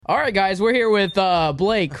All right, guys, we're here with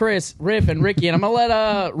Blake, Chris, Riff, and Ricky, and I'm gonna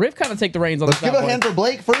let Riff kind of take the reins on this. Let's give a hand for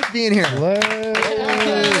Blake first being here.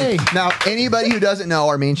 Hey. Now, anybody who doesn't know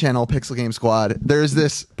our main channel, Pixel Game Squad, there's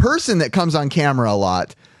this person that comes on camera a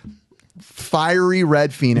lot. Fiery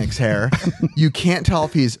red phoenix hair. You can't tell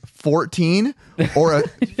if he's 14 or a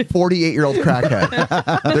 48-year-old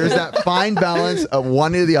crackhead. There's that fine balance of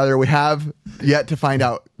one or the other. We have yet to find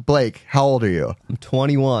out. Blake, how old are you? I'm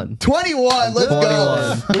 21. 21. Let's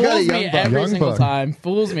go. Fools me every single time.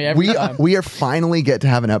 Fools me every time. We are finally get to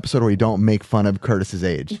have an episode where we don't make fun of Curtis's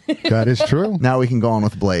age. That is true. Now we can go on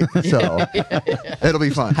with Blake. So it'll be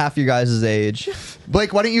fun. Half your guys' age.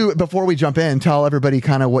 Blake, why don't you, before we jump in, tell everybody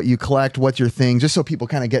kind of what you collect, what's your thing, just so people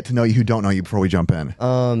kind of get to know you who don't know you before we jump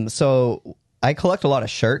in. So I collect a lot of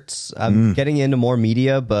shirts. I'm getting into more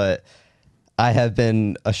media, but I have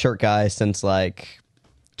been a shirt guy since like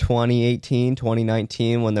 2018,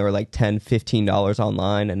 2019, when they were like $10, $15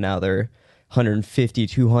 online, and now they're $150,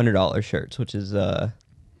 $200 shirts, which is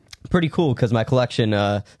pretty cool because my collection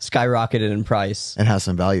skyrocketed in price. It has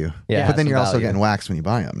some value. Yeah, but then you're also value. getting waxed when you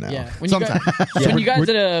buy them now. Yeah. Sometimes. When you guys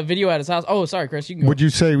did a video at his house. Oh, sorry, Chris. You can go. Would you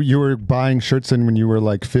say you were buying shirts in when you were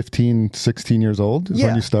like 15, 16 years old? Is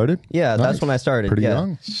when you started? Yeah, Nice. that's when I started. Pretty yeah.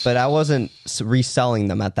 young. But I wasn't reselling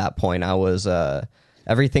them at that point. I was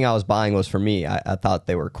everything I was buying was for me. I thought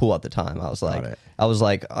they were cool at the time. I was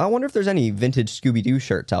like, I wonder if there's any vintage Scooby-Doo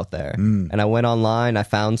shirts out there. And I went online, I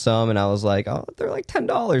found some, and I was like, oh, they're like $10,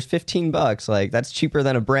 $15. Like, that's cheaper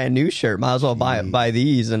than a brand new shirt. Might as well buy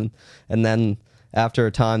these. And then after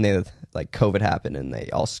a time, like COVID happened and they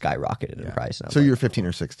all skyrocketed in price. And So you're 15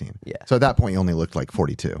 or 16. Yeah. So at that point, you only looked like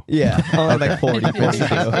 42. Yeah, only like 40,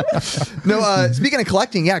 42. No, speaking of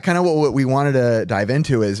collecting, yeah, kind of what we wanted to dive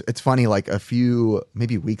into is, it's funny, like a few,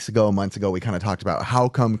 maybe weeks ago, months ago, we kind of talked about how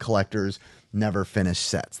come collectors never finish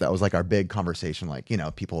sets. That was like our big conversation. Like, you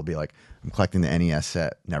know, people would be like, I'm collecting the NES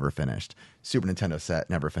set, never finished. Super Nintendo set,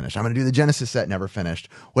 never finished. I'm going to do the Genesis set, never finished.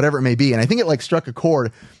 Whatever it may be. And I think it like struck a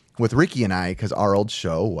chord with Ricky and I, because our old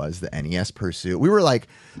show was the NES Pursuit. We were like,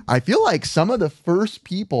 I feel like some of the first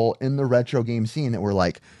people in the retro game scene that were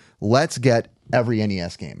like, let's get every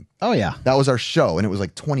NES game. Oh, yeah. That was our show. And it was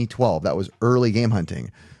like 2012. That was early game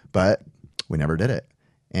hunting. But we never did it.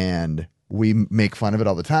 And we make fun of it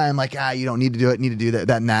all the time. Like, you don't need to do it. Need to do that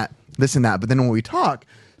and that, this and that. But then when we talk,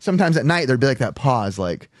 sometimes at night, there'd be like that pause,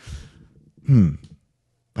 like,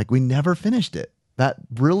 like we never finished it. That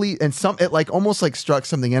really, and it like almost like struck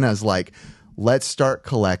something in us, like, let's start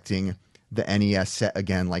collecting the NES set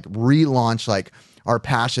again, like relaunch like our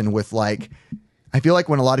passion with like, I feel like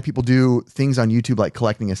when a lot of people do things on YouTube, like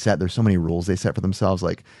collecting a set, there's so many rules they set for themselves.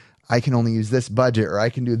 Like, I can only use this budget, or I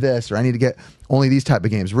can do this, or I need to get only these type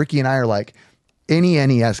of games. Ricky and I are like, any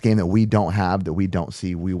NES game that we don't have, that we don't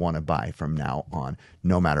see, we want to buy from now on,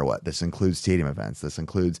 no matter what. This includes stadium events. This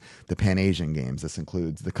includes the Pan Asian games. This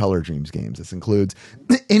includes the Color Dreams games. This includes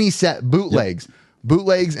any set, bootlegs. Yep.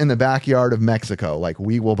 Bootlegs in the backyard of Mexico. Like,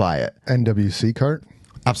 we will buy it. NWC cart?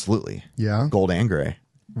 Absolutely. Yeah. Gold and gray.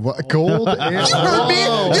 What? Gold and You heard me!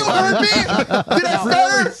 You heard me! Did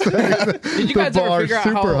I start? Did you guys ever figure out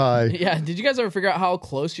super high. Yeah. Did you guys ever figure out how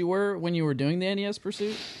close you were when you were doing the NES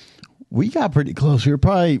Pursuit? We got pretty close. We were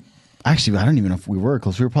probably, actually, I don't even know if we were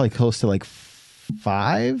close. We were probably close to like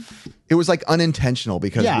 5. It was like unintentional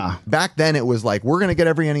because back then it was like, we're going to get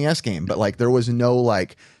every NES game, but like there was no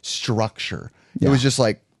like structure. It was just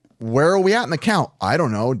like, where are we at in the count? I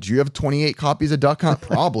don't know. Do you have 28 copies of Duck Hunt?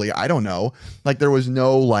 Probably. I don't know. Like, there was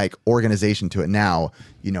no like organization to it. Now,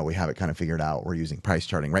 you know, we have it kind of figured out. We're using price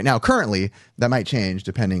charting right now. Currently, that might change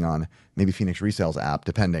depending on maybe Phoenix Resales app,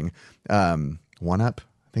 depending. One Up,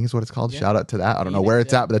 I think is what it's called. Shout out to that. I don't know where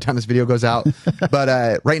it's at by the time this video goes out.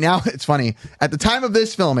 But right now, it's funny. At the time of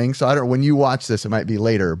this filming, so I don't know, when you watch this, it might be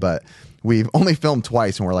later, but we've only filmed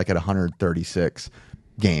twice and we're like at 136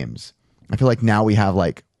 games. I feel like now we have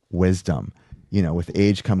like wisdom. You know, with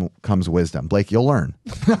age comes wisdom. Blake, you'll learn.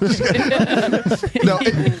 No,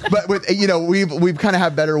 but with, you know, we've kind of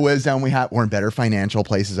have better wisdom. We're in better financial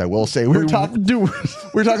places. I will say we were talking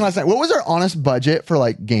last night. What was our honest budget for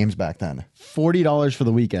like games back then? $40 for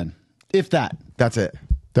the weekend, if that. That's it.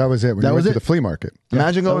 That was it. That was to the flea market.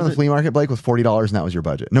 Imagine going to the flea market, Blake, with $40 and that was your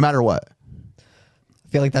budget, no matter what. I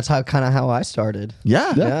feel like that's kind of how I started.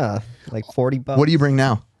 Yeah. Like $40. What do you bring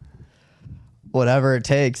now? Whatever it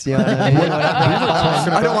takes, you know what I mean?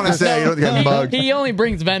 I don't want to say, you don't get bugged. He only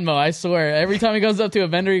brings Venmo, I swear. Every time he goes up to a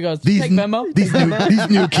vendor, he goes, take Venmo. These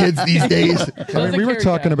new kids these days. I mean, we were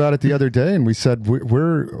talking about it the other day, and we said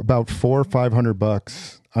we're about $400 or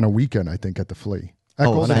 $500 on a weekend, I think, at the flea. At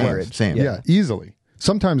Oh, Golden same, West. same. Yeah, easily.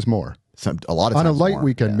 Sometimes more. a lot of on times a light more.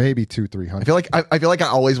 weekend, maybe 200-300. I feel like I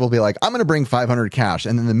always will be like, I'm going to bring 500 cash,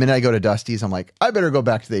 and then the minute I go to Dusty's, I'm like, I better go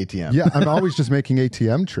back to the ATM. Yeah, I'm always just making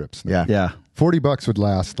ATM trips now. Yeah. $40 would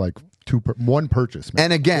last like one purchase. Maybe.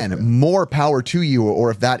 And again, more power to you,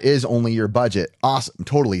 or if that is only your budget, awesome.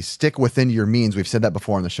 Totally stick within your means. We've said that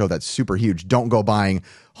before on the show. That's super huge. Don't go buying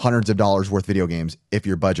hundreds of dollars worth video games if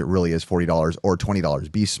your budget really is $40 or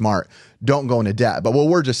 $20. Be smart. Don't go into debt. But what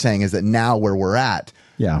we're just saying is that now where we're at,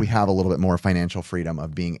 we have a little bit more financial freedom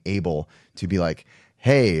of being able to be like,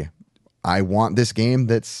 hey, I want this game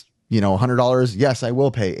that's, $100. Yes, I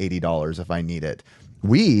will pay $80 if I need it.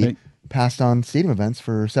 We passed on Stadium events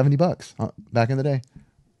for $70 back in the day.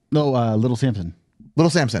 No, Little Samson. Little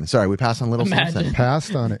Samson. Sorry, we passed on Little Imagine. Samson.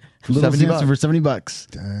 Passed on it. Little $70. Samson for $70.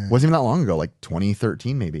 Wasn't even that long ago, like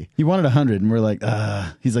 2013 maybe. He wanted 100, and we're like,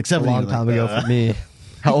 he's like A 70. long time ago for me.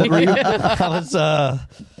 How old were you? I was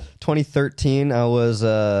 2013. I was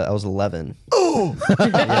 11. Oh,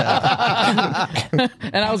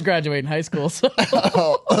 And I was graduating high school, so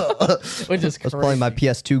which is I was crazy. playing my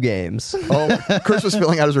PS2 games. Chris was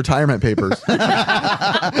filling out his retirement papers. I'm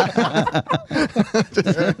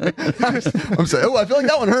saying, I feel like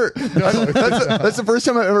that one hurt. That's the first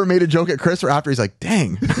time I've ever made a joke at Chris or after. He's like,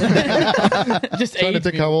 dang. Just Trying to age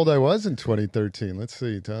think me. how old I was in 2013. Let's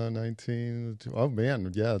see, 19. Oh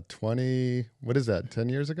man, yeah, 20. What is that? 10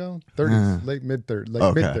 years ago? 30s, late mid 30s,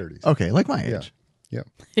 like mid 30s. Okay, like my age. Yeah.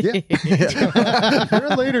 You're in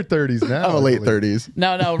later 30s now. I'm a I late believe. 30s.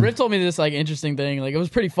 No, Rick told me this like interesting thing. Like it was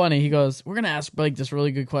pretty funny. He goes, "We're gonna ask like this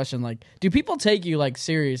really good question. Like, do people take you like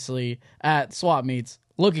seriously at swap meets,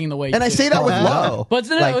 looking the way?" You And I do? say that with love. No. But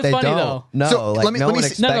no, it was they funny, don't. though. No, So, like let me- no let me one see-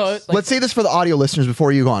 expects. No, like- Let's say this for the audio listeners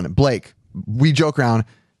before you go on. Blake, we joke around.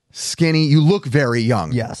 Skinny, you look very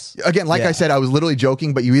young. Yes. Again, like Yeah. I said, I was literally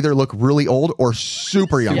joking, but you either look really old or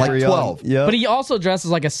super young, Yeah. like Very young. 12. Yep. But he also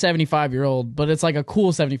dresses like a 75-year-old, but it's like a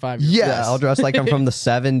cool 75-year-old. Yes. Yeah, I'll dress like I'm from the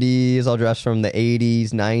 70s. I'll dress from the 80s,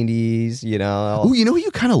 90s. Ooh, you know who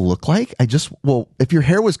you kind of look like? If your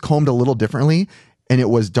hair was combed a little differently and it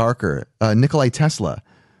was darker, Nikolai Tesla,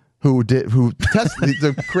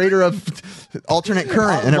 the creator of alternate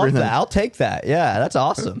current and Love everything. that. I'll take that. Yeah, that's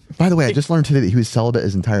awesome. By the way, I just learned today that he was celibate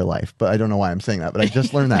his entire life, but I don't know why I'm saying that, but I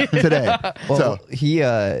just learned that today. Well, So, he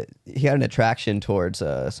had an attraction towards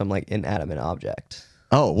some like inanimate object.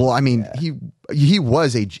 I mean, he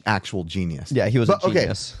was a actual genius. Yeah, he was a But,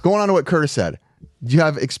 genius. Okay, going on to what Curtis said. Do you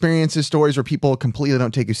have experiences, stories where people completely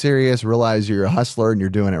don't take you serious, realize you're a hustler and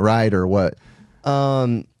you're doing it right, or what?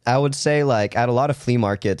 I would say like at a lot of flea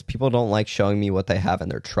markets, people don't like showing me what they have in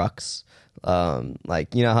their trucks.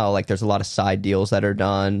 Like you know how like there's a lot of side deals that are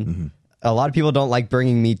done. Mm-hmm. A lot of people don't like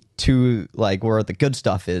bringing me to like where the good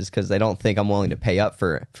stuff is because they don't think I'm willing to pay up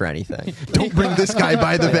for anything. Don't bring this guy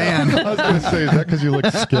by the van. I was going to say, is that because you look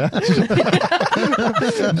sketch?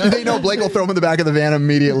 They know Blake will throw him in the back of the van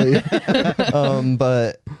immediately.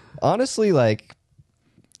 But honestly, like,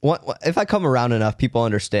 if I come around enough, people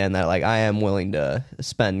understand that like I am willing to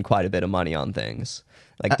spend quite a bit of money on things.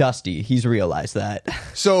 Like Dusty, he's realized that.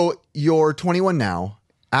 So you're 21 now.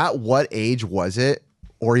 At what age was it,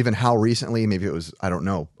 or even how recently? Maybe it was, I don't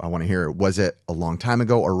know. I want to hear. Was it a long time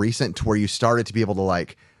ago or recent to where you started to be able to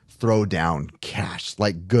like throw down cash,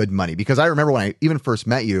 like good money? Because I remember when I even first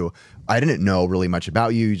met you, I didn't know really much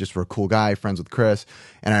about you. You just were a cool guy, friends with Chris.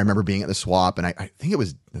 And I remember being at the swap, and I think it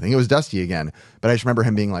was Dusty again. But I just remember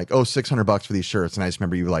him being like, "Oh, $600 for these shirts," and I just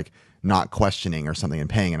remember you like not questioning or something and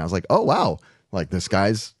paying. And I was like, "Oh wow, like this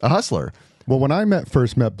guy's a hustler." Well, when I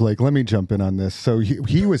first met Blake, let me jump in on this. So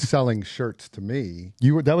he was selling shirts to me.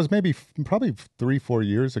 That was probably 3-4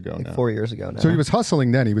 years ago now. 4 years ago now. So he was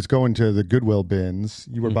hustling then. He was going to the Goodwill bins.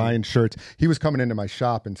 You were buying shirts. He was coming into my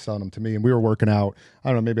shop and selling them to me. And we were working out. I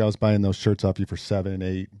don't know, maybe I was buying those shirts off you for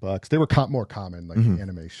 $7-8. They were more common, like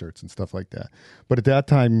anime shirts and stuff like that. But at that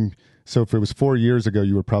time, so if it was 4 years ago,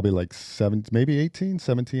 you were probably like 17,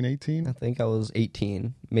 18. I think I was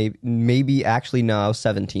 18. Maybe actually no, I was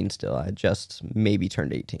 17 still. I just maybe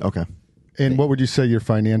turned 18. Okay. And what would you say your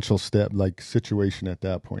financial situation at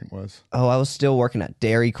that point was? Oh, I was still working at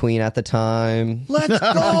Dairy Queen at the time. Let's go.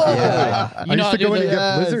 Yeah. You I know used to go in and get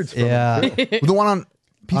Yes. blizzards from Yeah. The one on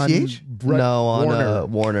PCH? No,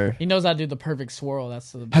 on Warner. He knows how to do the perfect swirl.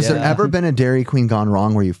 That's the Has there Yeah. ever been a Dairy Queen gone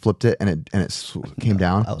wrong where you flipped it and it came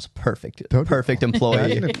down? I was perfect. Don't- Perfect Imagine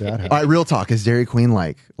employee. if that happened. All right, real talk. Is Dairy Queen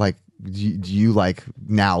like do you like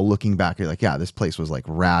now looking back, you're like, yeah, this place was like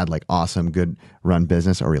rad, like awesome, good run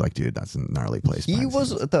business? Or are you like, dude, that's a gnarly place? He behind the was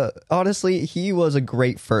scenes? honestly, he was a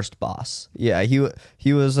great first boss. Yeah, he was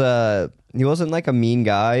he wasn't like a mean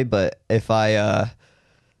guy, but if I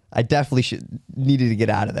I definitely needed to get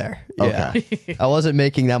out of there. Okay. Yeah. I wasn't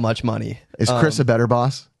making that much money. Is Chris a better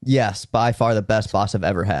boss? Yes, by far the best boss I've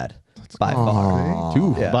ever had. By far.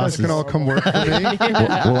 Two Yeah. bosses. Can all come work for me.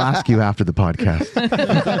 We'll ask you after the podcast.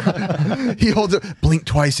 He holds it. Blink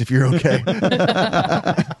twice if you're okay.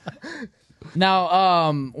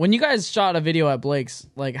 Now, when you guys shot a video at Blake's,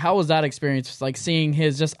 like, how was that experience? Like, seeing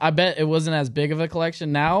his just, I bet it wasn't as big of a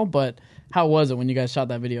collection now, but how was it when you guys shot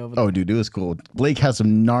that video over there? Oh, dude, it was cool. Blake has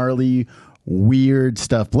some gnarly, weird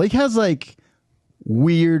stuff. Blake has like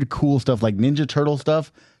weird, cool stuff, like Ninja Turtle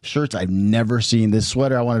stuff, shirts I've never seen. This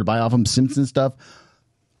sweater I wanted to buy off him, Simpson stuff.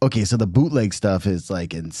 Okay, so the bootleg stuff is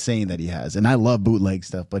like insane that he has. And I love bootleg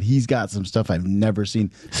stuff, but he's got some stuff I've never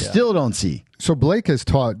seen. Still don't see. So Blake has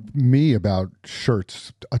taught me about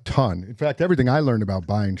shirts a ton. In fact, everything I learned about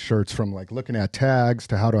buying shirts, from like looking at tags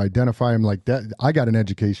to how to identify them, like that, I got an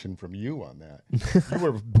education from you on that. You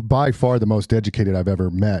were by far the most educated I've ever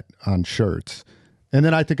met on shirts. And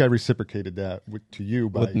then I think I reciprocated that to you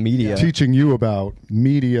by With media. teaching you about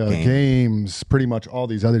media, games, pretty much all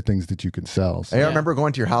these other things that you can sell. So. I remember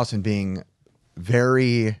going to your house and being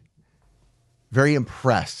very, very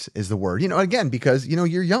impressed is the word. You know, again, because, you know,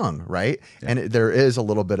 you're young, right? Yeah. And there is a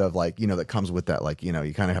little bit of like, you know, that comes with that. Like, you know,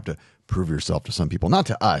 you kind of have to prove yourself to some people. Not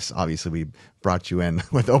to us. Obviously, we brought you in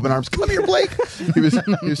with open arms. Come here, Blake. He was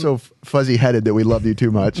so fuzzy-headed that we loved you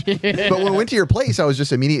too much. But when we went to your place, I was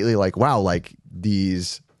just immediately like, wow, like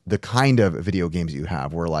the kind of video games you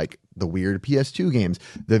have were like the weird PS2 games.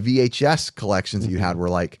 The VHS collections that you had were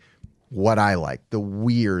like what I like, the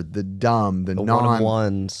weird, the dumb, the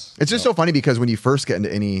one-on-ones. It's just so funny because when you first get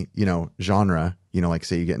into any, you know, genre, you know, like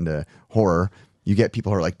say you get into horror, you get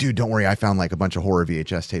people who are like, dude, don't worry, I found like a bunch of horror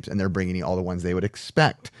VHS tapes, and they're bringing you all the ones they would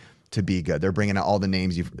expect to be good. They're bringing out all the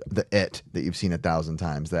names the It that you've seen 1,000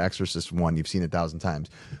 times, the Exorcist 1 you've seen 1,000 times,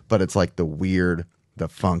 but it's like the weird, the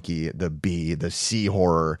funky, the B, the C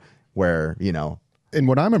horror where, you know. And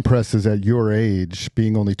what I'm impressed is at your age,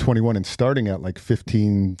 being only 21 and starting at like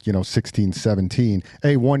 15, you know, 16, 17,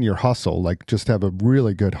 one, your hustle, like just have a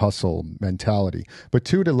really good hustle mentality. But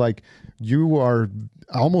two, to like, you are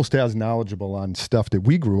almost as knowledgeable on stuff that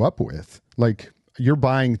we grew up with. Like, you're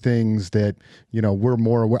buying things that, you know, we're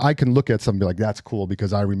more aware. I can look at something and be like, that's cool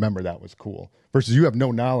because I remember that was cool. Versus you have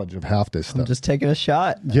no knowledge of half this stuff. I'm just taking a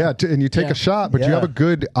shot. Yeah, and you take a shot, but you have a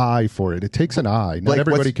good eye for it. It takes an eye. Not like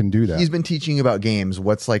everybody can do that. He's been teaching you about games.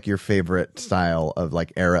 What's like your favorite style of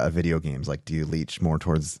like era of video games? Like, do you leech more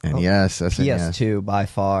towards NES, SNES? PS2 by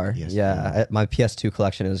far. PS2. Yeah, my PS2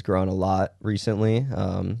 collection has grown a lot recently.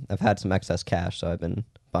 I've had some excess cash, so I've been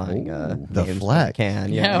buying the games flex. I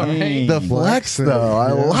can. Yeah, right. The flex, though.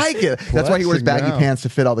 I like it. That's why he wears baggy pants to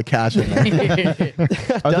fit all the cash in there.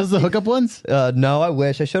 Are those the hookup ones? No, I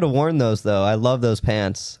wish. I should have worn those, though. I love those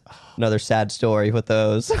pants. Another sad story with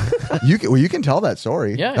those. You can tell that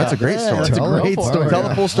story. Yeah, that's a great story. That's a great story. Tell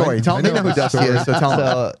the full story. Tell me who Dusty is. So tell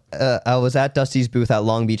him. So I was at Dusty's booth at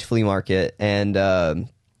Long Beach Flea Market, and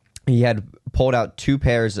he had pulled out 2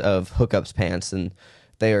 pairs of hookups pants, and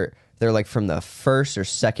they're like from the first or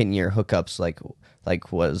second year hookups,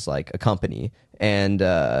 like was like a company, and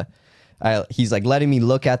he's like letting me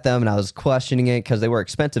look at them, and I was questioning it because they were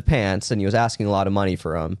expensive pants, and he was asking a lot of money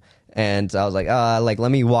for them, and I was like let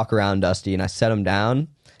me walk around, Dusty, and I set him down,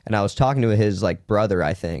 and I was talking to his like brother,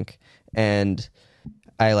 I think, and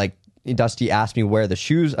Dusty asked me where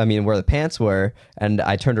the pants were, and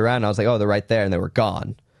I turned around and I was like, oh, they're right there, and they were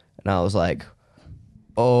gone, and I was like,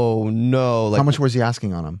 oh no! Like, how much was he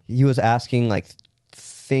asking on them? He was asking like,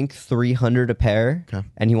 think $300 a pair, okay,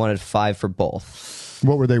 and he wanted 5 for both.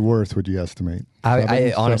 What were they worth? Would you estimate?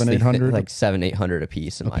 I honestly think 800? like $700-800 a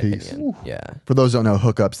piece in my opinion. Ooh. Yeah. For those who don't know,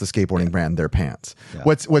 Hookups, the skateboarding brand, their pants. Yeah.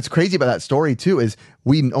 What's crazy about that story too is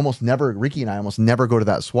Ricky and I almost never go to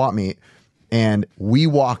that swap meet, and we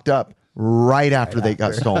walked up right after they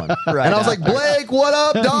got stolen. And I was like, Blake, what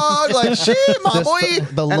up, dog? Like, shit, my boy.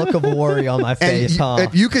 The look of worry on my face,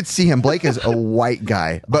 If you could see him, Blake is a white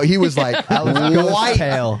guy, but he was like white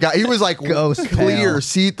pale. Guy. He was like Ghost clear, pale.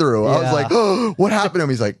 see-through. I was like, oh, what happened to him?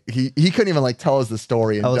 He's like, he couldn't even like tell us the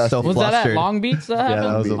story. And was so Was that at flustered. Long Beach that happened?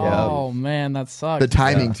 that was a Oh, man, that sucks. the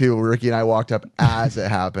timing too. Ricky and I walked up as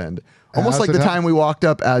it happened. Almost like the time we walked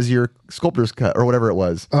up as your sculptor's cut or whatever it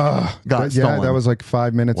was. Got stolen. That was like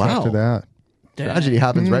 5 minutes Wow. after that. Tragedy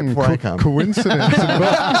happens right before I come. Coincidence.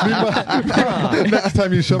 Next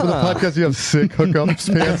time you show up in the podcast, you have sick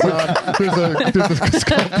hookups pants on. There's a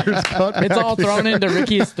sculptor's cut. It's all thrown into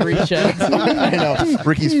Ricky's 3 sheds. I know.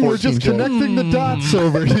 Ricky's 14 We're just sheds. connecting the dots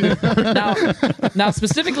over here. Now,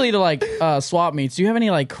 specifically to like swap meets, do you have any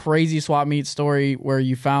like crazy swap meet story where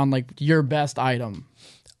you found like your best item?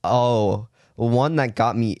 Oh, one that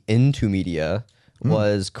got me into media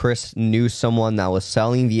was Chris knew someone that was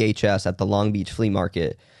selling VHS at the Long Beach flea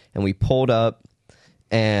market, and we pulled up,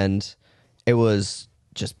 and it was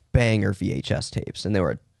just banger VHS tapes, and they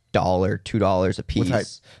were $1, $2 a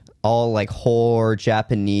piece. All like horror,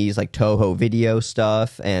 Japanese, like Toho video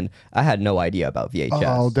stuff, and I had no idea about VHS.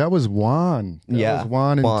 Oh, that was Juan. That was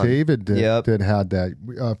Juan and David that had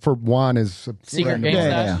that. For Juan is Secret Game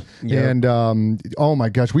Stash. And oh my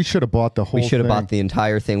gosh, we should have bought the whole. We should have thing. bought the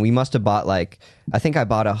entire thing. We must have bought I think I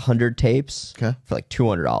bought 100 tapes for like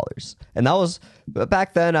 $200, and that was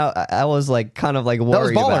back then. I was like kind of like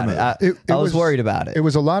worried about it. I was worried about it. It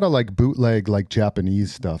was a lot of like bootleg, like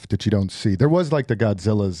Japanese stuff that you don't see. There was like the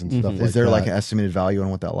Godzillas and stuff. Is there that. like an estimated value on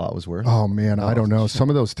what that lot was worth? Oh man, I don't know. Some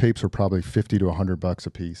of those tapes were probably $50 to $100 a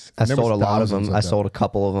piece. I sold a lot of them. I sold a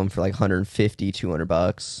couple of them for like $150,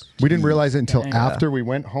 $200. We didn't realize it until after we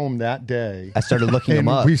went home that day. I started looking them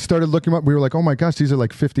up. We started looking them up. We were like, oh my gosh, these are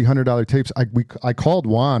like $50, $100 tapes. I called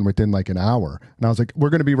Juan within like an hour, and I was like, we're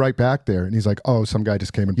going to be right back there. And he's like, oh, some guy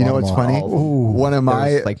just came and bought them all. You know what's funny? One of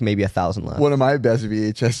my like maybe 1,000 left. One of my best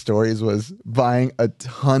VHS stories was buying a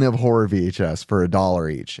ton of horror VHS for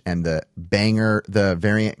 $1 each, and the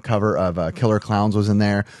variant cover of Killer Clowns was in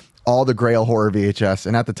there. All the Grail horror VHS,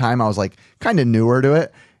 and at the time I was like kind of newer to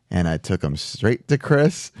it, and I took them straight to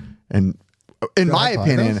Chris. And in my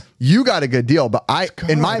opinion, you got a good deal, but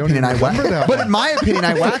in my opinion, I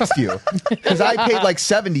waxed you because I paid like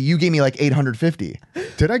 70. You gave me like 850.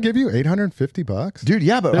 Did I give you $850? Dude,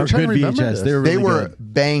 yeah, but They're good VHS. They were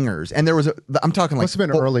bangers, and there was I'm talking like must have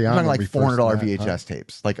been early on. I'm talking like $400 VHS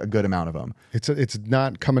tapes, like a good amount of them. It's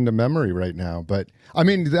not coming to memory right now, but I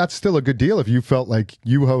mean that's still a good deal if you felt like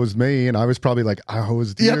you hosed me and I was probably like I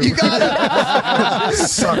hosed you. Yeah, you got it,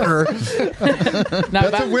 sucker.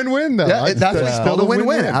 That's a win-win though. Yeah, that's still a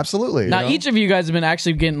win-win. Absolutely. Now each of you guys have been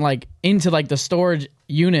actually getting like into like the storage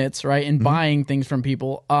units, right, and buying things from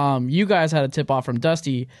people. You guys had a tip off from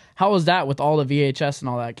Dusty. How was that with all the VHS and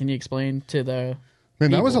all that? Can you explain to the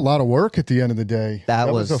Man, that was a lot of work at the end of the day.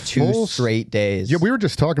 That was a 2 straight days. Yeah, we were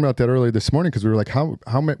just talking about that earlier this morning because we were like, how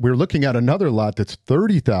many? We were looking at another lot that's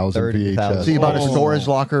 30,000 VHS. So you bought a storage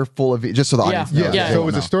locker full of just so the audience knows. Yeah. So it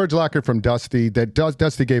was a storage locker from Dusty.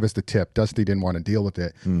 Dusty gave us the tip. Dusty didn't want to deal with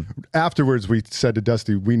it. Afterwards, we said to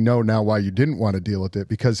Dusty, "We know now why you didn't want to deal with it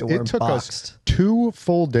because it took us 2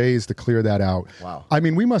 full days to clear that out." Wow. I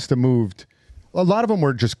mean, we must have moved. A lot of them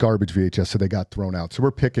were just garbage VHS, so they got thrown out. So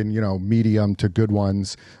we're picking, medium to good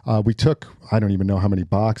ones. We took, I don't even know how many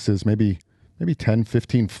boxes, maybe 10,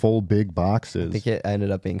 15 full big boxes. I think it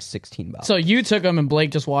ended up being 16 boxes. So you took them and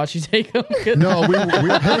Blake just watched you take them? No,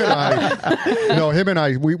 him and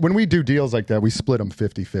I, when we do deals like that, we split them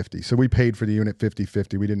 50-50. So we paid for the unit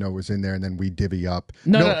 50-50. We didn't know it was in there, and then we divvy up.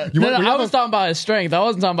 No, I was talking about his strength. I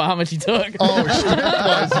wasn't talking about how much he took. Oh,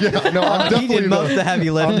 strength-wise, yeah. No, I'm definitely he did most of the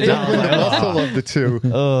heavy lifting. I'm definitely the muscle of the two.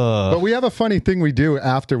 But we have a funny thing we do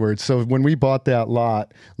afterwards. So when we bought that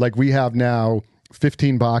lot, like we have now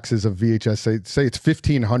 15 boxes of VHS. Say it's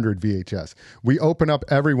 1,500 VHS. We open up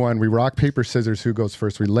everyone. We rock, paper, scissors. Who goes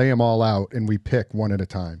first? We lay them all out and we pick one at a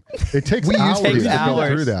time. It takes hours to go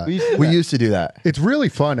through that. We used to do that. It's really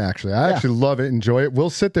fun, actually. I actually love it, enjoy it. We'll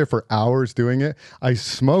sit there for hours doing it. I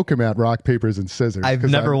smoke him at rock, papers, and scissors. I've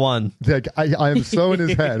never won. Like, I am so in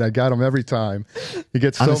his head. I got him every time. He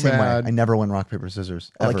gets so mad. I never win rock, paper,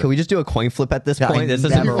 scissers. Like, can we just do a coin flip at this point? This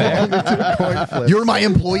isn't fair. You're my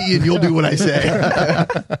employee and you'll do what I say.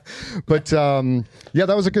 But yeah,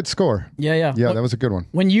 that was a good score. Yeah, that was a good one.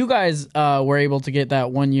 When you guys were able to get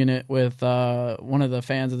that one unit with one of the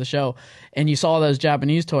fans of the show, and you saw those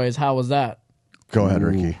Japanese toys, how was that? Go ahead,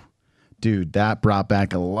 Ricky. Dude, that brought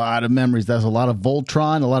back a lot of memories. That's a lot of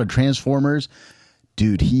Voltron, a lot of Transformers.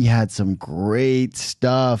 Dude, he had some great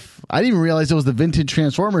stuff. I didn't even realize it was the vintage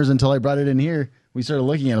Transformers until I brought it in here. We started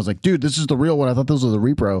looking at it. I was like, dude, this is the real one. I thought this was the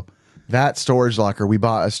repro. That storage locker, we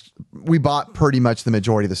bought pretty much the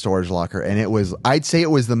majority of the storage locker, and I'd say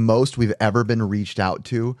it was the most we've ever been reached out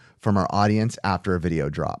to from our audience after a video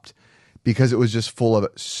dropped, because it was just full of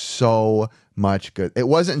so much good. It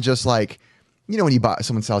wasn't just like, when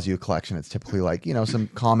someone sells you a collection, it's typically like, some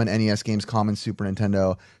common NES games, common Super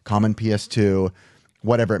Nintendo, common PS2,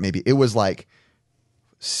 whatever it may be. It was like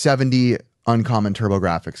 70 uncommon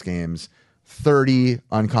TurboGrafx games, 30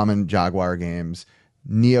 uncommon Jaguar games,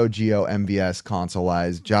 Neo Geo MVS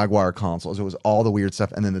consoleized, Jaguar consoles. It was all the weird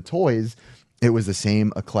stuff. And then the toys, it was the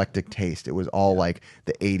same eclectic taste. It was all like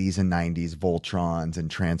the 80s and 90s Voltrons and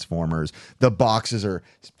Transformers. The boxes are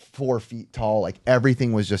 4 feet tall. Like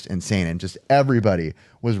everything was just insane. And just everybody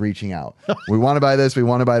was reaching out. We want to buy this. We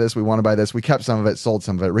want to buy this. We want to buy this. We kept some of it, sold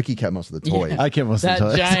some of it. Ricky kept most of the toys. I kept most of That the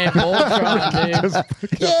toys. giant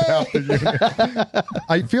Voltron, dude.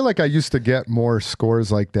 I feel like I used to get more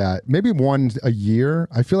scores like that. Maybe one a year.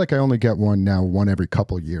 I feel like I only get one every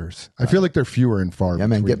couple years. I feel like they're fewer and far Yeah,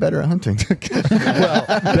 man, between. get better at hunting. Well,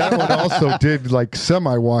 that one also did like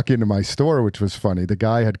semi walk into my store, which was funny. The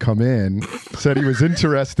guy had come in, said he was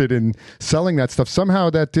interested in selling that stuff. Somehow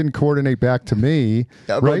that didn't coordinate back to me.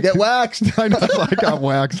 Yeah, bro, get waxed. I know, I got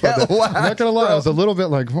waxed. Get I'm not waxed, gonna lie, bro. I was a little bit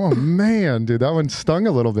like, oh man, dude, that one stung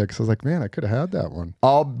a little bit because I was like, man, I could have had that one.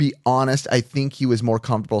 I'll be honest. I think he was more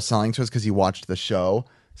comfortable selling to us because he watched the show.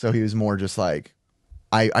 So he was more just like,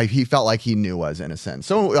 he felt like he knew us in a sense.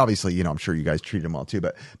 So obviously, I'm sure you guys treated him well too.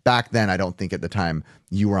 But back then, I don't think at the time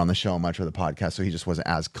you were on the show much or the podcast. So he just wasn't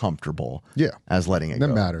as comfortable as letting it That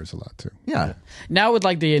go. matters a lot too. Yeah. Now with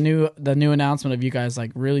like the new announcement of you guys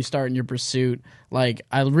like really starting your pursuit, like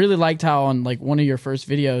I really liked how on like one of your first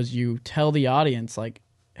videos you tell the audience like,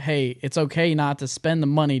 hey, it's okay not to spend the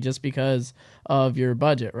money just because of your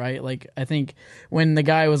budget, right? Like I think when the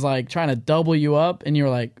guy was like trying to double you up and you're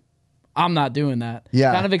like, I'm not doing that.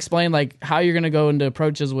 Yeah. Kind of explain like how you're going to go into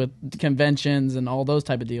approaches with conventions and all those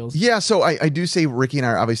type of deals. Yeah, so I do say Ricky and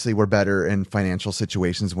I obviously were better in financial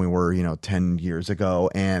situations when we were, 10 years ago.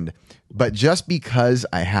 But just because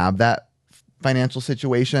I have that financial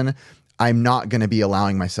situation, I'm not going to be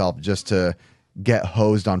allowing myself just to get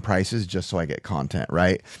hosed on prices just so I get content,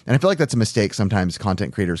 right? And I feel like that's a mistake sometimes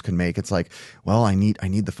content creators can make. It's like, well, I need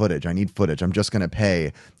the footage. I need footage. I'm just going to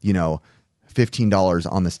pay,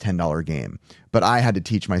 $15 on this $10 game. But I had to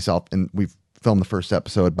teach myself, and we've filmed the first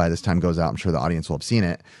episode. By this time goes out, I'm sure the audience will have seen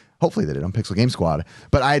it. Hopefully they did on Pixel Game Squad.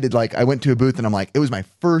 But I went to a booth and I'm like, it was my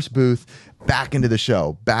first booth back into the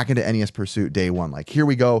show, back into NES Pursuit day one. Like, here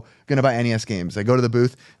we go, gonna buy NES games. I go to the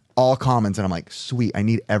booth, all commons, and I'm like, sweet, I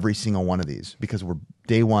need every single one of these because we're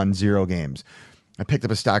day one, 0 games. I picked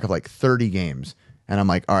up a stack of like 30 games. And I'm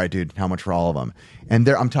like, all right, dude, how much for all of them? And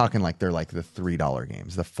I'm talking like they're like the $3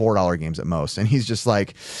 games, the $4 games at most. And he's just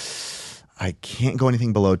like, I can't go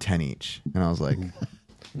anything below 10 each. And I was like,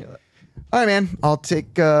 all right, man, I'll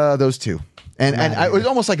take those two. And it was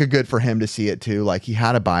almost like a good for him to see it too. Like he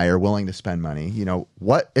had a buyer willing to spend money,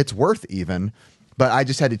 what it's worth even. But I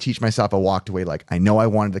just had to teach myself. I walked away like, I know I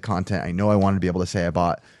wanted the content. I know I wanted to be able to say I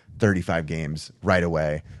bought 35 games right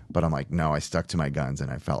away. But I'm like, no, I stuck to my guns,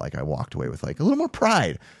 and I felt like I walked away with like a little more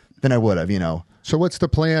pride than I would have, So what's the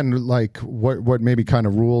plan? Like, what maybe kind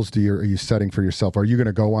of rules are you setting for yourself? Are you going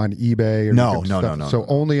to go on eBay? Or No. So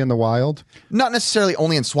only in the wild? Not necessarily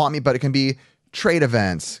only in swap meet, but it can be trade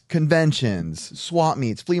events, conventions, swap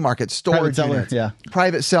meets, flea markets, storage units,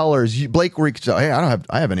 private sellers. Blake, where you could say, hey, I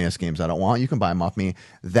have NES games I don't want. You can buy them off me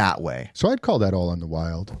that way. So I'd call that all in the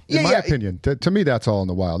wild. Yeah, in my opinion, to me, that's all in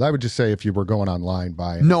the wild. I would just say if you were going online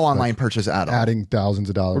buying, no online purchase at all, adding thousands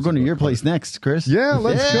of dollars. We're going to your place next, Chris. Yeah,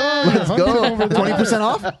 let's go. Let's go. 20%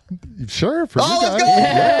 off. Sure. For Oh, you let's guys. go.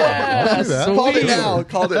 Yeah, I'll do that. Sweet.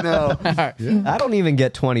 Called it now. I don't even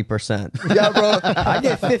get 20%. Yeah, bro. I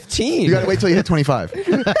get 15. You got to wait till you hit 25.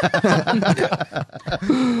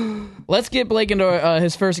 Let's get Blake into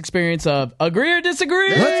his first experience of agree or disagree.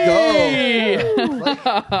 Let's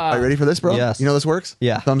go. Are you ready for this, bro? Yes. You know this works?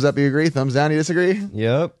 Yeah. Thumbs up, you agree. Thumbs down, you disagree.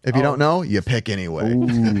 Yep. If you don't know, you pick anyway.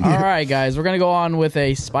 All right, guys, we're gonna go on with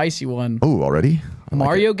a spicy one. Oh, already?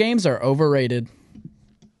 Mario games are overrated.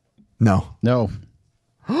 No. No.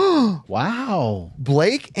 Wow.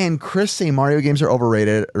 Blake and Chris say Mario games are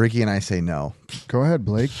overrated. Ricky and I say no. Go ahead,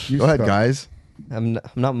 Blake. Go ahead, guys. I'm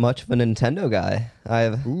not much of a Nintendo guy.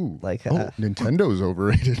 I've Nintendo's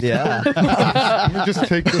overrated. yeah. Let me just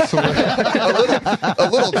take this away. A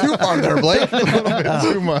little too far there, Blake.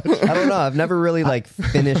 Too much. I don't know. I've never really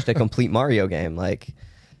finished a complete Mario game.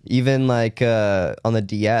 Even on the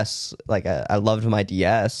DS, I loved my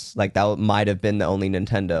DS. That might have been the only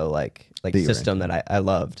Nintendo system that I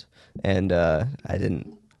loved, and I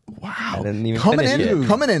didn't. Wow! I didn't even finish it.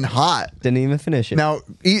 Coming in hot. Didn't even finish it. Now,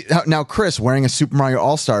 Chris, wearing a Super Mario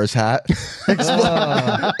All Stars hat.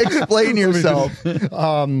 Explain yourself.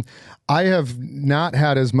 I have not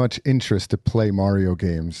had as much interest to play Mario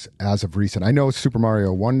games as of recent. I know Super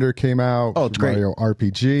Mario Wonder came out. Oh, it's Super great. Mario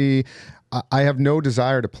RPG. I have no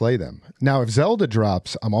desire to play them. Now, if Zelda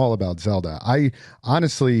drops, I'm all about Zelda. I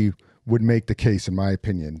honestly would make the case, in my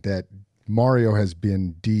opinion, that Mario has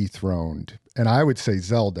been dethroned. And I would say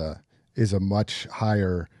Zelda is a much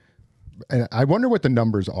higher. And I wonder what the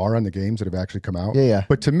numbers are on the games that have actually come out. Yeah.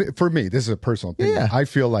 But for me, this is a personal opinion. Yeah. I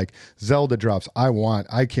feel like Zelda drops.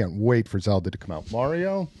 I can't wait for Zelda to come out.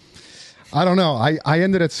 Mario, I don't know. I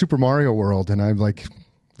ended at Super Mario World, and I'm like,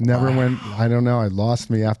 Never went. I don't know. I lost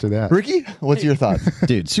me after that. Ricky, what's your thoughts?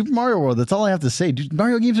 Dude, Super Mario World, that's all I have to say. Dude,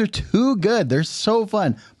 Mario games are too good. They're so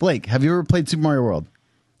fun. Blake, have you ever played Super Mario World?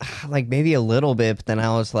 Like maybe a little bit, but then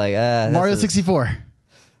I was like, Mario 64.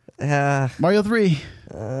 Mario 3.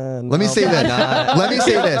 Let me say this. Let me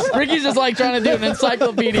say this. Ricky's just like trying to do an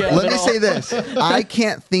encyclopedia. Let me say this. I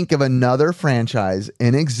can't think of another franchise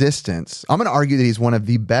in existence. I'm going to argue that he's one of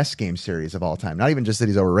the best game series of all time. Not even just that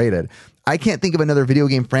he's overrated. I can't think of another video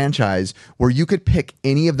game franchise where you could pick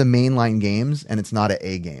any of the mainline games and it's not an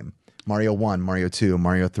A game. Mario 1, Mario 2,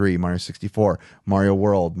 Mario 3, Mario 64, Mario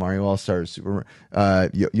World, Mario All-Stars,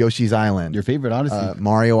 Yoshi's Island. Your favorite Odyssey.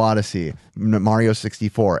 Mario Odyssey, Mario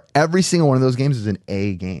 64. Every single one of those games is an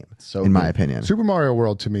A game, in my opinion. Super Mario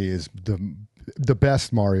World to me is the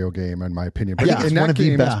best Mario game in my opinion. But it's one of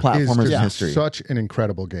the best platformers in history. Such an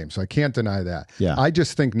incredible game, so I can't deny that. Yeah. I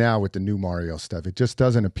just think now with the new Mario stuff, it just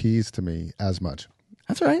doesn't appease to me as much.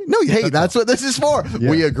 That's right. No, hey, that's what this is for. Yeah.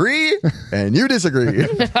 We agree and you disagree.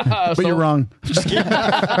 But you're wrong.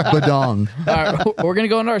 Badong. All right, we're going to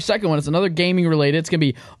go into our second one. It's another gaming related. It's going to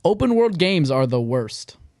be open world games are the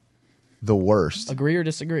worst. The worst. Agree or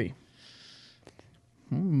disagree?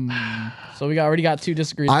 So we already got two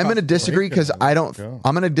disagrees. I'm going to disagree because I don't.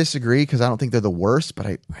 I'm going to disagree because I don't think they're the worst. But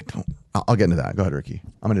I don't. I'll get into that. Go ahead, Ricky.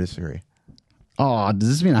 I'm going to disagree. Oh, does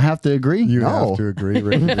this mean I have to agree? You have to agree,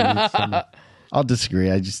 Ricky. I'll disagree.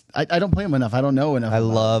 I don't play them enough. I don't know enough. I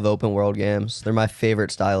love open world games. They're my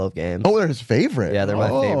favorite style of games. Oh, they're his favorite. Yeah, they're my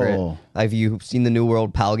favorite. Have you seen the New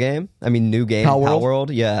World PAL game? I mean, new game, PAL PAL World? World?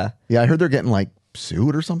 Yeah. Yeah, I heard they're getting like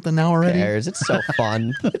sued or something now already. Who cares? It's so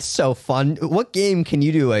fun. It's so fun. What game can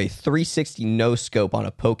you do a 360 no scope on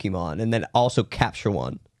a Pokemon and then also capture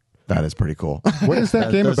one? That is pretty cool. What is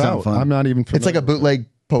that game about? I'm not even familiar. It's like a bootleg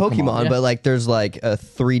Pokemon. But like there's like a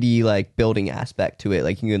 3D like building aspect to it.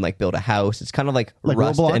 Like you can like build a house. It's kind of like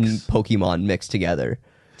Rust Roblox? and Pokemon mixed together.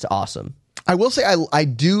 It's awesome. I will say I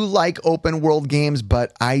do like open world games,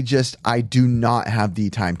 but I do not have the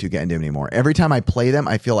time to get into them anymore. Every time I play them,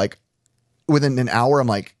 I feel like within an hour, I'm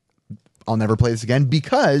like, I'll never play this again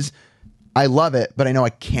because I love it, but I know I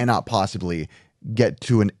cannot possibly get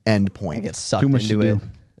to an end point. I get sucked into it.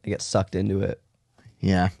 I get sucked into it.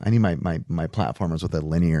 Yeah, I need my platformers with a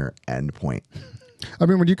linear end point. I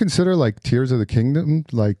mean, when you consider like Tears of the Kingdom,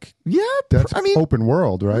 like that's open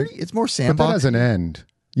world, right? It's more But sandbox. that has an end.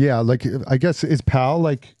 Yeah, like I guess is PAL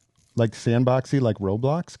like sandboxy, like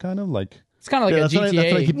Roblox, kind of like. It's kind of like a that's what I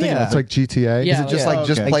GTA. keep thinking. It's like GTA. Yeah. Is it just like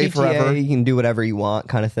just play Like GTA, forever? You can do whatever you want,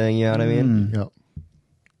 kind of thing. You know what I mean? Yeah.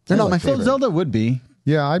 They're not my So favorite. Zelda would be.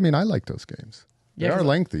 Yeah, I mean, I like those games. They Yeah, are 'cause-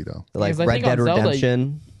 lengthy though. Like Because I Red think Dead on Zelda,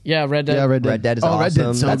 Redemption. Yeah, Red Dead. Yeah, Red Dead. Red Dead is Oh, awesome. Red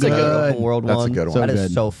Dead's so That's a good good. open world That's a one. good one. That So is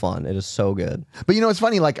good. so fun. It is so good. But you know, it's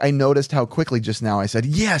funny. Like I noticed how quickly just now I said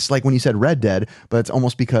yes, like when you said Red Dead, but it's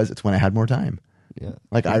almost because it's when I had more time. Yeah.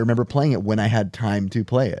 Like I remember playing it when I had time to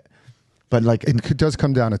play it. But like It does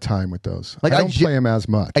come down to time with those. Like, I I don't ge- play them as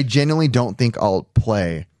much. I genuinely don't think I'll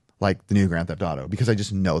play like the new Grand Theft Auto because I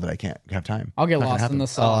just know that I can't have time. I'll get Not gonna lost in happen. the Oh,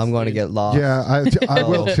 sauce. I'm going to dude. get lost. Yeah, I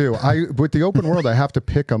will too. With the open world, I have to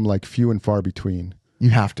pick them like few and far between.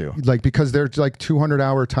 You have to. Like because they're like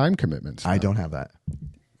 200-hour time commitments. I don't have that.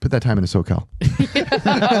 Put that time into SoCal.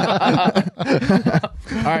 All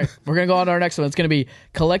right, we're gonna go on to our next one. It's gonna be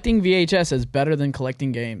collecting VHS is better than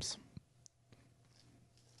collecting games.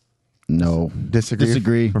 No.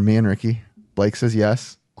 Disagree. From me and Ricky. Blake says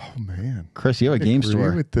yes. Oh man, Chris, you have a game agree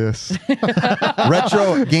store. with this.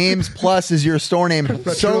 Retro Games Plus is your store name.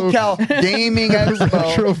 SoCal Gaming Expo.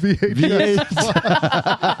 Retro VHS.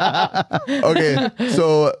 Okay,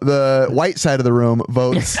 so the white side of the room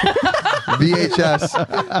votes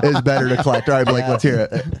VHS is better to collect. All right, Blake, let's hear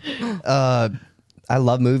it. I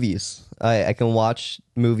love movies. I can watch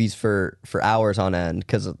movies for hours on end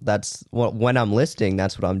because that's when I'm listing.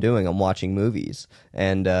 That's what I'm doing. I'm watching movies,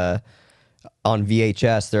 and on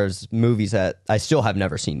VHS, there's movies that I still have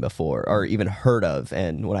never seen before or even heard of.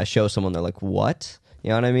 And when I show someone, they're like, "What?" You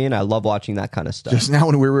know what I mean? I love watching that kind of stuff. Just now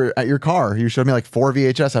when we were at your car, you showed me like 4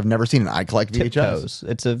 VHS I've never seen, and I collect VHS. Tiptoes.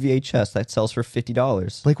 It's a VHS that sells for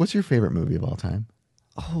 $50. Blake, what's your favorite movie of all time?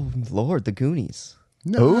 Oh Lord, The Goonies.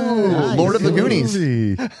 Oh, Lord of the Goonies.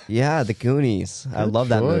 Movie. Yeah, The Goonies. I love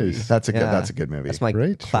that movie. choice. That's a good. Yeah. That's a good movie. That's my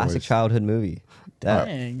Great classic choice. childhood movie.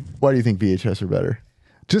 Dang. Why do you think VHS are better?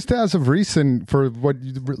 Just as of recent, for a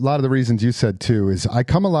lot of the reasons you said too, is I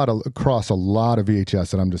come across a lot of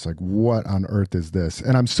VHS and I'm just like, what on earth is this?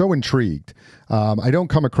 And I'm so intrigued. I don't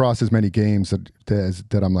come across as many games that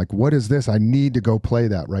that I'm like, what is this? I need to go play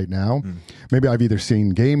that right now. Maybe I've either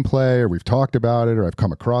seen gameplay or we've talked about it or I've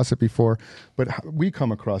come across it before. But we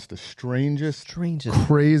come across the strangest,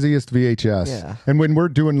 craziest VHS. Yeah. And when we're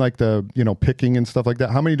doing like the, picking and stuff like that,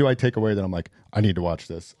 how many do I take away that I'm like, I need to watch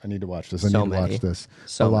this. I need to watch this. I need to watch this.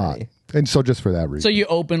 So a lot. many. And so just for that reason. So you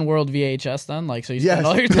open world VHS then? Like, so you spend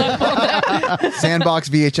all your time on that? Sandbox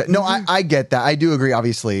VHS. No, I get that. I do agree,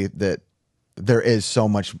 obviously, that there is so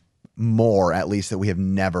much more, at least, that we have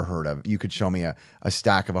never heard of. You could show me a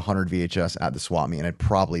stack of 100 VHS at the swap meet, and I'd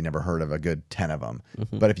probably never heard of a good 10 of them.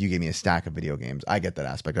 But if you gave me a stack of video games, I get that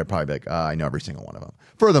aspect. I'd probably be like, I know every single one of them.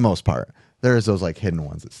 For the most part. There's those like hidden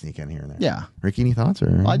ones that sneak in here and there. Yeah. Ricky, any thoughts?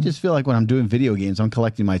 Or I just feel like when I'm doing video games, I'm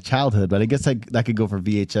collecting my childhood, but I guess that could go for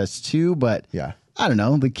VHS too. But yeah, I don't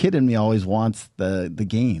know. The kid in me always wants the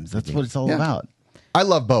games. That's what it's all about. I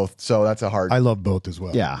love both, so that's a hard. I love both as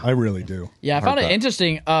well. Yeah. I really do. Yeah, I found it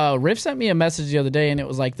interesting. Riff sent me a message the other day, and it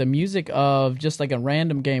was like the music of just like a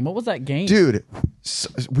random game. What was that game? Dude,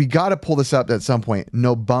 we got to pull this up at some point.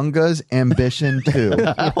 Nobunga's Ambition 2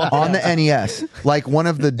 on the NES. Like one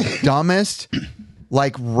of the dumbest,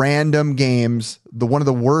 like random games, one of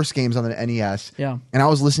the worst games on the NES. Yeah. And I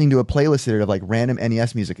was listening to a playlist there of like random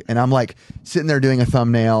NES music, and I'm like sitting there doing a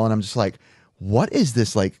thumbnail, and I'm just like, what is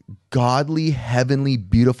this like godly, heavenly,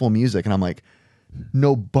 beautiful music? And I'm like,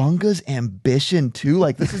 Nobunga's Ambition 2?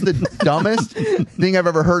 Like, this is the dumbest thing I've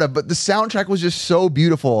ever heard of. But the soundtrack was just so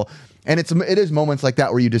beautiful. And it is moments like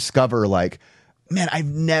that where you discover, like, man, I've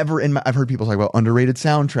heard people talk about underrated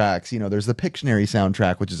soundtracks. There's the Pictionary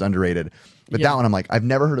soundtrack, which is underrated. But that one, I'm like, I've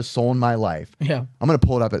never heard a soul in my life. Yeah. I'm going to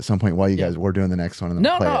pull it up at some point while you guys were doing the next one. And then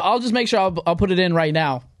No, play it. I'll just make sure I'll put it in right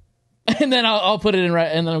now. And then I'll put it in right,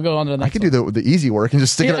 and then I'll go on to the next. I could do the easy work and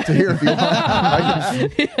just stick it up to here if you want.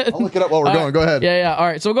 I'll look it up while we're going. Go ahead. Yeah. All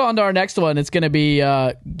right. So we'll go on to our next one. It's going to be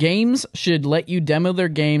games should let you demo their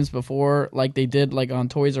games before, like they did, like on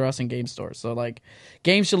Toys R Us and game stores. So like,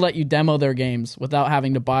 games should let you demo their games without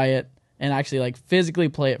having to buy it and actually like physically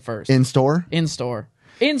play it first. In store,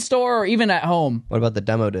 or even at home. What about the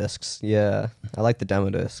demo discs? Yeah, I like the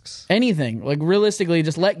demo discs. Anything, like realistically,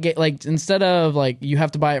 just like instead of like you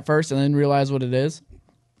have to buy it first and then realize what it is.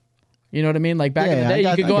 You know what I mean? Like back in the day,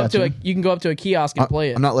 you can go up to a kiosk and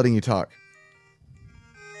play it. I'm not letting you talk.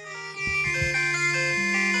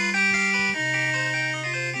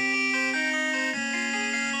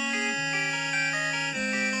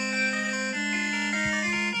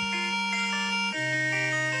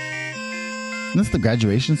 Isn't this the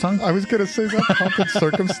graduation song? I was going to say that. Pomp and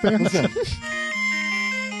Circumstance. It's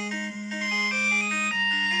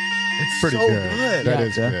pretty so good. good. That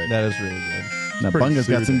is good. That is really good. Nobunga's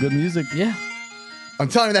got some good music. Yeah. I'm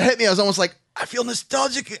telling you, that hit me. I was almost like, I feel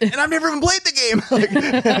nostalgic, and I've never even played the game.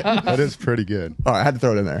 That is pretty good. All right, I had to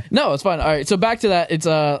throw it in there. No, it's fine. All right, so back to that. It's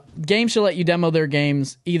games should let you demo their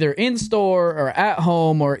games either in store or at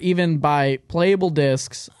home or even by playable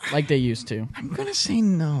discs like they used to. I'm gonna say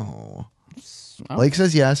no. Blake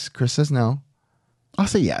says yes. Chris says no. I'll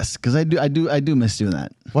say yes because I do miss doing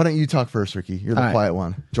that. Why don't you talk first, Ricky? You're the All right. quiet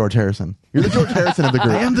one. George Harrison. You're the George Harrison of the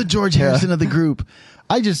group. I am the George Harrison of the group.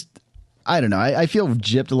 I don't know. I feel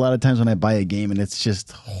gypped a lot of times when I buy a game and it's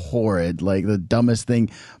just horrid, like the dumbest thing.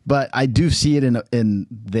 But I do see it in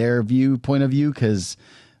their point of view because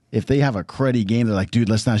if they have a cruddy game, they're like, dude,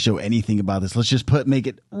 let's not show anything about this. Let's just make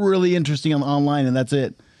it really interesting online and that's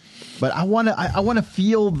it. But I want to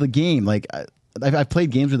feel the game. Like I've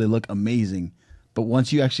played games where they look amazing, but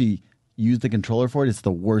once you actually use the controller for it, it's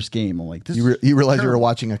the worst game. I'm like, you realize you were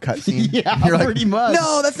watching a cutscene? Yeah, You're like, pretty much.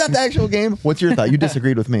 No, that's not the actual game. What's your thought? You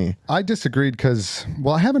disagreed with me. I disagreed because,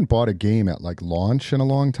 I haven't bought a game at like launch in a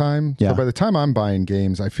long time. Yeah. So by the time I'm buying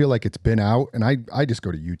games, I feel like it's been out and I just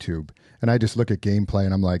go to YouTube and I just look at gameplay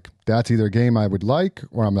and I'm like, that's either a game I would like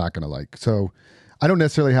or I'm not going to like. So I don't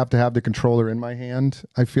necessarily have to have the controller in my hand.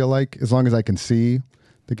 I feel like as long as I can see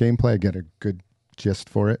the gameplay, I get a good gist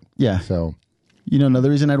for it. Yeah. So, another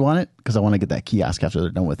reason I'd want it because I want to get that kiosk after they're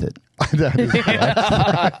done with it. that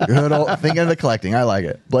is Good old thinking of the collecting. I like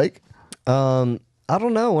it. Blake? I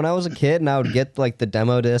don't know. When I was a kid, and I would get like the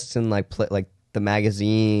demo discs and like like the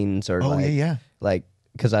magazines or like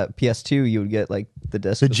because at PS2 you would get like the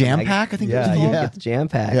disc, The jam pack, I think it was you called? would get the jam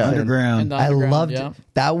pack. Yeah. And Underground. And the I Underground, loved yeah. it.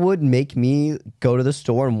 That would make me go to the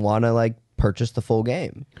store and want to like purchase the full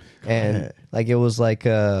game, and like it was like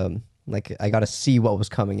Like I got to see what was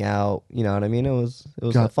coming out. You know what I mean? It was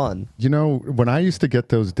fun. You know, when I used to get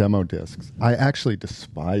those demo discs, I actually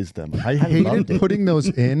despised them. I hated putting those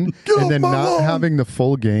in and then not having the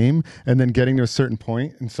full game and then getting to a certain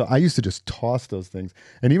point. And so I used to just toss those things.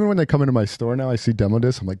 And even when they come into my store now, I see demo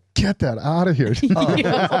discs. I'm like, get that out of here.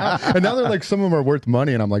 And now they're like, some of them are worth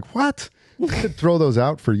money. And I'm like, what? I could throw those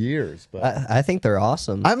out for years. But I think they're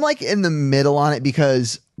awesome. I'm like in the middle on it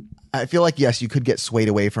because I feel like, yes, you could get swayed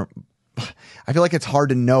away from. I feel like it's hard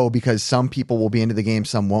to know because some people will be into the game,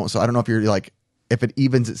 some won't. So I don't know if you're like, if it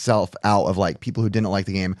evens itself out of like people who didn't like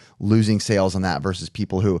the game losing sales on that versus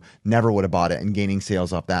people who never would have bought it and gaining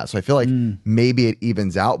sales off that. So I feel like maybe it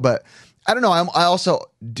evens out, but I don't know. I also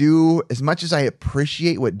do, as much as I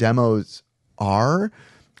appreciate what demos are,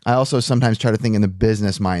 I also sometimes try to think in the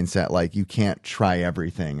business mindset, like you can't try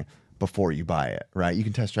everything before you buy it, right? You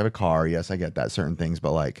can test drive a car. Yes, I get that, certain things,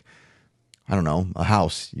 but like, I don't know, a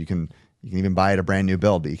house, you can even buy it a brand new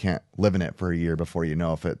build, but you can't live in it for a year before you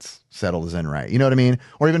know if it's settled as in right. You know what I mean?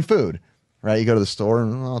 Or even food, right? You go to the store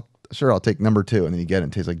and, well, sure, I'll take number 2. And then you get it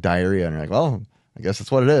and it tastes like diarrhea. And you're like, well, I guess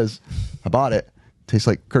that's what it is. I bought it. Tastes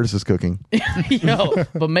like Curtis's cooking. Yo,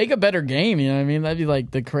 but make a better game. You know what I mean? That'd be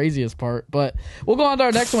like the craziest part. But we'll go on to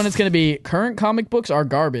our next one. It's going to be current comic books are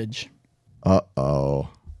garbage. Uh-oh.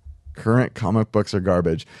 Current comic books are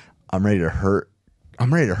garbage. I'm ready to hurt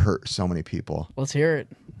so many people. Let's hear it.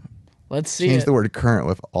 Let's see. Change the word current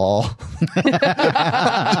with all.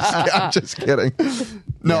 I'm just kidding.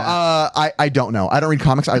 No, I don't know. I don't read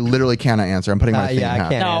comics. I literally cannot answer. I'm putting my thing in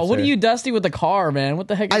half. can't No, answer. what are you, Dusty, with the car, man? What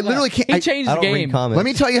the heck? I literally can't. He changed I the don't read game. comics. Let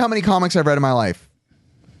me tell you how many comics I've read in my life.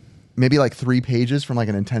 Maybe like 3 pages from like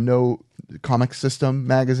a Nintendo comic system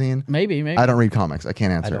magazine. Maybe. I don't read comics. I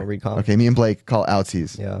can't answer. don't read comics. Okay, me and Blake call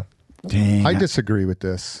outsies. Yeah. Dang. I disagree with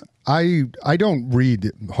this. I don't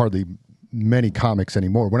read hardly many comics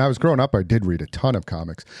anymore. When I was growing up, I did read a ton of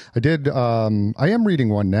comics. I am reading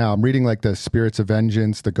one now. I'm reading like the Spirits of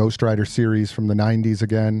Vengeance, the Ghost Rider series from the 90s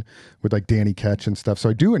again with like Danny Ketch and stuff. So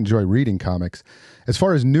I do enjoy reading comics. As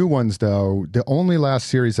far as new ones though, the only last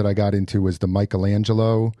series that I got into was the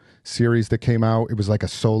Michelangelo series that came out. It was like a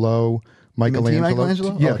solo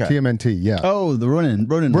Michelangelo. Yeah, okay. TMNT. Yeah. Oh, the Ronin.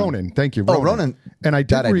 Thank you. Oh, Ronin. And I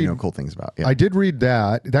did That I read do know cool things about. Yeah. I did read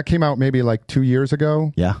that. That came out maybe like 2 years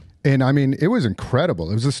ago. Yeah. And I mean, it was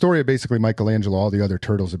incredible. It was a story of basically Michelangelo. All the other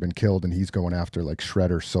turtles have been killed, and he's going after like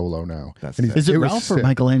Shredder solo now. That's And sick. Is it was Ralph or sick.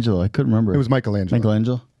 Michelangelo? I couldn't remember. It was Michelangelo.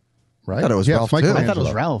 Michelangelo? Right? I thought it was yeah, Ralph, it's too. I thought it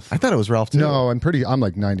was Ralph. I thought it was Ralph too. No, I'm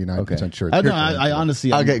 99% sure. It's I, don't know, I Michelangelo.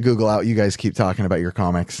 honestly, I'll get Google out. You guys keep talking about your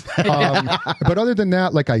comics. But other than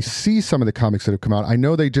that, like I see some of the comics that have come out. I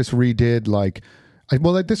know they just redid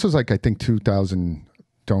this was like I think 2000.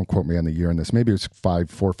 Don't quote me on the year on this. Maybe it was 4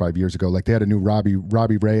 or 5 years ago. Like they had a new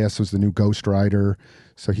Robbie Reyes was the new Ghost Rider,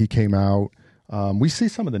 so he came out. We see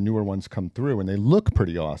some of the newer ones come through, and they look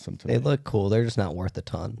pretty awesome to me. They look cool. They're just not worth a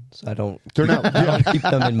ton. So I don't They're not. I don't keep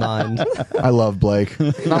them in mind. I love Blake.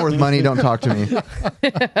 Not worth money. Don't talk to me.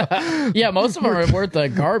 Yeah, most of them are worth the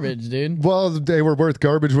garbage, dude. Well, they were worth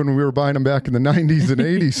garbage when we were buying them back in the 90s and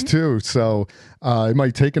 80s, too. So it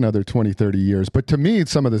might take another 20, 30 years. But to me,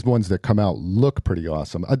 some of the ones that come out look pretty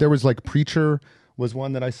awesome. There was like Preacher was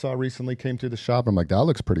one that I saw recently came to the shop. I'm like, that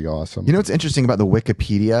looks pretty awesome. You know what's interesting about the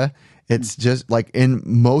Wikipedia? It's just like in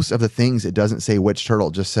most of the things, it doesn't say which turtle.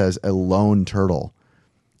 It just says a lone turtle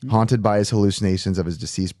haunted by his hallucinations of his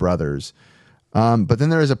deceased brothers. But then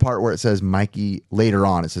there is a part where it says Mikey later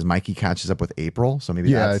on. It says Mikey catches up with April. So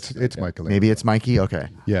maybe it's Michelangelo. Maybe it's Mikey. Okay.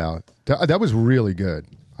 Yeah, that was really good.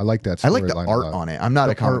 I like that. I like the storyline a art lot. on it. I'm not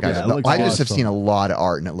a comic art, guy. yeah, it but looks I just have awesome. seen a lot of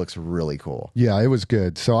art and it looks really cool. Yeah, it was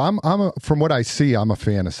good. So from what I see, I'm a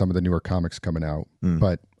fan of some of the newer comics coming out,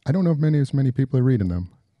 but I don't know if as many people are reading them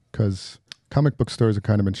because comic book stores have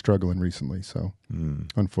kind of been struggling recently. So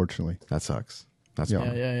unfortunately, That sucks. That's Yeah.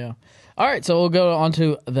 fun. Yeah. All right, so we'll go on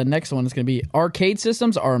to the next one. It's going to be arcade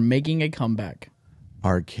systems are making a comeback.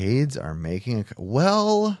 Arcades are making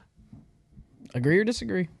well. Agree or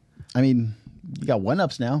disagree? I mean, you got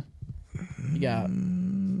 1-ups now. You got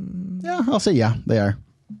Yeah, I'll say yeah, they are.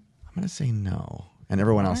 I'm gonna say no, and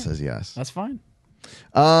everyone else says yes. that's fine.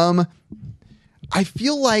 I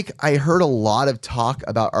feel like I heard a lot of talk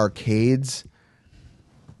about arcades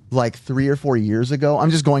like 3 or 4 years ago.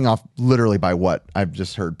 I'm just going off literally by what I've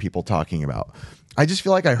just heard people talking about. I just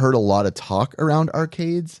feel like I heard a lot of talk around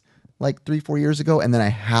arcades like 3-4 years ago, and then I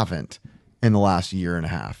haven't in the last year and a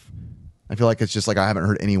half. I feel like it's just like I haven't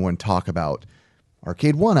heard anyone talk about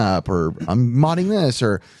arcade 1-up or I'm modding this,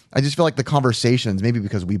 or I just feel like the conversations, maybe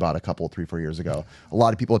because we bought a couple 3-4 years ago, a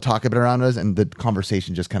lot of people talk about it around us and the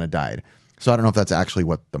conversation just kind of died. So I don't know if that's actually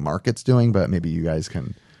what the market's doing, but maybe you guys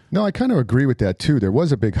can No, I kind of agree with that too. There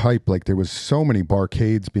was a big hype, like there was so many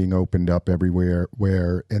barcades being opened up everywhere.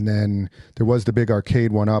 And then there was the big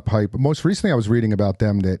arcade 1UP hype. Most recently, I was reading about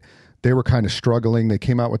them that they were kind of struggling. They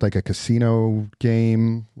came out with like a casino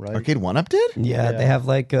game, right? Arcade 1UP did? Yeah, they have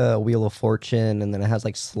like a Wheel of Fortune, and then it has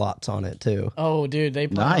like slots on it too. Oh, dude, they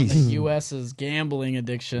put on the U.S.'s gambling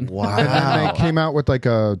addiction. Wow. And then they came out with like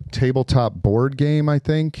a tabletop board game, I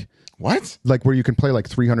think. What? Like where you can play like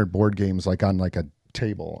 300 board games like on like a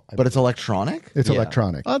table. But it's electronic? It's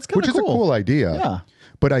electronic. Oh, that's which kinda is a cool. cool idea. Yeah.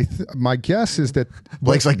 But my guess is that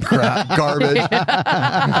Blake's like garbage.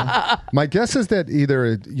 my guess is that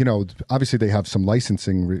either obviously they have some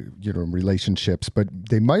licensing relationships, but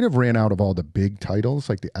they might have ran out of all the big titles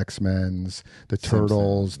like the X-Men's, the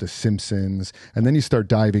Turtles, the Simpsons, and then you start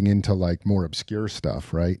diving into like more obscure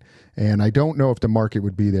stuff, right? And I don't know if the market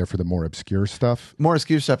would be there for the more obscure stuff. More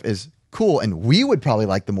obscure stuff is cool, and we would probably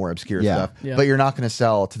like the more obscure stuff, but you're not going to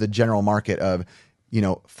sell to the general market of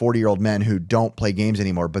 40-year-old men who don't play games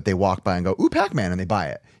anymore, but they walk by and go, ooh, Pac-Man, and they buy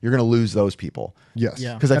it. You're going to lose those people. Yes.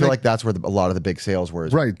 Yeah. Because I feel like that's where a lot of the big sales were.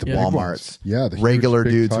 Right, the big Walmarts. ones. Yeah, the huge regular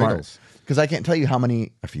big dudes. titles. Because I can't tell you how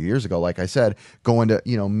many, a few years ago, like I said, going to,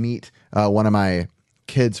 meet one of my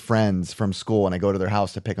kids' friends from school, and I go to their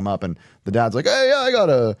house to pick them up, and the dad's like, hey, yeah, I got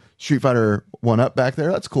a Street Fighter 1UP back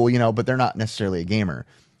there. That's cool, but they're not necessarily a gamer.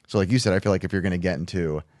 So like you said, I feel like if you're going to get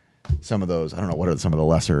into some of those, I don't know, what are some of the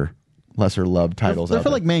lesser loved titles They're out for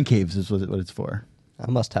there? like man caves is what it's for.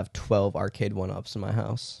 I must have 12 arcade 1UPs in my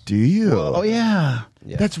house. Do you? Oh yeah.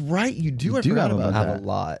 That's right. You do. I do forgot have about I have that. a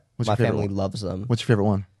lot. What's My your favorite family one? loves them. What's your favorite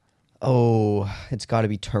one? Oh, it's got to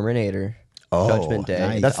be Terminator. Oh, Judgment Day.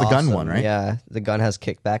 nice. That's the gun Awesome. one, right? Yeah, the gun has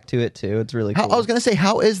kickback to it too. It's really How, cool. I was gonna say,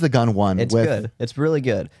 how is the gun one? It's good. It's really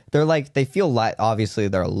good. They're like they feel light. Obviously,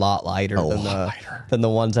 they're a lot lighter than the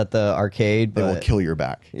ones at the arcade. They But will kill your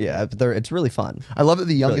back. yeah, but it's really fun. I love that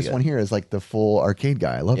the youngest good. one here is like the full arcade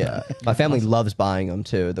guy. I love Yeah, that. my family loves buying them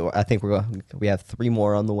too. I think we have 3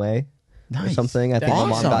 more on the way or Nice. something. I think my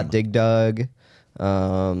mom Awesome. got Dig Dug.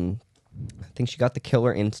 I think she got the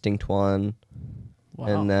Killer Instinct one, Wow.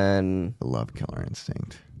 and then I love Killer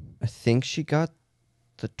Instinct. I think she got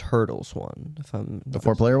the Turtles one. If I'm The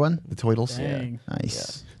 4-player one. The Toidles. Dang.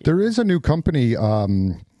 Nice. There is a new company.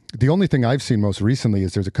 The only thing I've seen most recently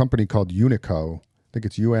is there's a company called Unico. I think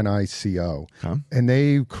it's UNICO. Huh? And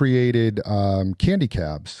they created candy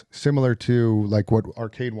cabs similar to like what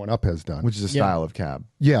Arcade 1UP has done. Which is a style of cab.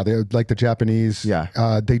 Yeah, they're like the Japanese.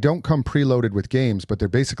 Yeah. They don't come preloaded with games, but they're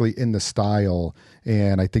basically in the style.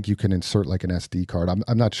 And I think you can insert like an SD card.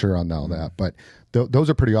 I'm not sure on all that, but those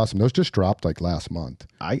are pretty awesome. Those just dropped like last month.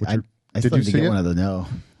 I Did still you need to see get it? one of the no.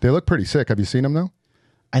 They look pretty sick. Have you seen them though?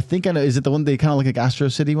 I think I know. Is it the one they kind of look like Astro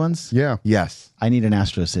City ones? Yeah. Yes. I need an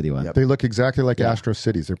Astro City one. Yep. They look exactly like Astro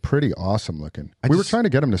Cities. They're pretty awesome looking. We were trying to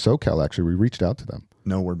get them to SoCal, actually. We reached out to them.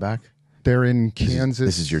 No word back. They're in Kansas.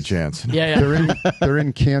 This is your chance. Yeah. They're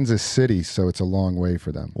in Kansas City, so it's a long way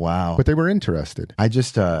for them. Wow. But they were interested. I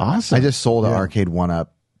just Awesome. I just sold an Yeah. arcade 1UP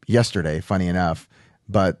yesterday, funny enough.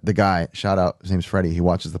 But the guy, shout out, his name's Freddie. He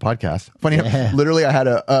watches the podcast. Funny enough, literally I had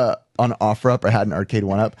on OfferUp, I had an arcade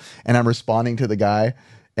 1UP, and I'm responding to the guy,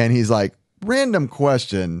 and he's like, random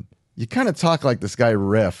question. You kind of talk like this guy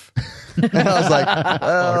Riff. And I was like,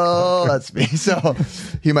 oh, that's me. So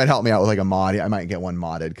he might help me out with like a mod. I might get one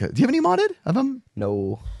modded. Do you have any modded of them?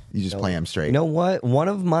 No. You just play them straight. You know what? One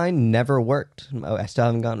of mine never worked. I still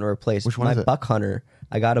haven't gotten replaced. Which one My is it? Buck Hunter.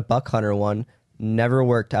 I got a Buck Hunter one. Never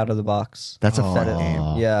worked out of the box. That's a fun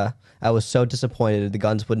game. Yeah, I was so disappointed. The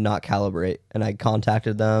guns would not calibrate, and I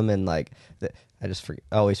contacted them, and like, I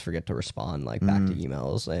always forget to respond like back to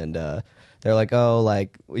emails, and they're like, "Oh,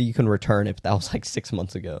 like you can return it." But that was like 6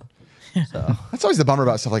 months ago. So That's always the bummer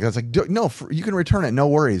about stuff like that. It's like, no, you can return it, no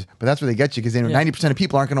worries. But that's where they get you because 90% of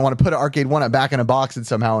people aren't going to want to put an arcade 1UP back in a box and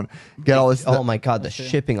somehow and get all this. oh my god, the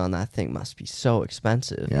shipping on that thing must be so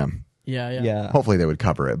expensive. Yeah. Yeah. Hopefully they would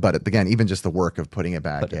cover it, but again, even just the work of putting it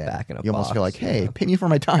back, Put it back in a you almost feel box, like, hey, pay me for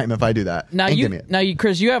my time if I do that. Now And give me it.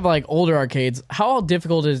 Chris, you have like older arcades. How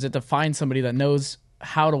difficult is it to find somebody that knows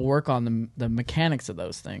how to work on the mechanics of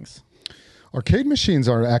those things? Arcade machines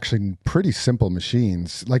are actually pretty simple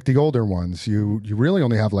machines. Like the older ones, you really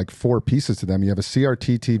only have like 4 pieces to them. You have a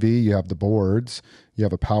CRT TV, you have the boards, you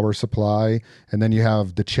have a power supply, and then you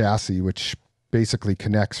have the chassis, which basically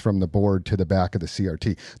connects from the board to the back of the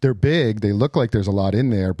CRT. They're big. They look like there's a lot in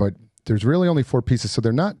there, but there's really only 4 pieces, so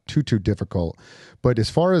they're not too difficult. But as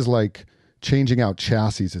far as like changing out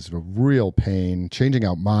chassis is a real pain. Changing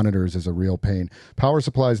out monitors is a real pain. Power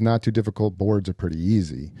supply is not too difficult. Boards are pretty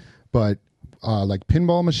easy. But like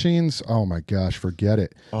pinball machines. Oh my gosh, forget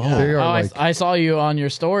it. They are I saw you on your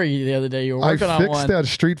story the other day. You were working on one. I fixed that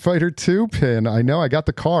Street Fighter 2 pin. I know. I got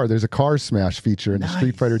the car. There's a car smash feature in the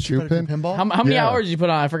Street Fighter 2 pin. How many hours did you put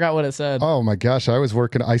on? I forgot what it said. Oh my gosh, I was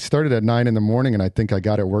working. I started at 9 a.m. and I think I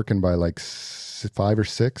got it working by like 5 or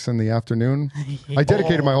 6 in the afternoon. I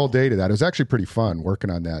dedicated my whole day to that. It was actually pretty fun working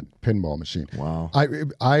on that pinball machine. Wow.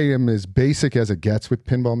 I am as basic as it gets with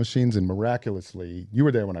pinball machines, and miraculously, you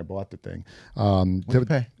were there when I bought the thing. What did you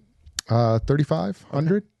pay? $3,500.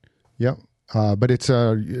 Okay. Yep. But it's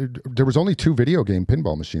there was only 2 video game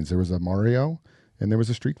pinball machines. There was a Mario and there was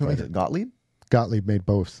a Street Fighter. Gottlieb? Gottlieb made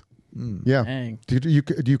both. Yeah. Dang. You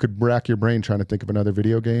could rack your brain trying to think of another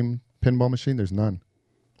video game pinball machine. There's none.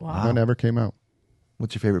 Wow. None ever came out.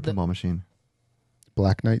 What's your favorite pinball machine?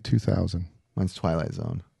 Black Knight 2000. Mine's Twilight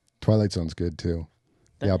Zone. Twilight Zone's good too.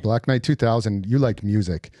 Yeah, Black Knight 2000. You like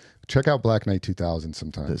music. Check out Black Knight 2000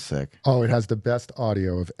 sometime. That's sick. Oh, it has the best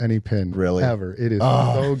audio of any pin Really? ever. It is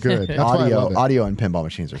so good. That's why I love it. Audio and pinball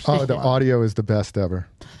machines are so Oh, the audio is the best ever.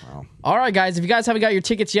 Wow. All right, guys. If you guys haven't got your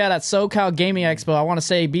tickets yet at SoCal Gaming Expo, I want to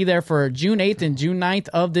say be there for June 8th and June 9th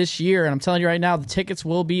of this year. And I'm telling you right now, the tickets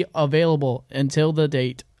will be available until the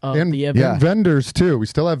date of the event. And vendors too. We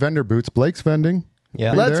still have vendor booths. Blake's vending.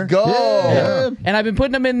 Yeah. Let's go. Yeah. And I've been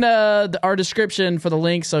putting them in our description for the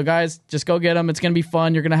link. So, guys, just go get them. It's going to be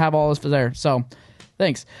fun. You're going to have all this for there. So,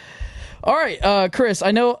 thanks. All right, Chris,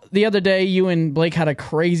 I know the other day you and Blake had a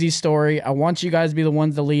crazy story. I want you guys to be the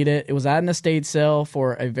ones to lead it. It was at an estate sale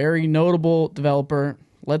for a very notable developer.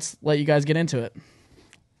 Let's let you guys get into it.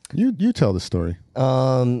 You tell the story.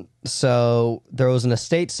 So there was an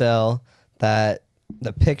estate sale that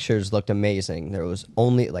the pictures looked amazing. There was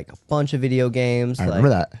only like a bunch of video games. I remember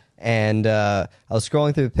that. And I was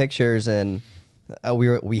scrolling through the pictures, and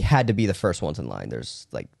we had to be the first ones in line. There's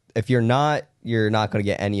like, if you're not going to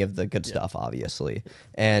get any of the good stuff, obviously.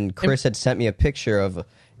 And Chris had sent me a picture of,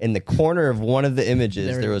 in the corner of one of the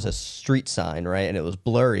images, there was a street sign, right? And it was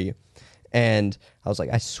blurry. And I was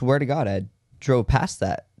like, I swear to God, I drove past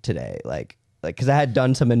that today. Like, because I had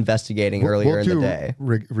done some investigating earlier in the day.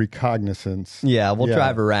 Recognizance. Yeah, we'll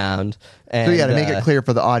drive around. And, so yeah, to make it clear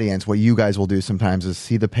for the audience, what you guys will do sometimes is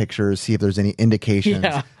see the pictures, see if there's any indications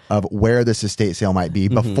of where this estate sale might be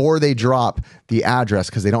before they drop the address,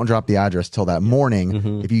 because they don't drop the address till that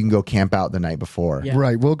morning. If you can go camp out the night before. Yeah.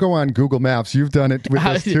 Right. We'll go on Google Maps. You've done it with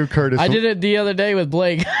us too, Curtis. I did it the other day with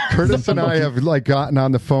Blake. Curtis and I have like gotten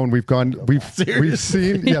on the phone. We've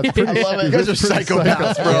seen. Yeah, it's pretty, I love it. You guys are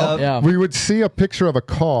psychopaths, bro. Yeah. We would see a picture of a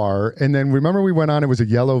car, and then remember we went on. It was a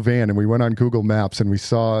yellow van, and we went on Google Maps, and we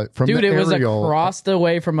saw from Dude, the it was aerial. across the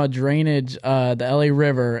way from a drainage, the LA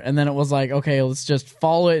River, and then it was like, okay, let's just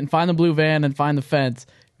follow it and find the blue van and find the fence.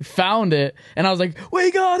 We found it, and I was like,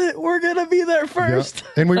 we got it. We're gonna be there first.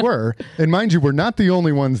 Yeah. And we were. And mind you, we're not the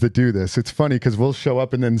only ones that do this. It's funny because we'll show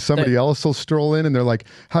up, and then somebody else will stroll in, and they're like,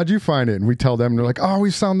 "How'd you find it?" And we tell them, and they're like, "Oh, we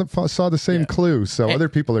saw the same clue." So other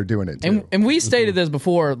people are doing it too. And we stated this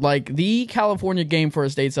before, like the California game for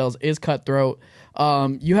estate sales is cutthroat.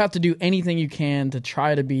 You have to do anything you can to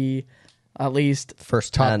try to be at least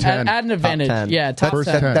first top 10. At an advantage. Top 10. Yeah, top First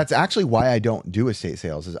 10. 10. That's actually why I don't do estate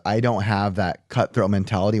sales. Is I don't have that cutthroat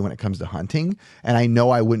mentality when it comes to hunting, and I know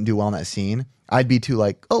I wouldn't do well in that scene. I'd be too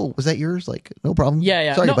like, oh, was that yours? Like, no problem.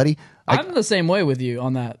 Yeah. Sorry, No, buddy. I'm the same way with you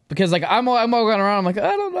on that because like I'm walking around. I'm like,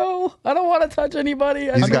 I don't know. I don't want to touch anybody.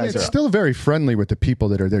 These guys it's are still very friendly with the people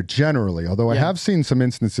that are there generally, although I have seen some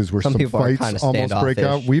instances where some people are fights kinda almost break out.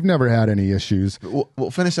 standoffish. We've never had any issues.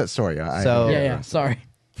 We'll finish that story. Sorry.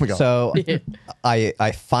 We go. So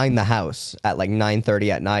I find the house at like 9:30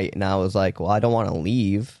 at night, and I was like, well, I don't want to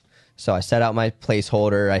leave. So I set out my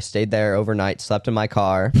placeholder. I stayed there overnight, slept in my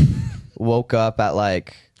car, woke up at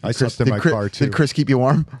like... I slept in my car too. Did Chris keep you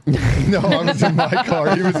warm? No, I was in my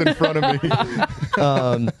car. He was in front of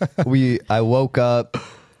me. I woke up.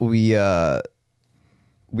 We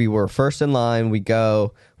were first in line. We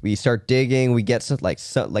go. We start digging. We get some, like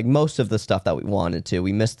most of the stuff that we wanted to.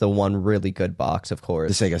 We missed the one really good box, of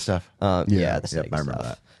course. The Sega stuff. Yeah, the Sega I remember stuff.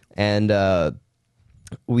 that. And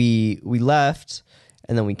we left,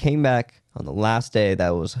 and then we came back on the last day that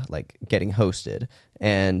was like getting hosted,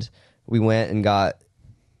 and we went and got.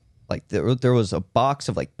 Like there was a box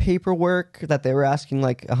of like paperwork that they were asking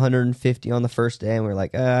like 150 on the first day, and we were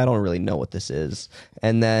like, I don't really know what this is.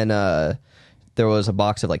 And then there was a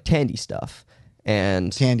box of like Tandy stuff,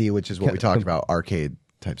 and Tandy, which is what we talked about, arcade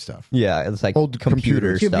type stuff. yeah, it's like Old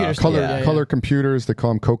computer computers. stuff, Color computers. They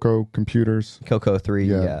call them Coco computers. Coco 3,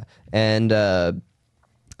 yeah. And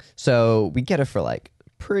so we get it for like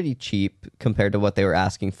pretty cheap compared to what they were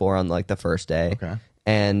asking for on like the first day. Okay.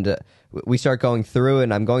 and we start going through it,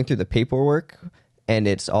 and I'm going through the paperwork, and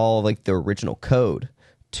it's all like the original code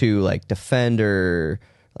to like Defender,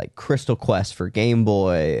 like Crystal Quest for Game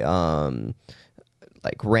Boy,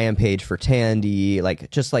 like Rampage for Tandy, like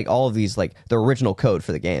just like all of these, like the original code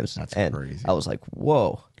for the games. That's and crazy. I was like,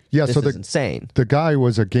 whoa. Yeah, this so is insane. The guy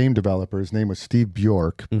was a game developer. His name was Steve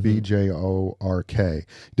Bjork, Bjork.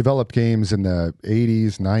 Developed games in the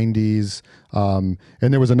 80s, 90s. And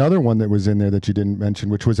there was another one that was in there that you didn't mention,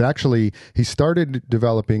 which was actually, he started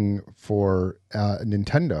developing for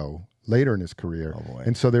Nintendo later in his career. Oh, boy.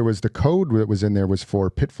 And so there was the code that was in there was for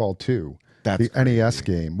Pitfall 2, That's the NES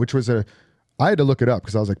game, which was I had to look it up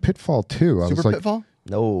because I was like, Pitfall 2. I was like, Pitfall?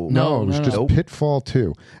 No, it was just Pitfall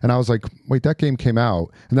 2. And I was like, wait, that game came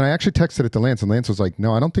out. And then I actually texted it to Lance, and Lance was like,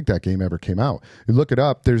 no, I don't think that game ever came out. You look it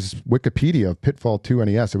up, there's Wikipedia of Pitfall 2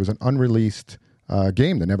 NES. It was an unreleased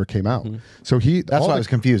game that never came out. So that's why I was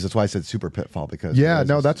confused. That's why I said Super Pitfall, because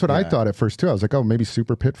that's what I thought at first too. I was like, oh, maybe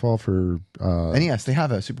Super Pitfall for NES. They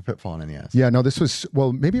have a Super Pitfall in NES. Yeah, no, this was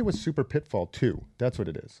maybe it was Super Pitfall 2. That's what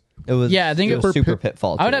it is. It was I think it was Super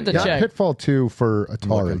Pitfall 2. I would have to Yeah, check. Pitfall 2 for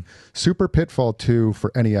Atari, Super Pitfall 2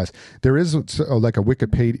 for NES. There is like a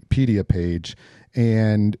Wikipedia page,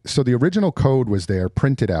 and so the original code was there,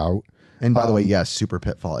 printed out. And by the way, yes, Super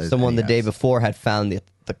Pitfall is Someone NES. the day before had found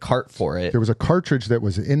the cart for it. There was a cartridge that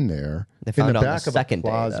was in there They found in it the on back the of a second day,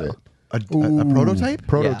 closet. A prototype?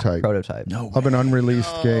 Prototype. Yeah, prototype. No Of an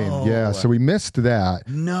unreleased game. Yeah, so we missed that.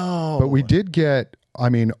 No. But we did get,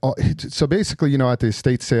 so basically, at the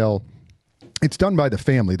estate sale, it's done by the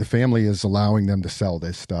family. The family is allowing them to sell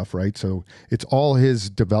this stuff, right? So it's all his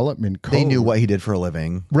development code. They knew what he did for a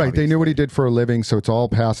living. Right, obviously. they knew what he did for a living, so it's all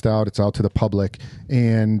passed out. It's out to the public.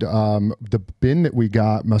 And the bin that we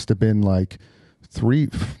got must have been like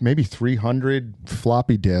maybe 300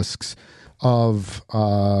 floppy disks of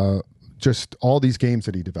just all these games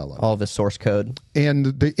that he developed. All the source code. And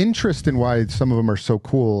the interest in why some of them are so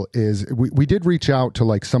cool is we did reach out to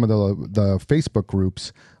like some of the Facebook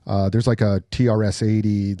groups. There's like a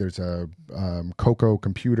TRS-80, there's a Coco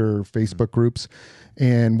Computer Facebook groups,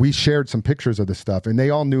 and we shared some pictures of this stuff, and they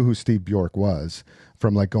all knew who Steve Bjork was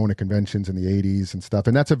from like going to conventions in the 80s and stuff.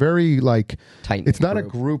 And that's a very like tight. It's not a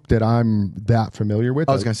group that I'm that familiar with.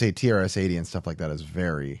 I was going to say TRS-80 and stuff like that is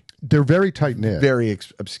they're very tight knit, very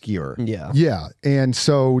obscure. Yeah. Yeah. And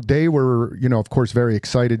so they were, of course, very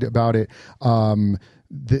excited about it.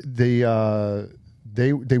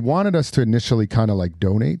 They wanted us to initially kind of like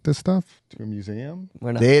donate the stuff to a museum.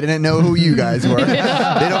 They didn't know who you guys were. They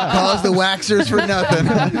don't call us the waxers for nothing.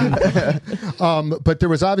 But there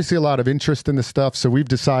was obviously a lot of interest in the stuff, so we've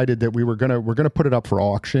decided that we're gonna put it up for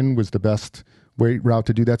auction. Was the best route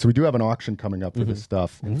to do that. So we do have an auction coming up for this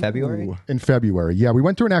stuff in February. In February, yeah, we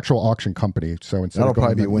went through an actual auction company. So instead That'll of going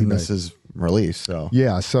probably be when eBay, this is released. So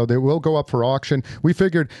yeah, so they will go up for auction. We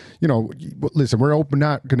figured, listen, we're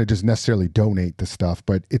not going to just necessarily donate the stuff,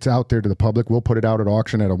 but it's out there to the public. We'll put it out at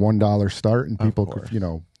auction at a $1 start, and people,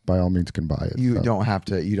 by all means, can buy it. You don't have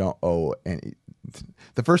to. You don't owe any.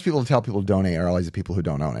 The first people to tell people to donate are always the people who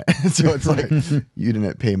don't own it. So it's like you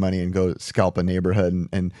didn't pay money and go scalp a neighborhood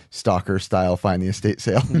and stalker style find the estate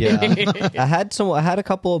sale. Yeah, I had a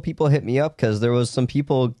couple of people hit me up because there was some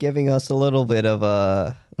people giving us a little bit of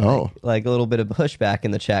like a little bit of pushback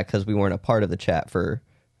in the chat because we weren't a part of the chat for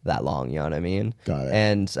that long. You know what I mean? Got it.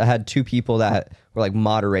 And I had two people that were like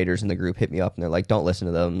moderators in the group hit me up and they're like, "Don't listen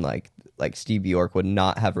to them. Like Steve Bjork would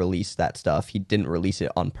not have released that stuff. He didn't release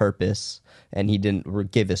it on purpose, and he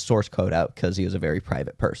didn't give his source code out because he was a very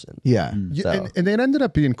private person." Yeah. So. And it ended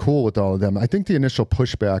up being cool with all of them. I think the initial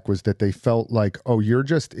pushback was that they felt like, oh, you're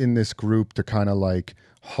just in this group to kind of like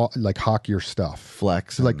hawk your stuff,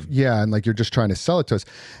 flex, and like you're just trying to sell it to us.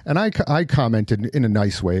 And I commented in a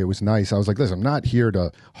nice way. It was nice. I was like, listen, I'm not here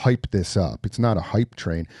to hype this up. It's not a hype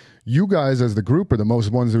train. You guys, as the group, are the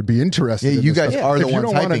most ones that would be interested. Yeah, in you this guys stuff. are the if ones. You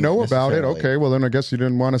don't want to know about it. necessarily. Okay, well then I guess you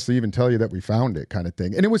didn't want us to even tell you that we found it, kind of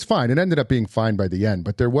thing. And it was fine. It ended up being fine by the end.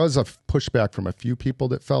 But there was a pushback from a few people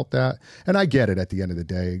that felt that, and I get it. At the end of the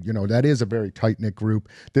day, that is a very tight knit group.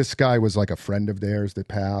 This guy was like a friend of theirs that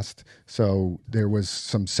passed, so there was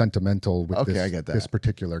some sentimental with I get that. this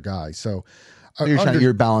particular guy. So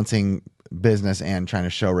you're balancing business and trying to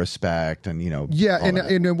show respect and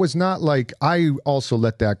and it was not like I also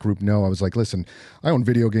let that group know. I was like, listen, I own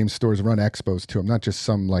video game stores, run expos too. I'm not just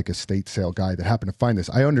some like estate sale guy that happened to find this.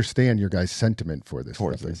 I understand your guys' sentiment for this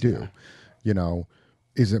Towards stuff. I this, do.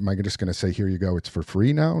 Am I just going to say, here you go, it's for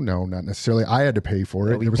free now? No, not necessarily. I had to pay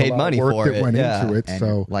for it. We there was paid a lot money of work for that it, went yeah. into it. And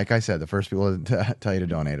so like I said, the first people to tell you to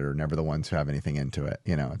donate are never the ones who have anything into it.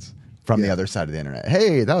 It's from the other side of the internet.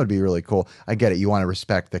 Hey, that would be really cool. I get it. You want to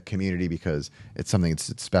respect the community because it's something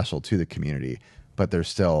that's special to the community, but there's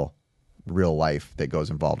still real life that goes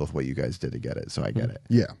involved with what you guys did to get it. So I get it.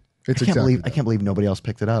 Yeah. I can't believe nobody else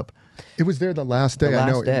picked it up. It was there the last day. I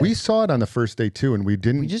know. We saw it on the first day too, and we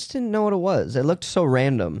just didn't know what it was. It looked so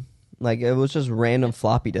random. Like it was just random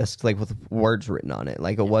floppy disks, like with words written on it.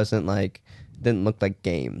 Like it wasn't like didn't look like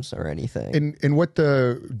games or anything. And what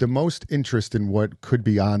the most interest in what could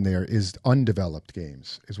be on there is undeveloped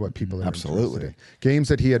games is what people are interested in. Games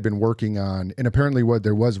that he had been working on, and apparently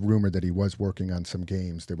there was rumor that he was working on some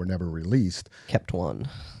games that were never released. Kept one.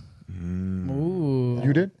 Ooh.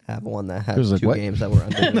 You did? I have one that had Chris two games that were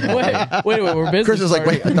under. wait, we're busy. Chris is like,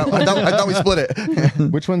 wait, I thought we split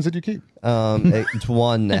it. Which ones did you keep? It's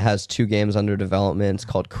one that has two games under development. It's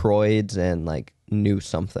called Croids and like New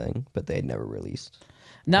Something, but they had never released.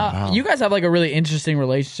 Now, you guys have like a really interesting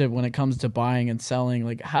relationship when it comes to buying and selling.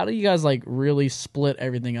 Like, how do you guys like really split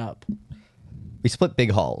everything up? We split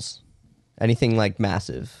big hauls. Anything like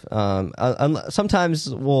massive. Sometimes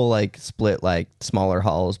we'll like split like smaller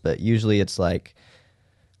hauls, but usually it's like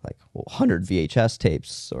 100 VHS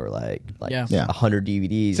tapes or like 100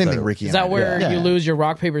 DVDs. Same thing, Ricky. Is that where you lose your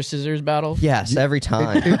rock paper scissors battle? Yes, every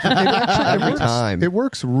time. Every time. It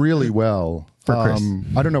works really well. For Chris.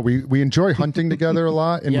 I don't know. We enjoy hunting together a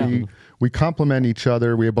lot, and we complement each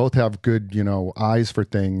other. We both have good, eyes for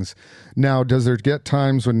things. Now, does there get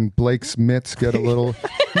times when Blake's mitts get a little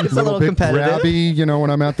bit grabby,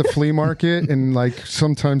 when I'm at the flea market, and like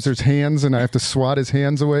sometimes there's hands and I have to swat his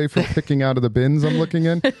hands away from picking out of the bins I'm looking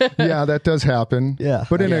in? Yeah, that does happen. Yeah.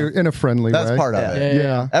 But in a friendly way. That's part of it.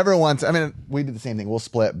 Yeah. Every once, we did the same thing. We'll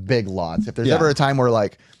split big lots. If there's ever a time where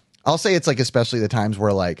like, I'll say it's like especially the times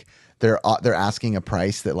where like they're asking a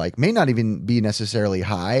price that like may not even be necessarily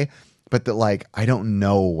high, but that like I don't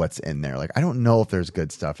know what's in there. Like I don't know if there's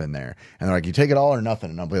good stuff in there. And they're like, you take it all or nothing.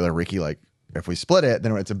 And I'll be like, Ricky, like if we split it,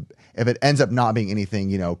 then if it ends up not being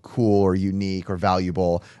anything, cool or unique or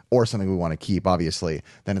valuable or something we want to keep, obviously,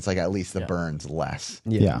 then it's like at least the burn's less.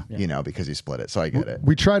 Yeah. Because you split it. So I get it.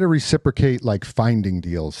 We try to reciprocate like finding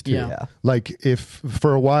deals too. Yeah. Like if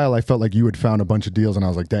for a while I felt like you had found a bunch of deals and I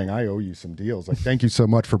was like, dang, I owe you some deals. Like, thank you so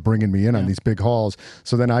much for bringing me in on these big hauls.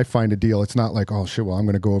 So then I find a deal. It's not like, oh shit, well, I'm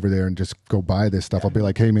going to go over there and just go buy this stuff. I'll be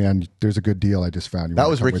like, hey man, there's a good deal I just found. That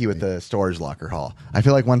was Ricky with the storage locker haul. I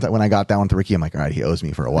feel like when I got that one with Ricky, I'm like, all right, he owes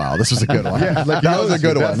me for a while. This was a good one. Yeah, like that was a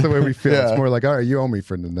good one. That's the way we feel. It's more like, all right, you owe me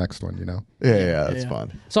for the next one, Yeah, that's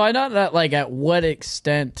fun. So I know that like at what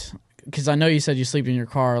extent, because I know you said you sleep in your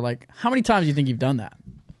car, like how many times do you think you've done that?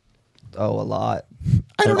 Oh, a lot.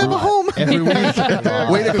 I don't have a home. Every week.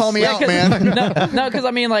 Way to call me out, man. No, because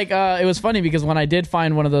it was funny because when I did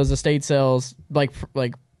find one of those estate sales, like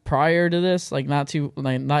prior to this, like not too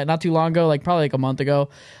long ago, like probably like a month ago,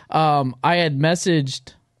 I had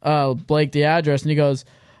messaged Blake the address, and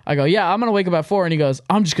I go, yeah, I'm going to wake up at 4. And he goes,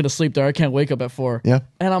 I'm just going to sleep there. I can't wake up at 4. Yeah.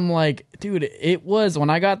 And I'm like, dude, when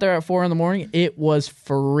I got there at 4 in the morning, it was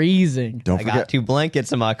freezing. I got 2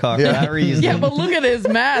 blankets in my car for that reason. Yeah, but look at his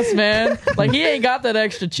mask, man. Like, he ain't got that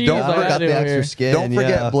extra cheese. Don't forget the extra skin. Don't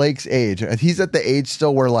forget Blake's age. He's at the age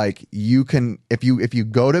still where like you can, if you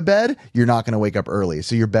go to bed, you're not going to wake up early.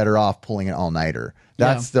 So you're better off pulling an all-nighter.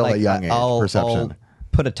 That's still a young age perception. I'll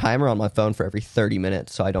put a timer on my phone for every 30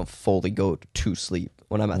 minutes so I don't fully go to sleep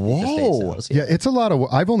when I'm at the estate sales. Yeah, it's a lot of.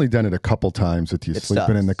 I've only done it a couple times with you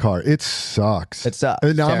sleeping in the car. It sucks. It sucks.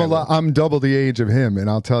 And I'm double the age of him, and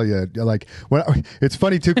I'll tell you, like, it's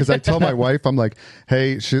funny too because I tell my wife, I'm like,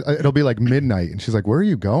 hey, it'll be like midnight, and she's like, where are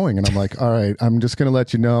you going? And I'm like, all right, I'm just gonna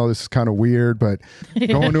let you know this is kind of weird, but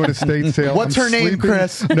going to an estate sale. What's her name,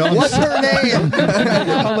 Chris? No, what's her name?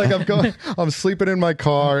 I'm like, I'm sleeping in my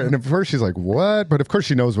car, and at first she's like, what? But of course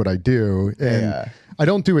she knows what I do, and I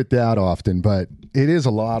don't do it that often, but it is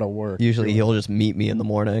a lot of work. Usually he'll just meet me in the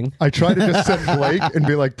morning. I try to just send Blake and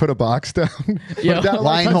be like, put a box down. Yeah. But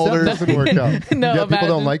line holders doesn't work out. No, people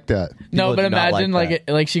don't like that. No, but do not imagine like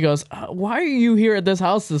like she goes, why are you here at this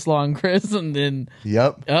house this long, Chris? And then,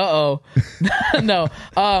 Yep. No.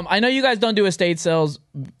 I know you guys don't do estate sales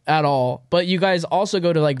at all, but you guys also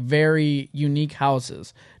go to like very unique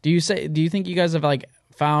houses. Do you think you guys have like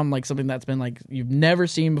found like something that's been like you've never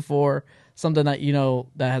seen before? Something that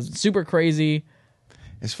that has super crazy.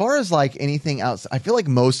 As far as like anything else, I feel like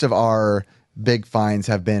most of our big finds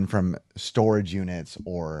have been from storage units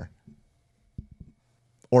or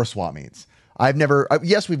swap meets. I've never.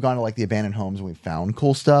 Yes, we've gone to like the abandoned homes and we've found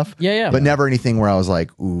cool stuff. Yeah. But never anything where I was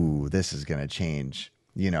like, ooh, this is gonna change.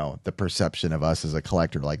 The perception of us as a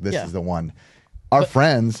collector. Like this is the one. Our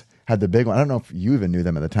friends had the big one. I don't know if you even knew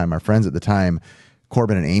them at the time. Our friends at the time,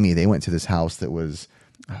 Corbin and Amy, they went to this house that was.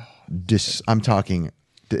 I'm talking,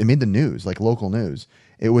 it made the news, like local news.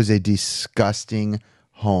 It was a disgusting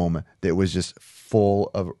home that was just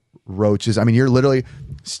full of roaches. I mean, you're literally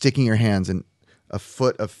sticking your hands in a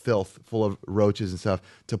foot of filth full of roaches and stuff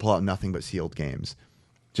to pull out nothing but sealed games,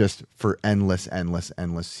 just for endless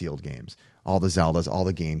sealed games. All the Zeldas, all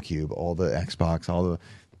the GameCube, all the Xbox, all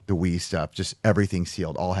the Wii stuff, just everything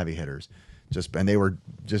sealed, all heavy hitters. And they were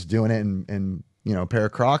just doing it in a pair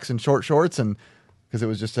of Crocs and short shorts, and because it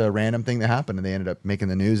was just a random thing that happened, and they ended up making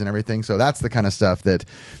the news and everything. So that's the kind of stuff that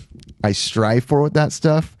I strive for with that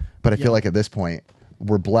stuff. But I feel like at this point,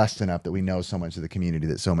 we're blessed enough that we know so much of the community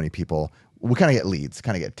that so many people, we kind of get leads,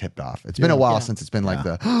 kind of get tipped off. It's been a while since it's been like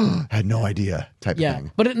the had no idea type of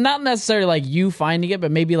thing. But not necessarily like you finding it,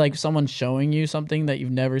 but maybe like someone showing you something that you've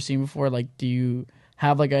never seen before. Like, do you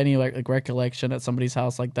have like any like recollection at somebody's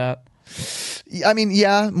house like that? I mean,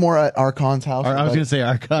 more at Archon's house. I was going to say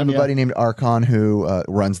Archon. I have a buddy named Archon who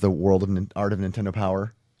runs the World of Art of Nintendo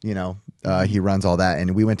Power. He runs all that,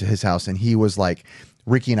 and we went to his house, and he was like,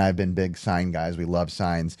 Ricky and I have been big sign guys. We love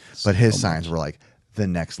signs, but his signs were like the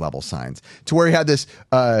next level signs, to where he had this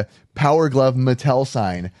Power Glove Mattel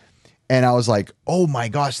sign. And I was like, oh my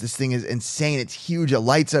gosh, this thing is insane. It's huge. It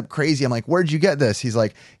lights up crazy. I'm like, where'd you get this? He's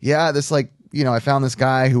like, yeah, this I found this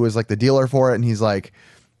guy who was like the dealer for it. And he's like,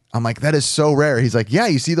 I'm like, that is so rare. He's like, yeah,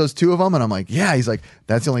 you see those two of them? And I'm like, yeah. He's like,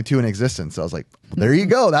 that's the only two in existence. So I was like, there you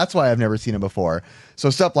go. That's why I've never seen them before. So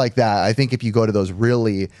stuff like that. I think if you go to those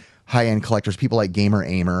really high-end collectors, people like Gamer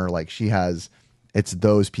Aimer, like it's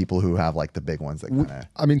those people who have like the big ones that kind of.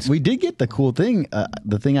 I mean, we did get the cool thing.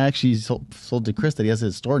 The thing I actually sold to Chris that he has at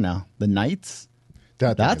his store now. The Knights.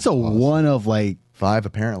 That's awesome. One of like 5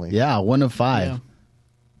 apparently. Yeah, 1 of 5. Yeah.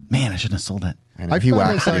 Man, I shouldn't have sold that. He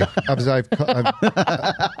waxed you.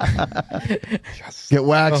 Get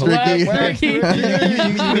waxed, Ricky. You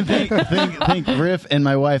can think Griff and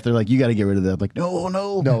my wife, they're like, you got to get rid of that. I'm like,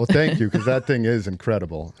 no, thank you, because that thing is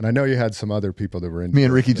incredible. And I know you had some other people that were in. Me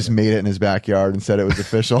and Ricky just made it in his backyard and said it was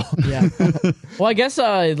official. Yeah. Well, I guess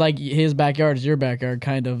like his backyard is your backyard,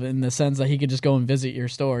 kind of, in the sense that he could just go and visit your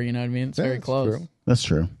store. You know what I mean? It's very close. True. That's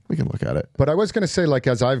true. We can look at it. But I was going to say, like,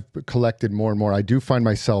 as I've collected more and more, I do find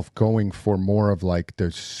myself going for more of like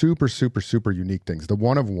the super, super, super unique things, the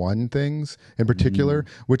one of one things in particular,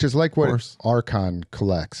 which is like what Archon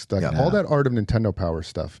collects. Like all that Art of Nintendo Power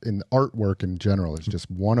stuff in artwork in general is just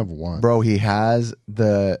one of one. Bro, he has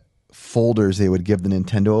the folders they would give the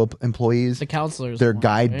Nintendo employees, the counselors, their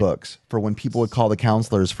guidebooks for when people would call the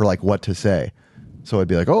counselors for like what to say. So it'd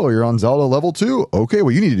be like, oh, you're on Zelda level 2. Okay,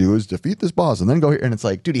 what you need to do is defeat this boss and then go here. And it's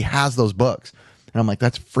like, dude, he has those books. And I'm like,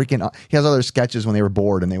 that's freaking. He has other sketches when they were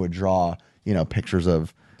bored and they would draw, pictures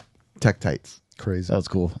of Tektites. Crazy. That's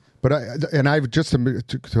cool. But I've just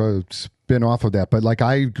to spin off of that, but like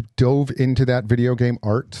I dove into that video game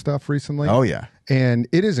art stuff recently. Oh yeah. And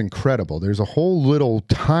it is incredible. There's a whole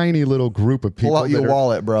tiny little group of people. Pull out your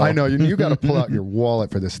wallet, bro. I know. You got to pull out your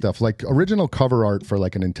wallet for this stuff. Like original cover art for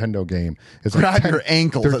like a Nintendo game is like grab your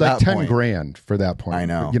ankles. There's at like that 10 point. grand for that point. I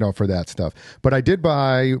know. For that stuff. But I did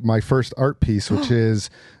buy my first art piece, which is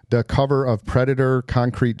the cover of Predator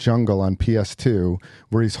Concrete Jungle on PS2,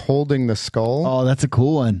 where he's holding the skull. Oh, that's a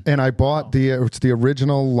cool one. And I bought it's the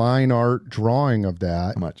original line art drawing of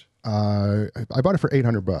that. How much? I bought it for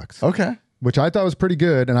 $800. Okay. Which I thought was pretty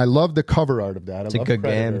good, and I love the cover art of that. It's a good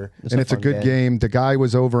game. It's a good game. The guy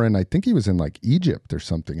was over in, I think he was in like Egypt or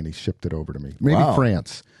something, and he shipped it over to me. Maybe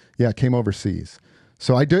France. Yeah, it came overseas.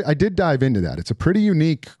 So I did dive into that. It's a pretty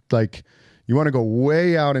unique, like, you want to go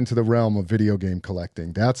way out into the realm of video game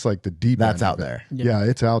collecting. That's like the deep That's end out of it. there. Yeah,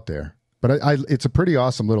 it's out there. But it's a pretty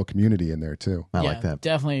awesome little community in there too. I like that.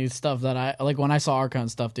 Definitely stuff that I like. When I saw Archon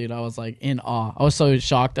stuff, dude, I was like in awe. I was so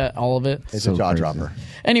shocked at all of it. It's a jaw dropper.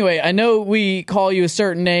 Anyway, I know we call you a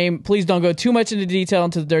certain name. Please don't go too much into detail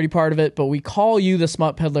into the dirty part of it, but we call you the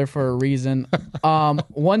Smut Peddler for a reason.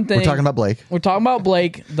 One thing We're talking about Blake. We're talking about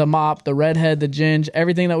Blake, the mop, the redhead, the ginge,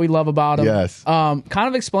 everything that we love about him. Yes. Kind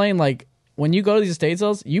of explain, like, when you go to these estate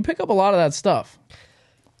sales, you pick up a lot of that stuff.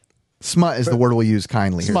 Smut is the word we'll use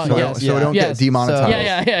kindly here, Smut, so, yes. so we don't get demonetized. So,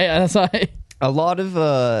 yeah. That's right. A lot of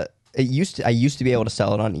I used to be able to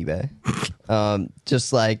sell it on eBay.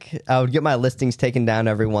 Just like I would get my listings taken down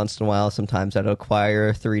every once in a while. Sometimes I'd acquire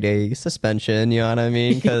a 3-day suspension. You know what I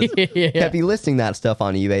mean? Because kept be listing that stuff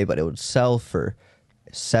on eBay, but it would sell for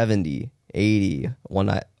 $70, $80,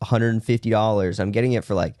 $150. I'm getting it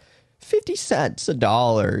for like 50 cents,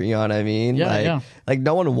 $1, you know what I mean? Yeah, like, yeah. like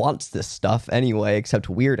no one wants this stuff anyway except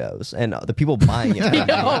weirdos and the people buying it.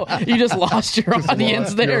 Yo, you just lost your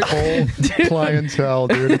audience there. Your whole clientele,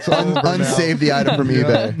 dude. It's over now. Unsave the item from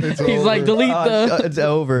eBay. It's He's over. like, delete the. It's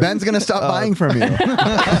over. Ben's gonna stop buying from you.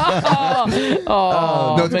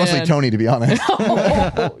 Oh, No, it's mostly man. Tony, to be honest.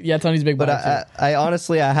 Yeah, Tony's a big But buyer, too. I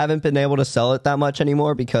honestly, I haven't been able to sell it that much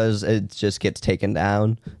anymore because it just gets taken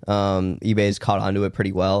down. eBay's caught onto it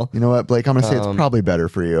pretty well. You know what, Blake? I'm gonna say it's probably better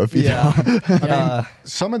for you if you don't.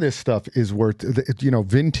 Some of this stuff is worth,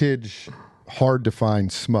 vintage, hard to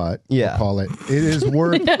find smut. Yeah. We'll call it. It is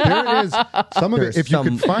worth. There is some of There's it. If you some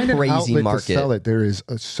can find an crazy outlet market. to sell it, there is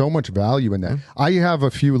so much value in that. I have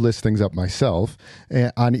a few listings up myself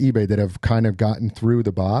on eBay that have kind of gotten through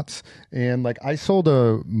the bots. And like, I sold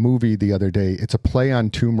a movie the other day. It's a play on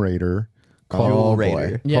Tomb Raider. Jewel boy.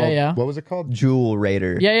 Raider. Yeah, called- yeah. What was it called? Jewel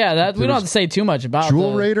Raider. Yeah, that we don't have to say too much about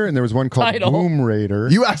Jewel the- Raider, and there was one called title. Boom Raider.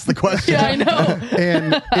 You asked the question. Yeah, I know.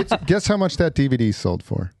 And guess how much that DVD sold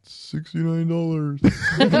for? $69.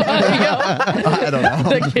 I don't know.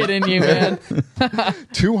 The kid in you, man.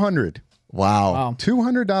 $200. Wow. Wow.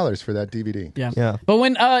 $200 for that DVD. Yeah. Yeah. But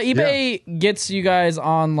when eBay gets you guys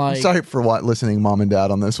on like Sorry for listening, mom and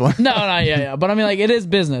dad, on this one. No, yeah. But I mean, like, it is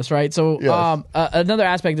business, right? So, Yes. another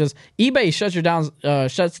aspect is eBay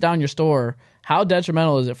shuts down your store. How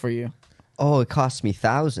detrimental is it for you? Oh, it cost me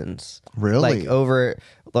thousands. Really? Like over,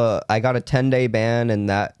 I got a 10-day ban, and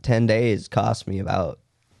that 10 days cost me about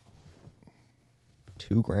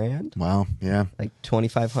 $2,000, Wow. Yeah. like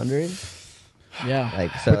 2,500. Yeah.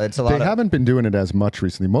 Like, so it's a lot. They haven't been doing it as much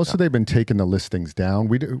recently. Most of they've been taking the listings down.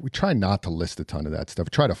 We try not to list a ton of that stuff.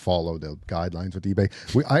 Try to follow the guidelines with eBay.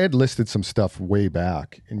 I had listed some stuff way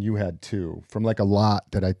back, and you had too, from like a lot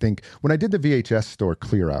that I think when I did the VHS store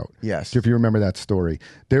clear out. Yes. If you remember that story,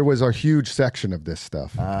 there was a huge section of this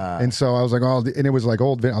stuff, and so I was like, oh, and it was like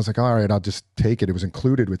old. I was like, all right, I'll just take it. It was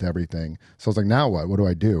included with everything. So I was like, now what? What do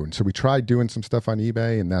I do? And so we tried doing some stuff on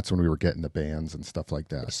eBay, and that's when we were getting the bans and stuff like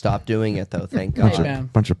that. Stop doing it though. Thank God. Hey, man.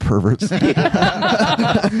 Bunch of perverts. I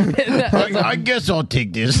guess I'll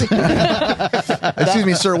take this. Excuse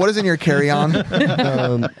me, sir. What is in your carry-on?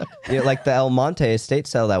 Yeah, like the El Monte estate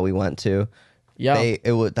sale that we went to. Yeah.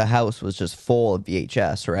 The house was just full of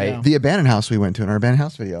VHS, right? Yeah. The abandoned house we went to in our abandoned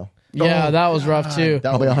house video. Yeah, that was rough too.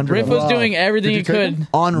 Probably 100 Riff of them. was doing everything he Did you take could.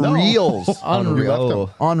 On reels. Unreal. Oh,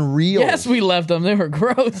 On reels. Yes, we left them. They were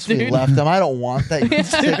gross, We dude. left them. I don't want that. You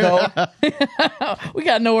sicko. We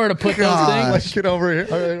got nowhere to put those God. things. Like get over here,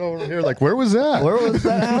 over here. Like where was that? where was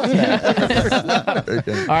that house?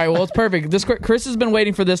 All right, well, it's perfect. Chris has been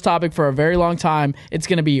waiting for this topic for a very long time. It's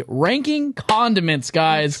going to be ranking condiments,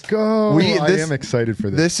 guys. Go. I This- am excited for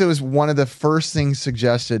this. This was one of the first things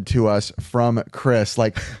suggested to us from Chris.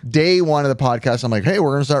 Like day one of the podcast, I'm like, hey,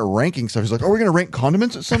 we're going to start ranking stuff. He's like, are we going to rank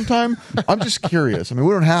condiments at some time? I'm just curious. I mean,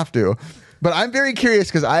 we don't have to. But I'm very curious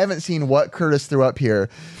because I haven't seen what Curtis threw up here.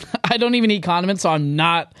 I don't even eat condiments, so I'm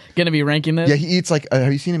not going to be ranking this. Yeah, he eats like,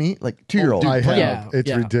 have you seen him eat? Like 2-year-old. I have. Yeah, It's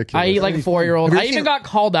yeah. ridiculous. I eat like a 4-year-old. Have you I even seen- got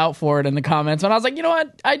called out for it in the comments, and I was like, you know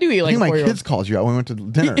what? I do eat I like a think my 4-year-old. kids called you out when we went to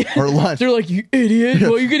dinner or lunch. They're like, you idiot.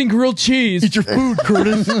 Well, you're getting grilled cheese. Eat your food,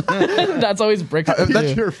 Curtis. That's always Brick.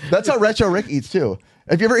 That's how Retro Rick eats too.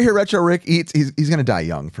 If you ever hear Retro Rick eats, he's gonna die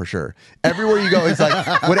young for sure. Everywhere you go, it's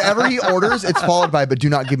like whatever he orders, it's followed by, but do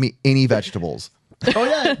not give me any vegetables. Oh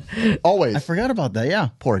yeah, Always. I forgot about that. Yeah,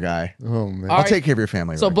 Poor guy. Oh man. All I'll right. take care of your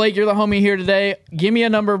family. So, Rick. Blake, you're the homie here today. Give me a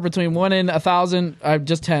number between 1 and 1,000.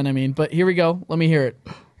 Just 10, I mean. But here we go. Let me hear it.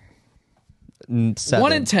 7.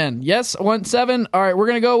 1 and 10. Yes, 1, 7. All right, we're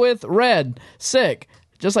going to go with red. Sick.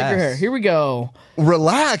 Just like your S. hair. Here we go.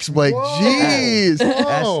 Relax, Blake. Jeez.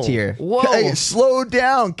 S tier. Whoa. Hey, slow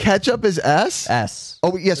down. Ketchup is S. S.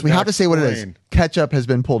 Oh yes, we have to say what it is. Explain. Ketchup has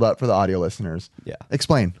been pulled up for the audio listeners. Yeah.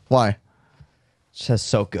 Explain why. It's just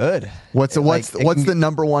so good. What's the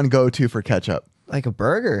number one go to for ketchup? Like a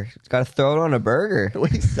burger. It's got to throw it on a burger. The way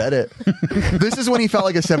he said it. This is when he felt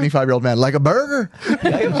like a 75-year-old man, like a burger.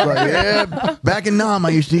 Yeah, back in Nam, I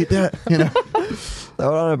used to eat that. You know.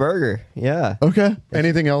 Throw it on a burger. Yeah. Okay.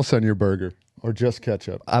 Anything else on your burger or just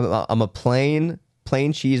ketchup? I'm a plain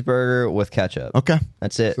cheeseburger with ketchup. Okay.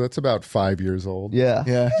 That's it. So that's about 5 years old. Yeah.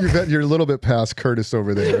 Yeah. You're a little bit past Curtis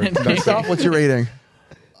over there. Stop. What's your rating?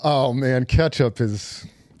 Oh man, ketchup is.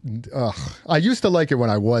 I used to like it when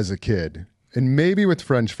I was a kid, and maybe with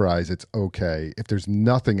French fries it's okay if there's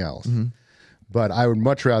nothing else. But I would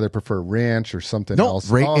much rather prefer ranch or something No, else.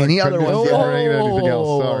 rate any other goodness, one. yeah, rate anything else.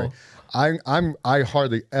 Oh. Sorry, I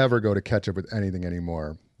hardly ever go to ketchup with anything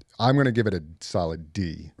anymore. I'm gonna give it a solid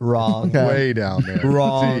D. Wrong. Way down there.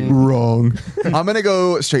 Wrong. D. Wrong. I'm gonna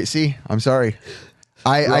go straight C. I'm sorry.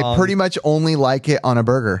 I pretty much only like it on a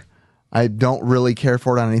burger. I don't really care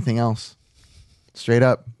for it on anything else. Straight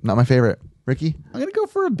up, not my favorite. Ricky? I'm going to go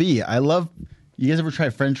for a B. I love, you guys ever try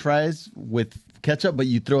French fries with ketchup, but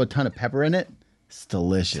you throw a ton of pepper in it? It's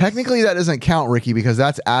delicious. Technically, that doesn't count, Ricky, because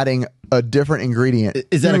that's adding a different ingredient.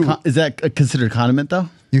 Is that a considered condiment, though?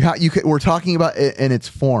 We're talking about it in its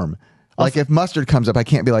form. Like if mustard comes up, I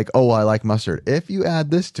can't be like, oh, I like mustard. If you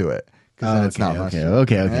add this to it, because then it's not mustard.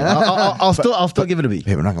 Okay. I'll still give it a B.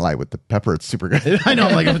 Hey, I'm not gonna lie. With the pepper, it's super good. I know,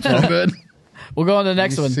 like it's so good. We'll go on to the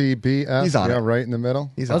next one. C, B, F. He's on it. Right in the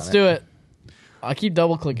middle. Let's do it. I keep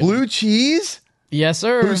double clicking. Blue cheese. Yes,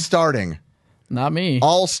 sir. Who's starting? Not me.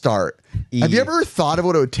 I'll start. Have you ever thought of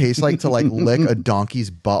what it would taste like to like lick a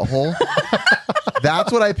donkey's butthole?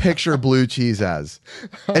 That's what I picture blue cheese as.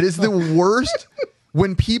 It is the worst.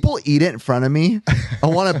 When people eat it in front of me, I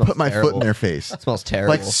want to put my foot in their face. It smells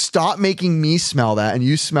terrible. Like, stop making me smell that and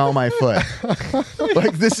you smell my foot.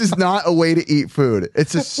 Like, this is not a way to eat food.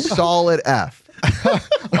 It's a solid F.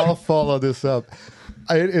 I'll follow this up.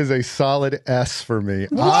 It is a solid S for me.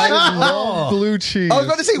 I love blue cheese. I was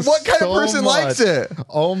about to say, what kind of person likes it?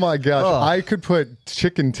 Oh my gosh. I could put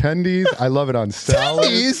chicken tendies. I love it on salad.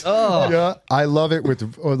 Tendies? Yeah. I love it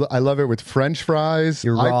with French fries.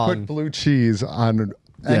 You're I wrong. put blue cheese on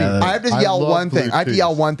I have to yell love one blue thing. I have to cheese.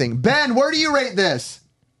 yell one thing. Ben, where do you rate this?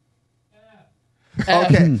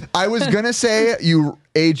 Okay. I was going to say you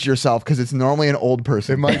aged yourself because it's normally an old It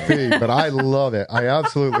person. might be, but I love it. I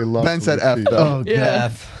absolutely love Ben blue said F, cheese. though. Yeah.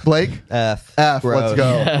 F. Blake? F. F. Let's Gross. go.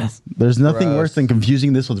 Yes. There's nothing Gross. worse than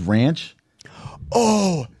confusing this with ranch.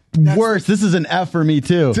 Oh, Worse. This is an F for me,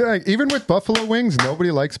 too. Dang, even with buffalo wings,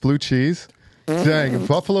 nobody likes blue cheese. Dang,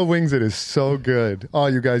 buffalo wings, it is so good. Oh,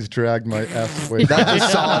 you guys dragged my F way. that's a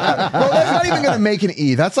solid F. Bro, that's not even going to make an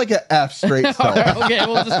E. That's like an F straight still. Okay,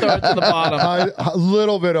 we'll just start to the bottom. A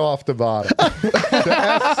little bit off the bottom.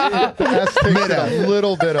 The S takes it a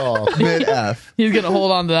little bit off. Mid F. He's going to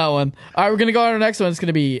hold on to that one. All right, we're going to go on to our next one. It's going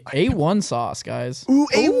to be A1 sauce, guys. Ooh,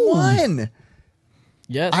 A1.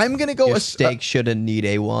 Yes. I'm going to go Your a steak shouldn't need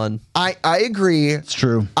A1. I agree. It's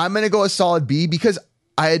true. I'm going to go a solid B because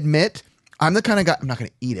I admit I'm the kind of guy, I'm not going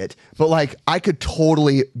to eat it, but like I could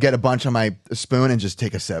totally get a bunch on my spoon and just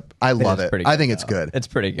take a sip. I love is it. pretty I good, think it's though. good. It's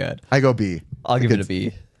pretty good. I go B. I'll give it a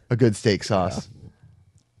B. A good steak sauce.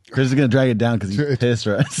 Chris is going to drag it down because he's pissed,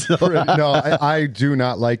 right? So- No, I do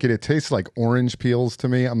not like it. It tastes like orange peels to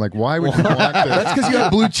me. I'm like, why would you want this? That's because you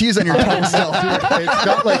have blue cheese on your tongue still.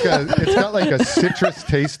 It's got like a citrus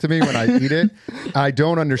taste to me when I eat it. I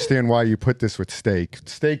don't understand why you put this with steak.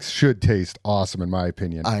 Steaks should taste awesome, in my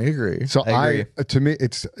opinion. I agree. So I agree. to me,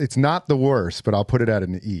 it's not the worst, but I'll put it at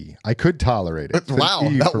an E. I could tolerate it. It's an Wow,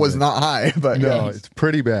 E that for was me. not high, but No, it's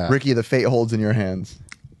pretty bad. Ricky, the fate holds in your hands.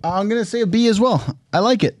 I'm going to say a B as well. I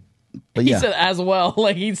like it. But He yeah. said as well.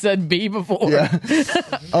 Like he said B before. Yeah.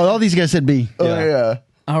 Oh, all these guys said B. Oh, yeah.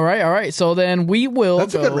 All right. So then we will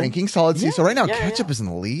That's go. a good ranking. Solid C. So right now, yeah, ketchup is in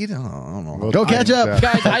the lead. I don't know. Go catch up.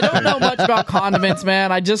 Guys, I don't know much about condiments,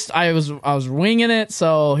 man. I was winging it,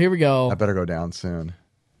 so here we go. I better go down soon.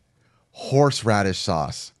 Horseradish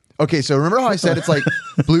sauce. Okay, so remember how I said it's like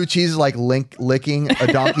blue cheese is like licking a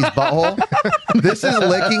donkey's butthole? This is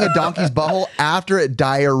licking a donkey's butthole after it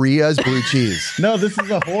diarrheas blue cheese. No, this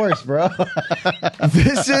is a horse, bro.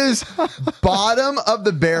 This is bottom of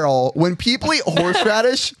the barrel. When people eat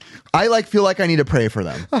horseradish, I like feel like I need to pray for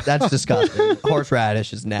them. That's disgusting.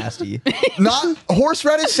 Horseradish is nasty. Not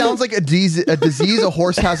horseradish sounds like a disease a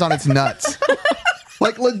horse has on its nuts.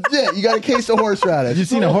 Like legit, you got a case of horseradish. You've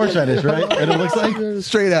seen a horseradish, right? And it looks like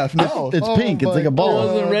Straight F. No. it's pink. It's like a I ball.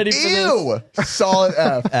 wasn't ready for this. Ew. Solid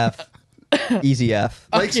F. F. Easy F.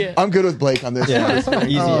 Blake's- Okay. I'm good with Blake on this Yeah. one.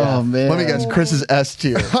 Easy Oh F. man. Let me guess, Chris's S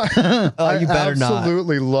tier. Oh, you better not.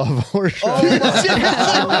 Absolutely love horseradish. Do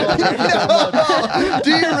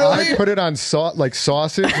you I really? put it on like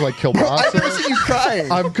sausage, like I've never kielbasa. seen you crying.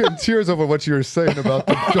 I'm in tears over what you were saying about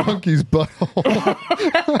the donkey's butthole.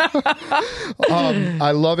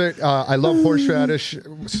 I love it. I love horseradish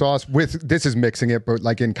sauce with, this is mixing it, but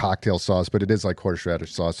like in cocktail sauce, but it is like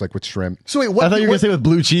horseradish sauce, like with shrimp. So wait, I what, thought you were gonna say with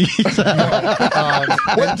blue cheese.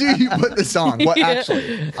 what do you put this on? What Yeah.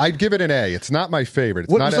 actually? I'd give it an A. It's not my favorite.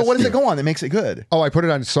 It's not So what does S it tier. go on that makes it good? Oh, I put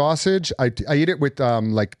it on sausage. I eat it with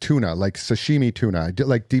like tuna, like sashimi tuna. I did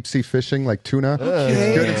like deep sea fishing, like tuna.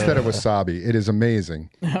 It's good instead of wasabi. It is amazing.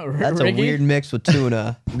 That's a Ricky? weird mix with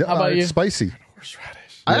tuna. How about you? It's spicy.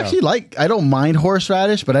 I actually I don't mind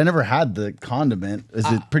horseradish, but I never had the condiment. Is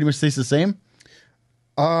it pretty much tastes the same?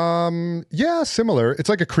 Yeah, similar. It's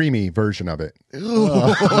like a creamy version of it.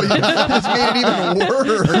 That's made it even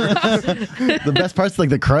worse. The best part's like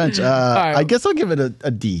the crunch. I guess I'll give it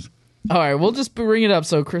a D. All right, we'll just bring it up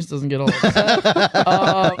so Chris doesn't get all upset.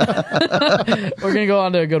 We're gonna go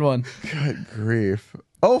on to a good one. Good grief.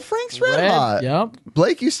 Oh, Frank's Red Hot. Yep.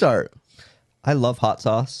 Blake, you start. I love hot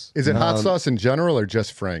sauce. Is it hot sauce in general or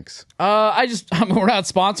just Frank's? We're not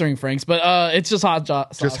sponsoring Frank's, but it's just hot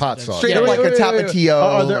sauce. Just hot sauce. Straight Yeah. up like a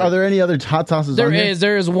Tapatio. Are there any other hot sauces on here?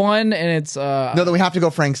 There is one, and it's No, then we have to go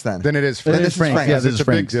Frank's then. Then it is Then Frank's. it's Frank's. Frank's. Yeah, It's this is a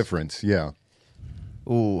big Frank's. difference. Yeah.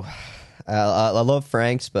 Ooh, I love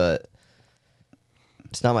Frank's, but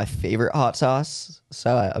it's not my favorite hot sauce.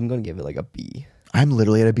 So I'm gonna give it like a B. I'm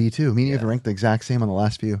literally at a B too. Me and you have ranked the exact same on the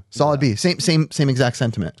last few. Solid B. Same exact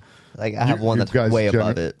sentiment. Like I have one You that's guys way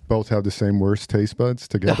above it. both have the same worst taste buds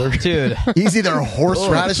together. Dude, He's either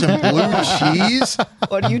horseradish and blue cheese.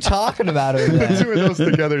 what are you talking about over there? Two of those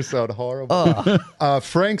together sound horrible.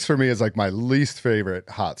 Frank's for me is like my least favorite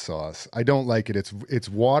hot sauce. I don't like it. It's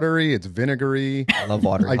watery. It's vinegary. I love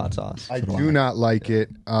watery hot sauce. I do not like it.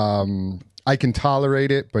 I can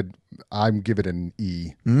tolerate it, but I'm give it an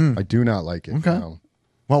E. I do not like it. Okay. No.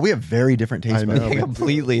 Well, we have very different taste I buds. know.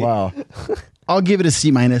 Completely. Wow. I'll give it a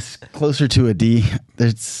C minus, closer to a D.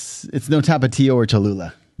 It's no Tapatio or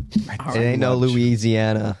Cholula. It ain't no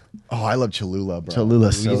Louisiana. Oh, I love Cholula, bro.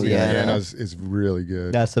 Cholula's so good. Louisiana. Louisiana's is really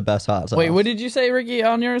good. That's the best hot sauce. wait. What did you say, Ricky,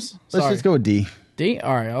 on yours? Let's Sorry. just go with D. D.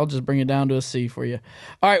 All right, I'll just bring it down to a C for you.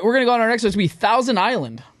 All right, we're gonna go on our next one. It's gonna be Thousand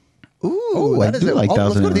Island. Ooh, I that is do it. like Let's go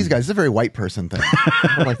Thousand to these Island. guys. It's a very white person thing.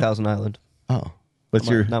 I don't like Thousand Island. Oh. What's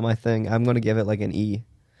your? Not my thing. I'm gonna give it like an E.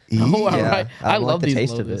 Oh, all Yeah, right. I don't love like the these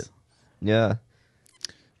taste of logos. it. Yeah.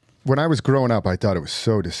 When I was growing up, I thought it was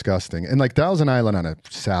so disgusting. And like Thousand Island on a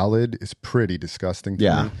salad is pretty disgusting to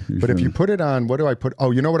Yeah, me. But if you put it on, what do I put?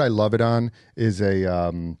 Oh, you know what I love it on is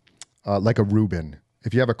a like a Reuben.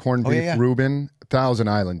 If you have a corned beef yeah. Reuben, Thousand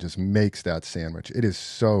Island just makes that sandwich. It is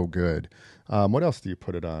so good. What else do you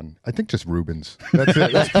put it on? I think just Reubens. That's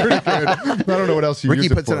it. That's pretty good. I don't know what else you Ricky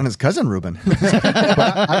use it puts for. it on his cousin Ruben.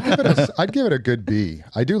 I'd give it a good B.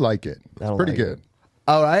 I do like it. It's don't pretty like it. good.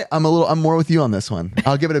 All right, I'm more with you on this one.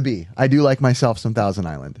 I'll give it a B. I do like myself some Thousand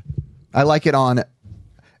Island. I like it on,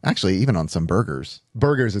 actually, even on some burgers.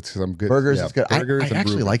 Burgers, it's some good. Burgers, yeah, it's good. I Burgers and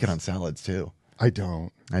actually Reubens. like it on salads too. I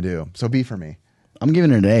don't. I do. So B for me. I'm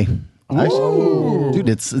giving it an A. Dude,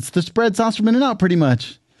 it's the spread sauce from In-N-Out pretty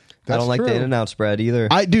much. I don't like true. the In-N-Out spread either.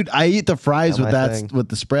 I eat the fries Not with my that thing. with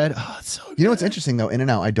the spread. Oh, it's so good. You know what's interesting though?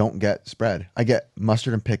 In-N-Out, I don't get spread. I get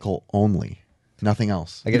mustard and pickle only. Nothing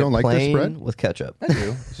else. I get don't it like the plain spread? with ketchup. I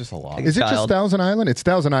do. It's just a lot. Is it just Child. Thousand Island? It's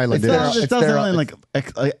Thousand Island. It's their- Island, like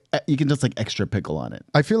you can just like extra pickle on it.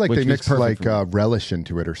 I feel like which they is mix perfect like for me. relish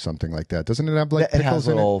into it or something like that. Doesn't it have like It has pickles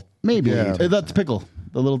in little. Maybe Yeah. that's pickle.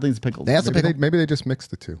 The little thing's pickled. They have some pickle. Maybe they just mix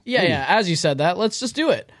the two. Yeah. As you said that, let's just do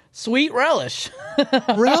it. Sweet relish.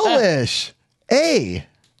 Relish. A.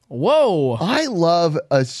 Whoa. I love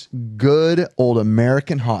a good old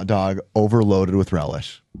American hot dog overloaded with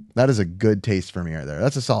relish. That is a good taste for me right there.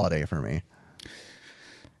 That's a solid A for me.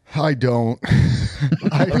 I don't.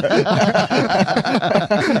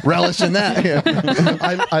 Relish in that. Yeah.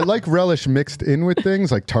 I like relish mixed in with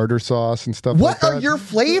things like tartar sauce and stuff. What like are that. your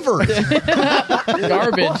flavors?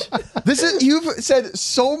 Garbage. This is you've said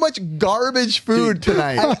so much garbage food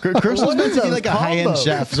tonight. Chris was meant to be like a high-end combo?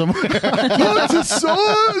 chef somewhere. What's the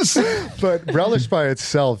sauce? But relish by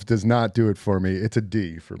itself does not do it for me. It's a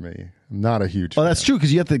D for me. I'm not a huge. Oh, fan. that's true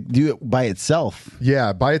because you have to do it by itself.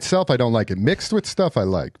 Yeah, by itself I don't like it. Mixed with stuff I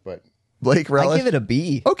like, but Blake relish. I give it a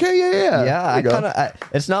B. Okay, yeah. Yeah, There I you go. kind of.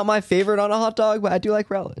 It's not my favorite on a hot dog, but I do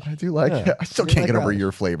like relish. I do like it. I still I do can't like get over relish.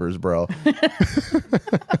 your flavors, bro.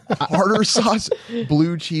 Tartar sauce,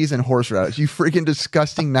 blue cheese, and horseradish. You freaking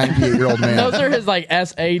disgusting 98-year-old man. Those are his like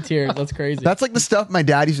SA tiers. That's crazy. That's like the stuff my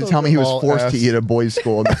dad used to tell me he was all forced S. to eat at boys'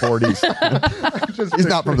 school in the 40s. He's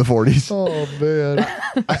not from the 40s. oh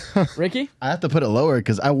man, Ricky? I have to put it lower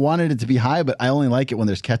because I wanted it to be high, but I only like it when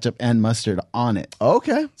there's ketchup and mustard on it.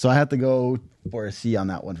 Okay. So I have to go for a C on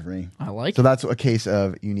that one for me. I like So it. that's a case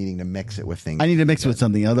of you needing to mix it with things. I need to mix it with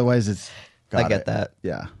something, otherwise it's Got I get it. that.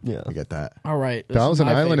 yeah. Yeah. I get that. All right. this is Thousand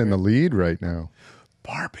my Island in the favorite. lead right now.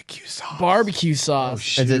 Barbecue sauce. Barbecue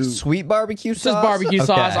sauce. Is it sweet barbecue It's sauce? just barbecue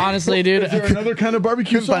sauce, Okay. honestly, dude. Another kind of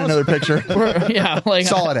barbecue Couldn't find another picture. Yeah, like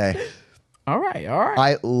Solid A. All right.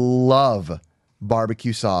 I love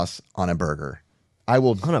barbecue sauce on a burger. I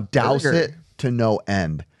will On a douse burger? it to no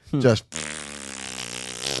end. Just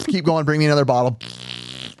keep going. Bring me another bottle.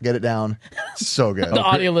 Get it down. It's so good. The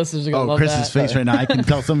audio listeners are gonna Oh, love Chris's that. face right now. I can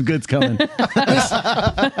tell some good's coming.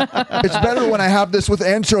 It's better when I have this with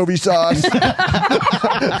anchovy sauce.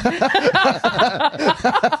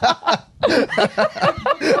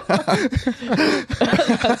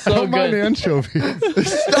 That's so Don't mind good. anchovies.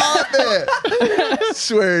 Stop it! I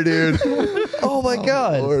swear, dude. Oh my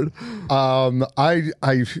god. Lord.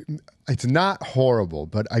 It's not horrible,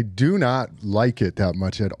 but I do not like it that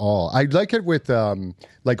much at all. I like it with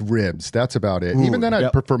like ribs. That's about it. Even then, I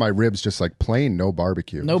prefer my ribs just like plain, no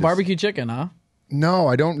barbecue. No Just- barbecue chicken, huh? No,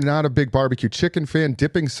 I don't. Not a big barbecue chicken fan.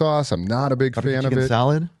 Dipping sauce, I'm not a big fan of Chicken it.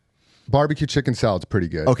 salad? Barbecue chicken salad's pretty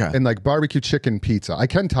good. Okay. And like barbecue chicken pizza, I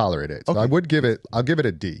can tolerate it. So I would give it. I'll give it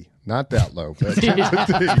a D. Not that low, but Pretty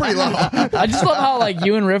low. I just love how like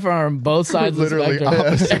you and Riff are on both sides Literally of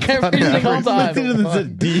the spectrum. Every single time.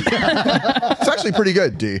 It's actually pretty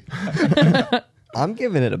good, D. I'm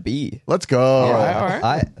giving it a B. Let's go. All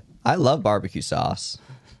right. I love barbecue sauce.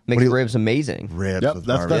 Makes ribs amazing. Ribs. Yep, with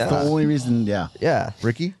that's barbecue. the only reason. Yeah, Yeah.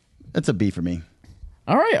 Ricky? that's a B for me.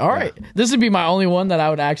 All right. This would be my only one that I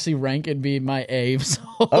would actually rank and be my A. So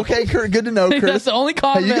Okay, Kurt, good to know, Chris. that's the only Hey,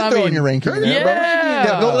 comment. you can throw in your ranking. there, Yeah. bro.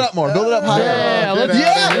 Yeah, build it up more. Build it up higher. Yeah, let's-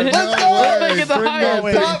 let's go. Let's make it the Bring that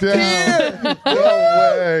highest. thing down. No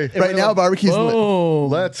way. Right now, barbecue's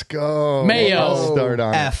Boom. Let's go. Mayo. Let's start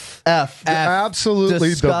on it. F. F. Absolutely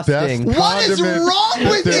Disgusting. the best. What is condiment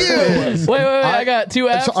wrong with there you? is. Wait. I got two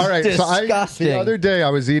F's. So, all right, so Disgusting. the other day I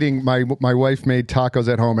was eating. My wife made tacos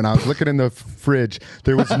at home, and I was looking in the fridge.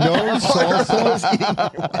 There was no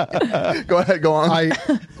salsa. Go ahead, go on.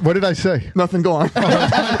 What did I say? Nothing, go on.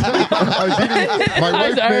 I was eating. My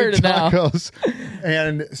wife I heard made it now. tacos,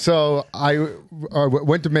 and so I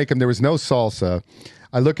went to make them. There was no salsa.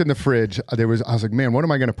 I look in the fridge. I was like, man, what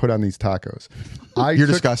am I going to put on these tacos? You're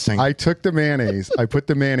disgusting. I took the mayonnaise. I put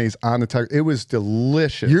the mayonnaise on the taco. It was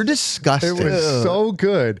delicious. You're disgusting. It was so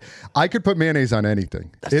good. I could put mayonnaise on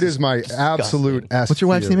anything. It is my absolute S. What's your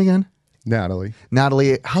wife's tier. name again? Natalie.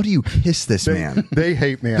 Natalie, how do you kiss this man? They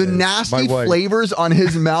hate mayonnaise. The nasty My wife. flavors on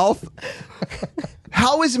his mouth.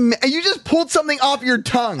 How is you just pulled something off your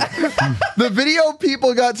tongue? The video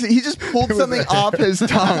people got to, he just pulled something off his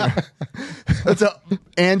tongue. That's a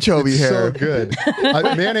anchovy hair. So good.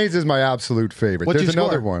 Mayonnaise is my absolute favorite. What's There's your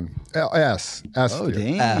another score? one. S. Oh,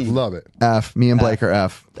 tier. dang. Love it. F. Me and Blake are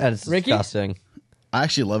F. That is Ricky? disgusting. I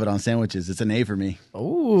actually love it on sandwiches. It's an A for me.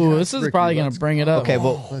 Ooh, this is Ricky, probably gonna let's bring it up. Okay,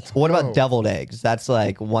 well, what go. about deviled eggs? That's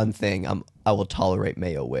like one thing I will tolerate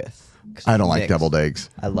mayo with. 'Cause I don't like mixed. deviled eggs.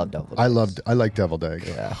 I love deviled eggs. I like deviled egg.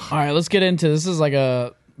 Yeah. All right, let's get into this. Is like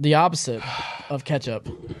the opposite of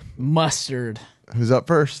mustard. Who's up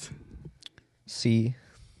first? C.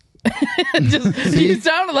 You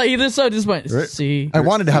sounded like you're so disappointed. Right. See, I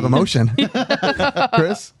wanted to have emotion.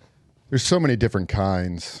 Chris? There's so many different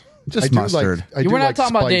kinds. Just I do mustard. I do we're not like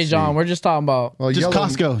talking about spicy. Dijon. We're just talking about. Well, Just yellow,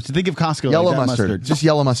 Costco. So think of Costco. like Yellow that mustard. Just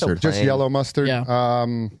yellow mustard. So Just plain. yellow mustard. Yeah.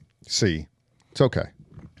 C. It's okay.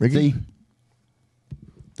 Ricky? See?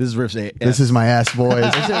 This is Riff's A. This is my ass, boys.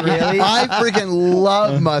 Is it really? I freaking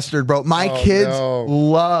love mustard, bro. My kids no.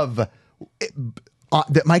 love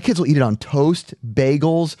it. My kids will eat it on toast,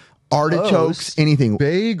 bagels, artichokes, Toast? anything.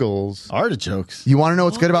 Bagels. artichokes. You want to know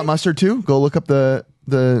what's good about mustard too? Go look up the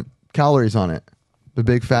calories on it. The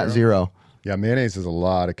big fat zero. Yeah, mayonnaise is a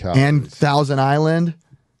lot of calories. And Thousand Island.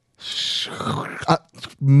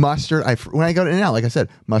 Mustard. When I go to In-N-Out, like I said,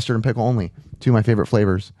 mustard and pickle only. Two of my favorite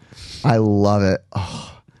flavors. I love it.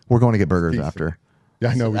 Oh, we're going to get burgers after. yeah,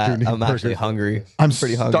 I know we do need I'm actually burgers. hungry. I'm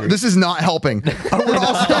pretty star- hungry. This is not helping. We're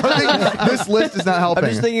all starving. This list is not helping. I'm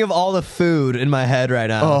just thinking of all the food in my head right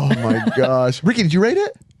now. Oh my gosh. Ricky, did you rate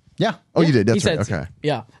it? Yeah. Oh, you did. He That's said right. C. Okay.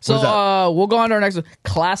 Yeah. So is that? we'll go on to our next one.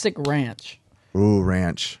 Classic ranch. Ooh,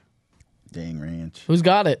 ranch. Dang ranch. Who's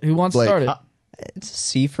got it? Who wants Blake. to start it? It's a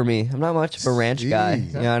C for me. I'm not much of a ranch C. guy.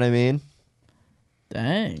 You know what I mean?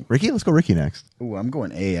 Dang. Ricky, let's go Ricky next. Ooh, I'm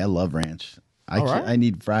going A. I love ranch. All right. I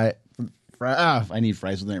need I need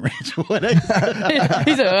fries with that ranch. What?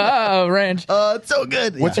 He said, ranch. It's so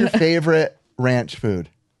good. What's your favorite ranch food?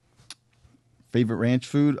 favorite ranch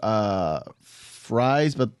food?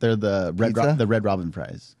 Fries, but they're the Pizza? Red Robin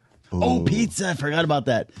fries. Oh, pizza! I forgot about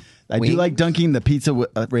that. I do Wings? like dunking the pizza with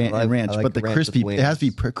ranch, I like but the ranch crispy. with It has to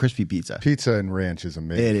be wings. crispy pizza. Pizza and ranch is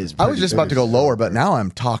amazing. It is. I was just about to go so lower, but now I'm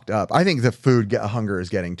talked up. I think the hunger is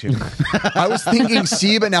getting to me. I was thinking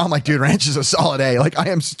C, but now I'm like, dude, ranch is a solid A. Like, I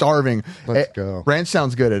am starving. Let's go. Ranch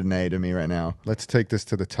sounds good at an A to me right now. Let's take this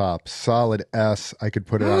to the top. Solid S. I could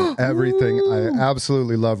put it on everything. I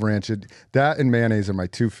absolutely love ranch. That and mayonnaise are my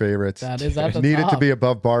two favorites. That is at the Need it to top. be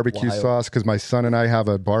above barbecue sauce because my son and I have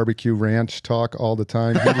a barbecue ranch talk all the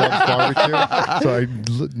time. He loves barbecue, so I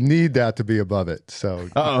need that to be above it. So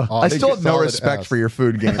I still have no respect for your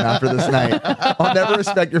food game after this night. I'll never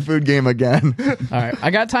respect your food game again. All right,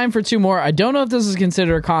 I got time for 2 more. I don't know if this is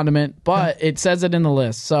considered a condiment, but it says it in the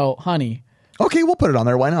list. So, honey. Okay, we'll put it on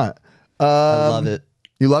there. Why not? I love it.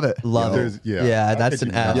 You love it. Love it. Yeah, that's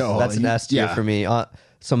an S. That's an S tier for me.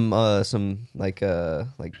 Some like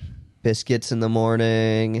biscuits in the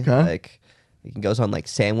morning. Okay. Like it goes on like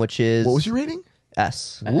sandwiches. What was your rating?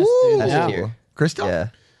 S. Ooh. S tier. Crystal? Yeah.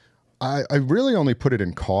 I really only put it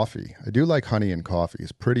in coffee. I do like honey in coffee.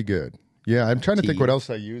 It's pretty good. Yeah, I'm trying to think what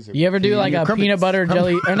else I use it. You ever do like a crumpets. peanut butter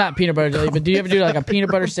jelly, or not peanut butter jelly, but do you ever do like a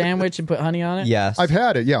peanut butter sandwich and put honey on it? Yes. I've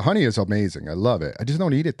had it. Yeah, honey is amazing. I love it. I just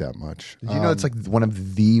don't eat it that much. Did you know it's like one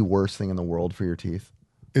of the worst thing in the world for your teeth?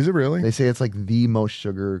 Is it really? They say it's like the most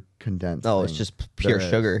sugar condensed. Oh, it's thing just pure there is.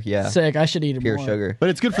 sugar. Yeah. Sick. I should eat it Pure more. sugar. But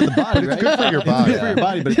it's good for the body, right? It's good for your body. It's good for your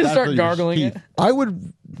body, but it's You bad for start your gargling teeth. it. I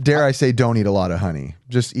would dare I say don't eat a lot of honey.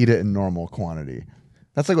 Just eat it in normal quantity.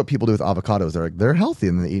 That's like what people do with avocados. They're like they're healthy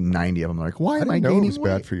and they eat 90 of them. They're like, why I am I didn't know it gaining was weight?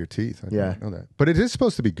 bad for your teeth. I Yeah. didn't know that. But it is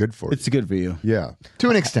supposed to be good for you. It's good for you. Yeah. To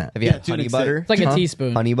an extent. Have you had to an honey extent. butter? It's like a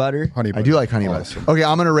teaspoon. Honey butter? Honey I butter. do like honey butter. Awesome. Okay,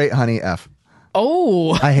 I'm gonna rate honey F.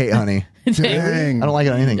 Oh. I hate honey. Dang. I don't like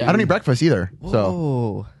it on anything. I don't eat breakfast either. So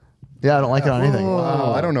Oh. yeah, I don't like it on anything.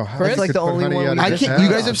 Wow, I don't know how. Chris? you Like could the put only honey one on we I this can't. You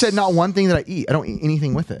guys have house. said not one thing that I eat. I don't eat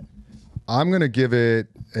anything with it. I'm gonna give it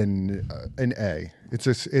an A.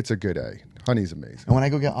 It's a good A. Honey's amazing. And when I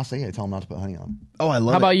go get acai, I tell them not to put honey on. Oh, I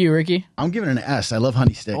love How it. about you, Ricky? I'm giving it an S. I love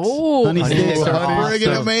honey sticks. Oh, honey sticks are honey friggin'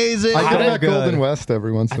 sticks. amazing. I get them they're at Golden good. West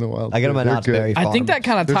every once in a while. I get them at They're Knott's Berry good. Farm. I think that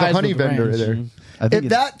kind of There's ties a honey with the vendor range. there. I think If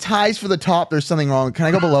that ties for the top, there's something wrong. Can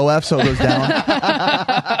I go below F so it goes down?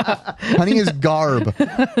 Honey is garb. All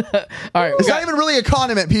right. It's not even really a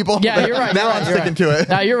condiment, people. Yeah, you're right. Now you're I'm right, you're sticking right. to it.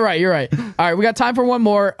 No, you're right. You're right. All right, we got time for one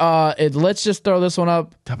more. Let's just throw this one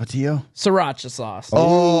up. Tapatio. Sriracha sauce.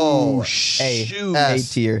 Oh, A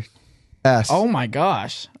S. tier. S. Oh my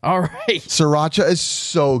gosh. All right. Sriracha is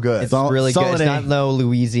so good. It's really good. It's solid not A. no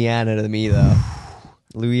Louisiana to me though.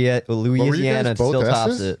 Louisiana guys, both still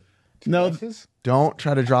tops S's? it. No, Don't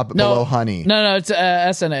try to drop it No. below honey. No, it's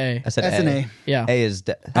S and A. I said S and A. Yeah. A is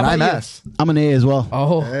And I'm about you? S. I'm an A as well.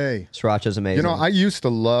 Oh. Hey. Sriracha's amazing. You know, I used to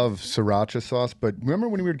love sriracha sauce, but remember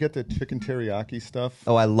when we would get the chicken teriyaki stuff?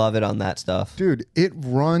 oh, I love it on that stuff. Dude, it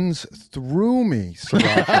runs through me,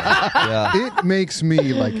 sriracha. Yeah. It makes me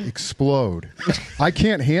like explode. I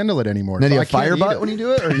can't handle it anymore. Then so you I have fire can't eat butt it. when you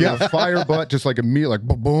do it? Or Yeah, fire butt, just like immediately, like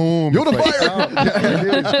boom. You're the It's like, fire. out. Yeah,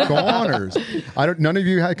 it is goners. None of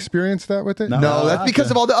you experienced that with it? No, that's because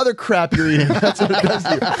of all the other crap you're eating. That's what it does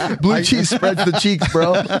to you. Blue cheese spreads the cheeks,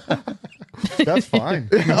 bro. That's fine.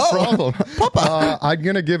 No problem. I'm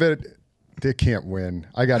gonna give it. They can't win.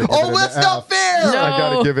 I got to. Give it an that's F. not fair. No. I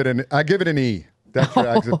got to give it an. I give it an E. That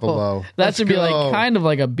drags it below. That Let's should be go. like kind of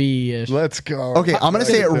like a B-ish. Let's go. Okay, I'm going to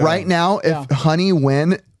say it right now. If honey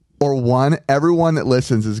win or won, everyone that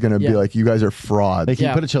listens is going to be Yeah. like, you guys are frauds. Hey, can Yeah.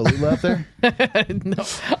 you put a Cholula up there? No.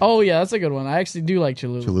 Oh yeah, that's a good one. I actually do like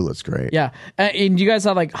Cholula. Cholula's great. Yeah, and you guys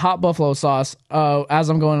have like hot buffalo sauce. As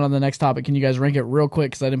I'm going on the next topic, can you guys rank it real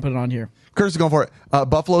quick because I didn't put it on here? Curtis is going for it.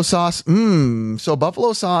 Buffalo sauce. So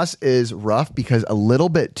buffalo sauce is rough because a little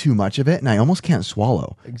bit too much of it, and I almost can't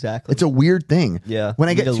swallow. Exactly. It's a weird thing. Yeah, When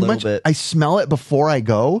I you get need a too little much, bit. I smell it before I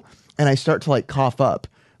go, and I start to like cough up.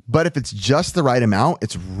 But if it's just the right amount,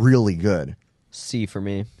 it's really good. C for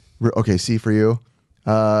me. Okay, C for you.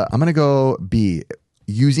 I'm gonna go B.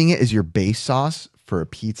 Using it as your base sauce for a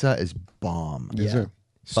pizza is bomb. Is it?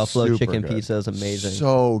 Buffalo Super chicken good. pizza is amazing.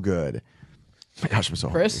 So good. My gosh, I'm so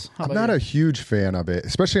Chris, how I'm about not you? a huge fan of it,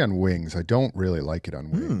 especially on wings. I don't really like it on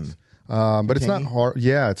wings. But it's not Tangy? hard.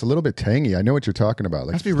 Yeah, it's a little bit tangy. I know what you're talking about.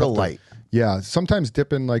 Like Has to be real stuff light. Yeah, sometimes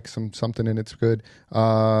dipping like something in it's good.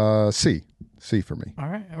 C for me. All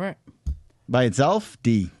right. By itself,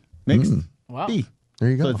 D. Mixed, Wow. B. There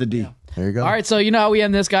you go. So it's a D. There you go. All right, so you know how we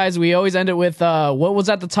end this, guys. We always end it with what was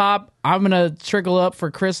at the top. I'm gonna trickle up for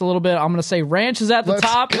Chris a little bit. I'm gonna say ranch is at the Let's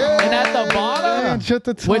top go. and at the bottom, Ranch at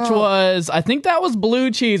the top. which was I think that was blue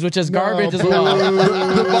cheese, which is garbage as well.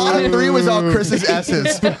 The bottom three was all Chris's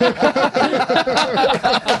S's.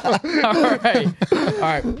 All right.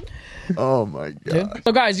 Oh my god.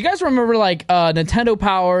 So, guys, you guys remember like Nintendo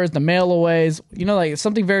Powers, the mail-aways? You know, like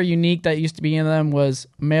something very unique that used to be in them was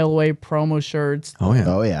mail-away promo shirts, Oh yeah.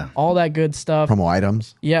 Oh, yeah. all that good stuff. Promo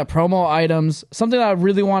items. Yeah, promo items. Something that I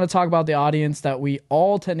really want to talk about the audience that we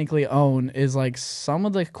all technically own is like some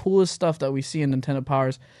of the coolest stuff that we see in Nintendo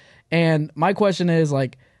Powers. And my question is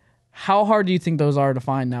like, how hard do you think those are to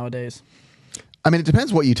find nowadays? I mean, it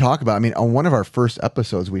depends what you talk about. I mean, on one of our first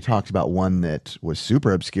episodes, we talked about one that was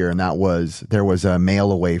super obscure, and that was there was a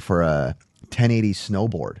mail away for a 1080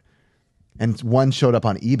 snowboard. And one showed up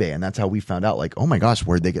on eBay, and that's how we found out, like, oh my gosh,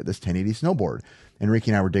 where'd they get this 1080 snowboard? And Ricky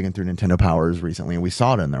and I were digging through Nintendo Powers recently, and we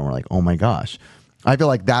saw it in there, and we're like, oh my gosh. I feel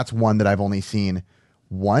like that's one that I've only seen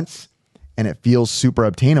once, and it feels super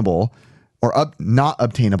obtainable. Or not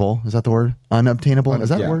obtainable. Is that the word? Unobtainable? Is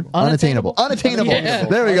that the word? Unattainable. Unattainable. Yeah.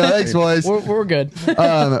 There we go. Thanks, boys. We're good.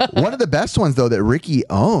 One of the best ones, though, that Ricky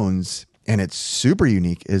owns, and it's super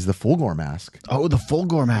unique, is the Fulgore mask. Oh, the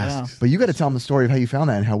Fulgore mask. But you got to tell them the story of how you found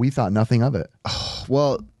that and how we thought nothing of it.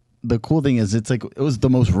 Well, the cool thing is, it's like it was the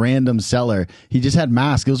most random seller. He just had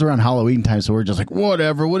masks. It was around Halloween time, so we're just like,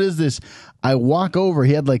 whatever. What is this? I walk over.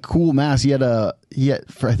 He had like cool masks. He had I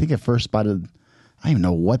think I first spotted. I don't even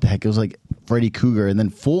know what the heck. It was like Freddy Krueger, and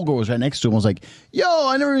then Fulgore was right next to him. I was like, yo,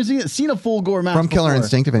 I never even seen a Fulgore mask From Killer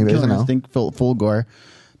Instinct, if anybody doesn't know. Instinct, Fulgore.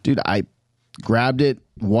 Dude, I grabbed it,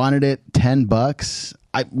 wanted it, $10.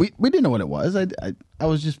 We didn't know what it was. I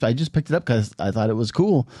just picked it up because I thought it was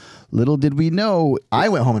cool. Little did we know. I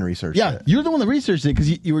went home and researched it. You're the one that researched it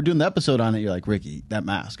because you were doing the episode on it. You're like, Ricky, that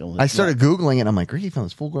mask. I started Googling it, and I'm like, Ricky found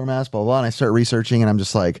this Fulgore mask, blah, blah, blah. And I start researching, and I'm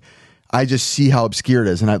just like, I just see how obscure it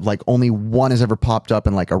is. And I've like only one has ever popped up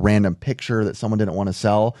in like a random picture that someone didn't want to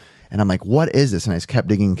sell. And I'm like, what is this? And I just kept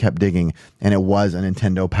digging. And it was a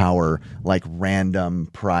Nintendo Power, like random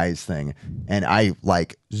prize thing. And I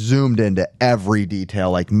like zoomed into every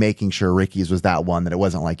detail, like making sure Ricky's was that one, that it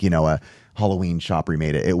wasn't like, a Halloween shop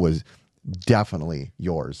remade it. It was definitely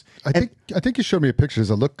yours. I think you showed me a picture.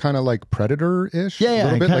 Does it look kind of like Predator-ish? Yeah, a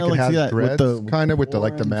little bit kinda like it has that, threads, kind of with the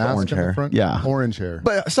mask orange in hair. the front. Yeah. Orange hair.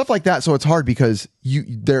 But stuff like that. So it's hard because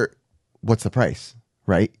what's the price,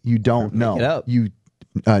 right? You don't know. it up.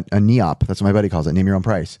 A NEOP. That's what my buddy calls it. Name your own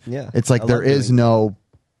price. Yeah. It's like I there love is doing no.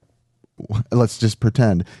 Let's just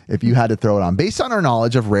pretend if you had to throw it on based on our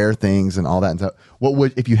knowledge of rare things and all that and stuff. What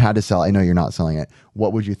would, if you had to sell? I know you're not selling it.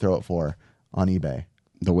 What would you throw it for on eBay?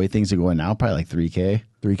 The way things are going now, probably like $3K.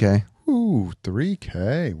 $3K. Ooh,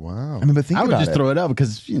 $3K. Wow. I mean, but think I would about just it. throw it up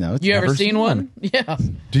because it's You ever never seen one? Yeah.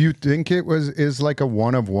 Do you think is like a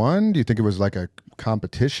one of one? Do you think it was like a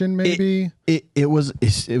competition maybe? It was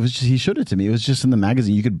just, he showed it to me. It was just in the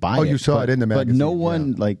magazine. You could buy it. Oh, you saw it in the magazine. But no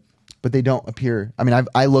one yeah. But they don't appear. I mean,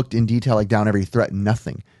 I looked in detail, like down every thread.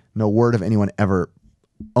 Nothing. No word of anyone ever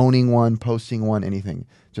owning one, posting one, anything.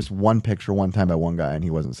 Just one picture one time by one guy, and he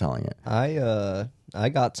wasn't selling it. I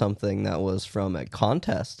got something that was from a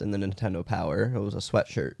contest in the Nintendo Power. It was a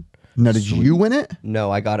sweatshirt. Now, did you win it? No,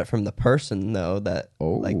 I got it from the person though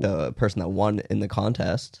like the person that won in the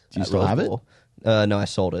contest. Do you still have it? No, I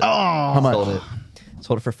sold it. Oh, how much?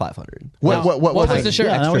 Sold it for $500. What was the shirt?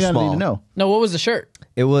 Yeah, now we Extra gotta need small. to know. No, what was the shirt?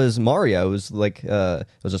 It was Mario. It was like it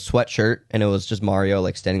was a sweatshirt, and it was just Mario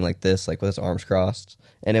like standing like this, like with his arms crossed.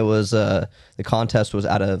 And it was the contest was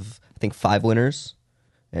out of I think 5 winners,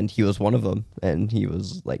 and he was one of them. And he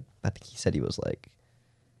was like, I think he said he was like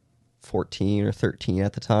 14 or 13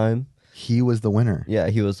 at the time. He was the winner. Yeah,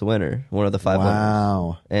 he was the winner, one of the 5 winners.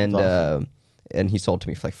 Wow. And That's and he sold to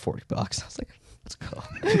me for like $40. I was like, let's go.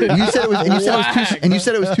 You said it was, and you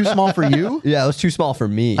said it was too small for you. Yeah, it was too small for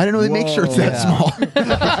me. I didn't know they make shirts that small.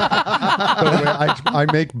 By the way, I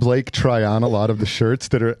make Blake try on a lot of the shirts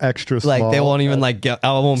that are extra small. Like they won't even like get.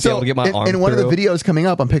 I won't be able to get my arm. In one of through. the videos coming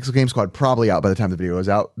up on Pixel Game Squad, probably out by the time the video is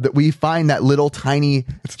out, that we find that little tiny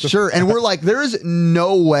shirt, and we're like, there is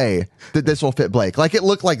no way that this will fit Blake. Like it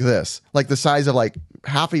looked like this, like the size of like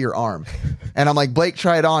half of your arm. And I'm like, Blake,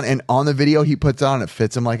 try it on. And on the video he puts it on, it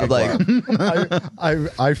fits him like a glove.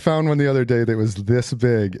 I found one the other day that was this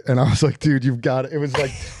big, and I was like, dude, you've got it. It was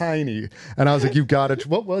like tiny, and I was like, you've got it.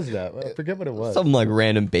 What was that? I forget what it was. Some like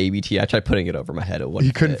random baby tee. I tried putting it over my head. It wouldn't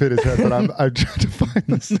He couldn't fit his head, but I tried to find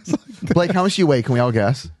this. Blake, how much do you weigh? Can we all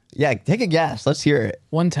guess? Yeah, take a guess. Let's hear it.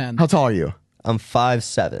 110. How tall are you? I'm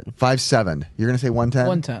 5'7". 5'7". You're gonna say 110?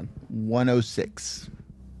 110. 106.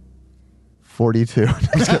 42.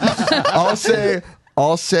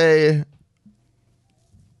 I'll say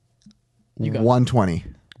You got 120.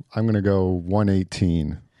 I'm gonna go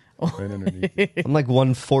 118. Right underneath. I'm like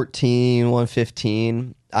 114,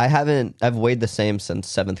 115. I've weighed the same since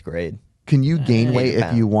 7th grade. Can you gain weight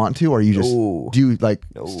if you want to, or you just No. do you like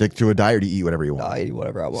No. stick to a diet, or do you eat whatever you want? I eat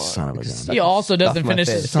whatever I want. Son of a Because gun. He also doesn't Stuff my finish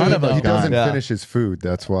his face. Son food of a though. He doesn't Yeah. finish his food.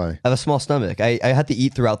 That's why. I have a small stomach. I have to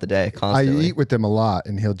eat throughout the day I constantly. eat with him a lot,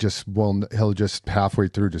 and he'll just halfway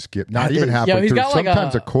through just get not even Yeah, halfway he's through. got like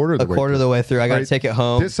Sometimes a a quarter of the a way. quarter of the way through. I got to Right. take it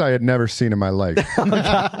home. This I had never seen in my life.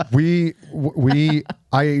 We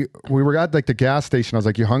we were at like the gas station. I was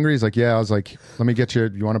like, "You hungry?" He's like, "Yeah." I was like, "Let me get you.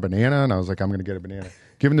 You want a banana?" And I was like, "I'm going to get a banana."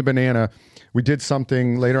 Give him the banana. We did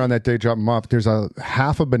something later on that day. Drop him off. There's a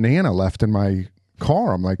half a banana left in my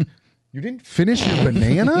car. I'm like, "You didn't finish your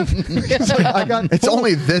banana?" He's like, "I got." It's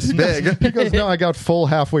only this big. He goes, "No, I got full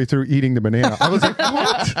halfway through eating the banana." I was like,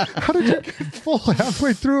 "What? How did you get full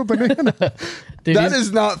halfway through a banana?" Dude, That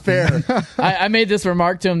is not fair. I made this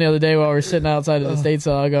remark to him the other day while we were sitting outside of the state.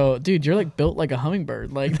 So I go, dude, you're like built like a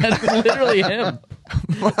hummingbird. Like that's literally him.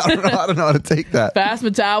 I don't know how to take that. Fast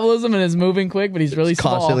metabolism and is moving quick, but he's really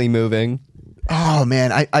small. Constantly moving. Oh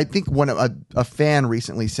man, I think a fan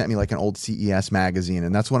recently sent me like an old CES magazine,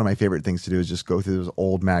 and that's one of my favorite things to do is just go through those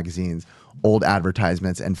old magazines, old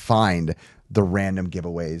advertisements, and find the random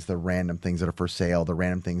giveaways, the random things that are for sale, the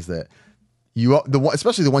random things that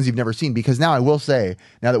especially the ones you've never seen. Because now I will say,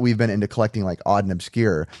 now that we've been into collecting like odd and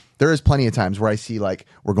obscure, there is plenty of times where I see like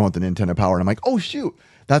we're going with the Nintendo Power, and I'm like, oh shoot,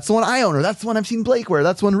 that's the one I own, or that's the one I've seen Blake wear,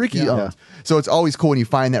 that's the one Ricky owns. So it's always cool when you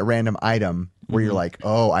find that random item where you're like,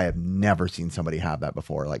 oh, I have never seen somebody have that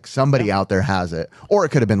before. Like somebody out there has it, or it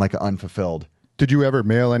could have been like an unfulfilled. Did you ever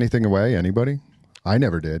mail anything away? Anybody? I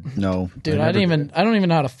never did. No, Dude, I don't even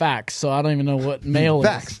know how to fax, so I don't even know what mail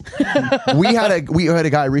Fax. is. we had a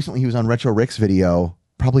guy recently. He was on Retro Rick's video.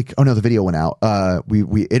 Probably. Oh no, the video went out.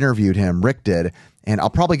 We interviewed him. Rick did, and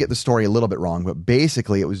I'll probably get the story a little bit wrong, but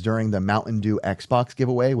basically it was during the Mountain Dew Xbox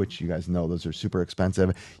giveaway, which you guys know those are super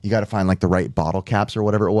expensive. You got to find like the right bottle caps or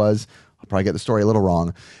whatever it was. I'll probably get the story a little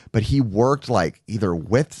wrong, but he worked like either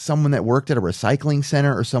with someone that worked at a recycling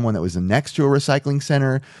center or someone that was next to a recycling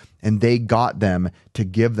center, and they got them to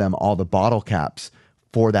give them all the bottle caps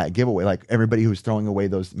for that giveaway. Like everybody who was throwing away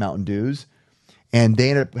those Mountain Dews, and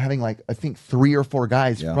they ended up having like I think 3 or 4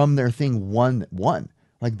 guys from their thing won.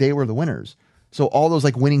 Like they were the winners. So all those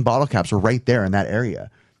like winning bottle caps were right there in that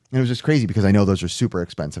area. And it was just crazy because I know those are super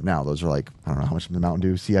expensive now. Those are like, I don't know how much does the Mountain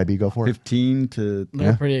Dew CIB go for? 15 to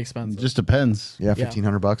They're pretty expensive. just depends. Yeah,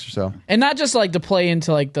 $1,500 or so. And not just like to play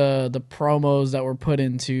into like the promos that were put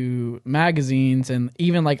into magazines, and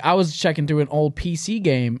even like I was checking through an old PC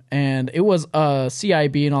game and it was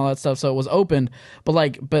CIB and all that stuff, so it was opened, but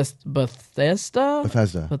like Bethesda, I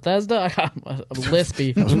got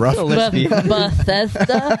lispy. That was rough.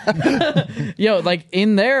 Bethesda. Yo, like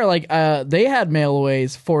in there, like they had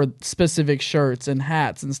mailaways for specific shirts and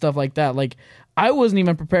hats and stuff like that. Like I wasn't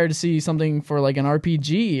even prepared to see something for like an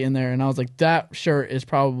RPG in there, and I was like, that shirt is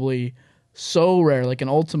probably so rare, like an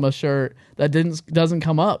Ultima shirt that doesn't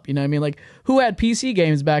come up. You know what I mean? Like who had PC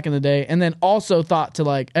games back in the day and then also thought to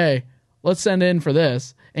like, hey, let's send in for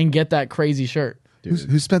this and get that crazy shirt.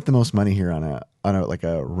 Who spent the most money here on a like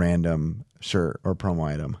a random shirt or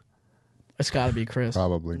promo item? It's got to be Chris.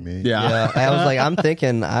 Probably me. Yeah, I was like, I'm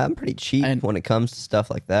thinking I'm pretty cheap when it comes to stuff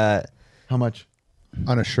like that. How much?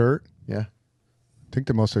 On a shirt? Yeah. I think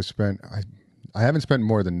the most I spent, I haven't spent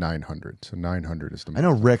more than 900. So 900 is the most. I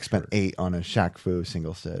know Rick spent 8 on a Shaq Fu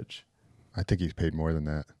single stitch. I think he's paid more than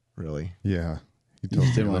that. Really? Yeah. He told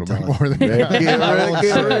me a didn't little want bit to more than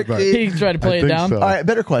that. But He tried to play I it think down. so. All right,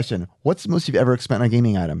 better question. What's the most you've ever spent on a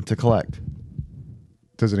gaming item to collect?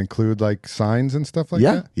 Does it include like signs and stuff like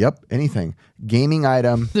Yeah. that? Yep. Anything. Gaming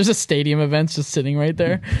item. There's a stadium events just sitting right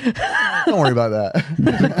there. Don't worry about that.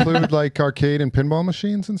 Does it include like arcade and pinball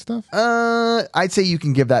machines and stuff? I'd say you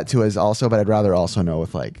can give that to us also, but I'd rather also know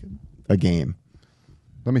with like a game.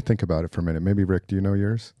 Let me think about it for a minute. Maybe Rick, do you know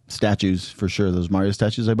yours? Statues for sure. Those Mario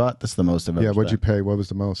statues I bought. That's the most I've ever. Yeah, what'd you spent. pay? What was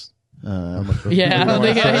the most? How much was it? Yeah, I don't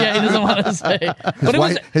think. Yeah, he doesn't want to say. But His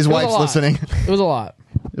it was a wife's lot. listening. It was a lot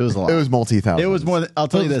It was a lot. It was multi-thousand. It was more. I'll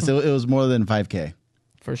tell you this. It was more than 5K.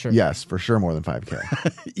 for sure. Yes, for sure, more than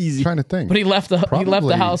 5K. Easy. Trying to think. But he left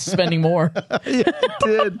the house spending more. Yeah, it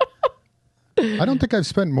did. I don't think I've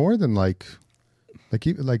spent more than like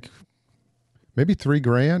maybe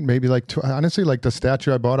 $3,000, maybe like honestly, like the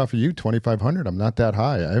statue I bought off of you, 2,500. I'm not that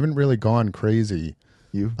high. I haven't really gone crazy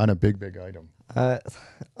on a big item.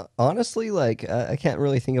 Honestly, like I can't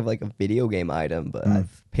really think of like a video game item, but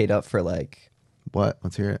I've paid up for like What?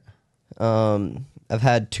 Let's hear it. I've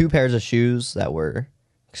had 2 pairs of shoes that were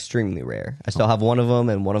extremely rare. I still have one of them,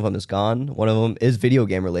 and one of them is gone. One of them is video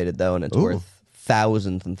game related though, and it's worth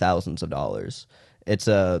thousands and thousands of dollars. It's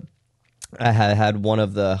I had one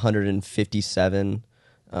of the 157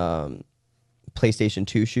 PlayStation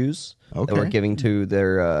 2 shoes that were giving to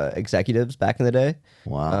their executives back in the day.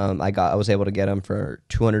 Wow. I was able to get them for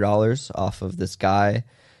 $200 off of this guy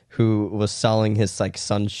who was selling his like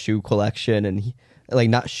son's shoe collection, and he, like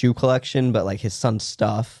not shoe collection, but like his son's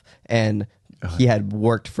stuff. And he had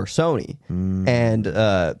worked for Sony, and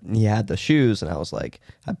he had the shoes, and I was like,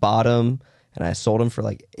 I bought them and I sold them for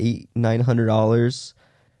like $800-900.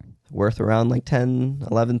 worth around like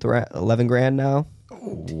 11 grand now.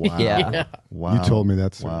 Wow. Yeah. Wow. You told me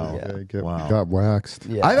that's Wow. got waxed.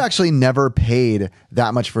 Yeah. I've actually never paid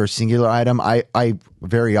that much for a singular item. I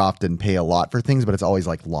very often pay a lot for things, but it's always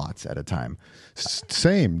like lots at a time.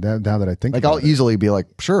 Same. Now that I think Like about I'll easily be like,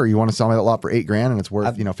 sure, you want to sell me that lot for $8,000 and it's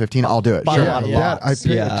worth 15. I'll do it. bought Sure. a lot of that I lots.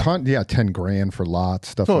 pay Yeah. a ton. Yeah, 10 grand for lots,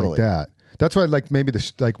 stuff Totally. like that. That's why, like, maybe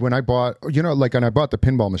like when I bought, like, when I bought the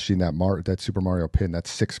pinball machine, that Super Mario pin, that's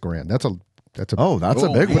 $6,000. That's a That's a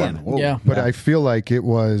big man. one. Whoa. Yeah. But I feel like it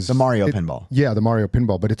was The Mario pinball. Yeah, the Mario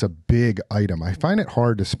pinball, but it's a big item. I find it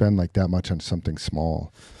hard to spend like that much on something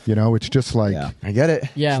small. It's just like Yeah. I get it.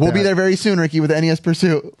 Yeah. We'll be there very soon, Ricky, with the NES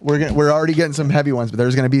Pursuit. We're already getting some heavy ones, but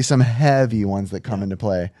there's going to be some heavy ones that come into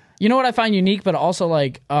play. You know what I find unique, but also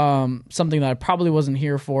like something that I probably wasn't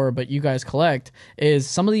here for, but you guys collect, is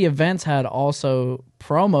some of the events had also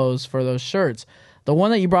promos for those shirts. The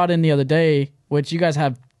one that you brought in the other day, which you guys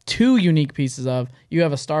have two unique pieces of. You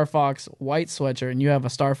have a Star Fox white sweatshirt, and you have a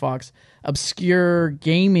Star Fox obscure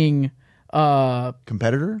gaming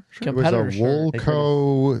Competitor? Sure. it was a competitor shirt.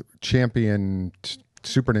 Woolco Champion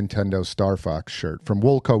Super Nintendo Star Fox shirt from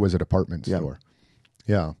Woolco was a department store.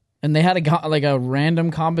 Yeah. And they had a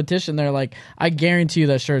random competition there. Like, I guarantee you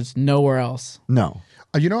that shirt's nowhere else. No.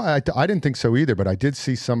 I didn't think so either, but I did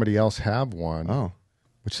see somebody else have one. Oh.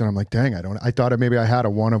 Which then I'm like, dang, I thought maybe I had a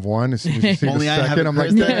one of one. As soon as you see Only the I have second, a I'm like,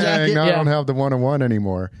 Chris dang, jacket. now I Yeah. don't have the one of one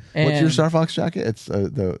anymore. What's your And- Star Fox jacket? It's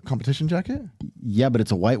the competition jacket? Yeah, but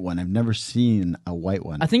it's a white one. I've never seen a white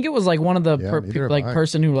one. I think it was like one of the Yeah, neither have I.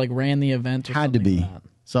 person who like ran the event. Or Had to something be like that.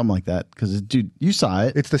 something like that because, dude, you saw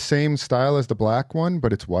it. It's the same style as the black one,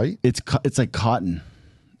 but it's white. It's like cotton.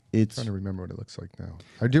 It's I'm trying to remember what it looks like now.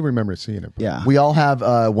 I do remember seeing it. But yeah. We all have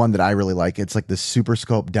one that I really like. It's like the Super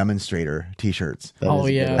Scope demonstrator T-shirts. That Oh, is a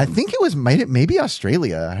good yeah. one. I think it was maybe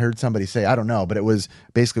Australia. I heard somebody say, I don't know, but it was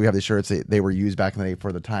basically we have the shirts that they were used back in the day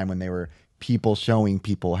for the time when they were people showing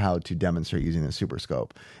people how to demonstrate using the Super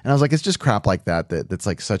Scope. And I was like, it's just crap like that's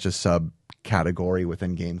like such a subcategory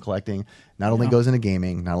within game collecting. Not only goes into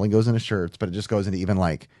gaming, not only goes into shirts, but it just goes into even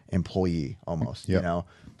like employee almost, Yep. you know?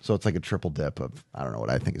 So it's like a triple dip of, I don't know, what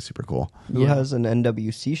I think is super cool. Who has an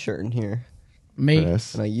NWC shirt in here? Me,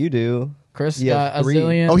 Chris. No, you do. Chris You have got a three.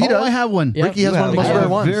 zillion. Oh, he does. I have one. Yep. Ricky has You one of the have most one. rare A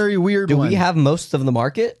ones. very weird Do one. we have most of the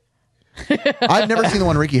market? I've never seen the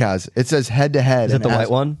one Ricky has. It says head to head. Is it the white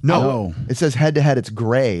one? No. No. It says head to head. It's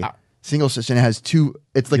gray. Single stitch, and it has two.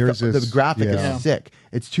 It's like Yours the is- graphic yeah. is sick.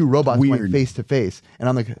 It's two robots going Weird. face to face, and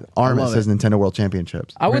on the arm it love says Nintendo World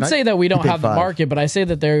Championships. I would say that we don't paid have the $5. market, but I say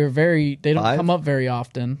that they don't 5? come up very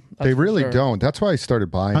often. That's they for really sure. don't. That's why I started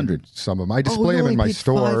buying 100. some of them. I display them in my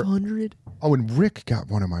store. 500? Oh, and Rick got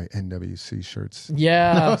one of my NWC shirts.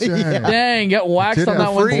 Yeah. Dang. Dang, get waxed Did on it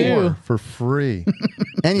that one free. too. for free.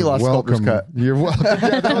 And he lost Sculptor's Welcome. cut. You're welcome.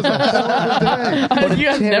 Yeah, that was a horrible day. You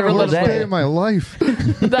guys never terrible let us Worst day. day of my life.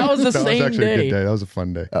 That was the That was same actually a day. good day. That was a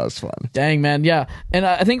fun day. That was fun. Dang, man, yeah. And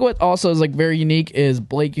I think what also is like very unique is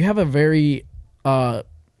Blake. You have a very a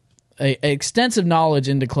extensive knowledge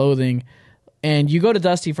into clothing, and you go to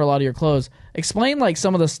Dusty for a lot of your clothes. Explain like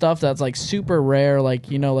some of the stuff that's like super rare, like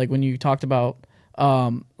like when you talked about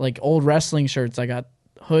like old wrestling shirts that got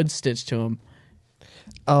hood stitched to them,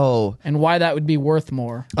 Oh, and why that would be worth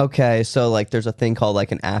more. okay. So like, there's a thing called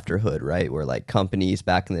like an after hood, right? Where like companies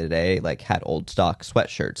back in the day like had old stock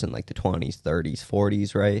sweatshirts in like the 20s, 30s,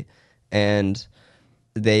 40s, right? And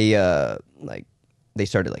they they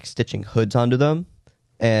started like stitching hoods onto them,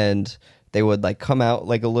 and they would like come out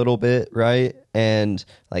like a little bit, right? And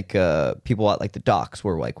like people at like the docks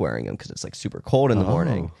were like wearing them because it's like super cold in the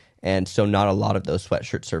morning, and so not a lot of those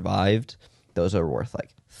sweatshirts survived. Those are worth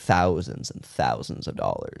like thousands and thousands of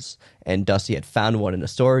dollars. And Dusty had found one in a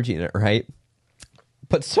storage unit, right?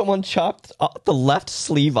 But someone chopped off the left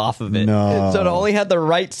sleeve off of it. No. So it only had the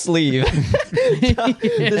right sleeve.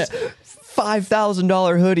 This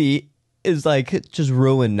 $5,000 hoodie is like just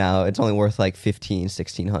ruined now. It's only worth like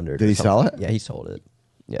 $1,500-$1,600. Did he sell it? Yeah, he sold it.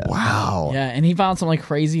 Yeah. Wow. Yeah, and he found some like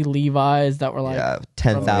crazy Levi's that were like Yeah,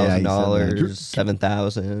 Yeah, $10,000,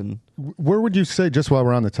 7,000. Where would you say, just while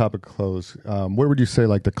we're on the topic of clothes, where would you say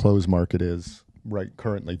like the clothes market is right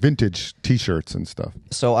currently? Vintage T-shirts and stuff.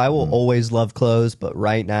 So I will always love clothes, but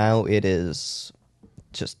right now it is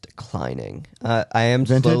just declining. I am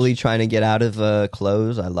Vintage? slowly trying to get out of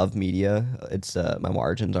clothes. I love media. It's my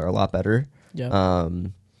margins are a lot better. Yeah.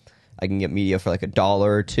 I can get media for like $1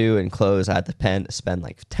 or $2, and clothes I had to spend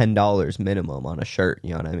like $10 minimum on a shirt.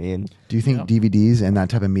 You know what I mean? Do you think DVDs and that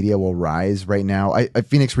type of media will rise right now? I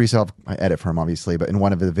Phoenix Resale, I edit for him obviously, but in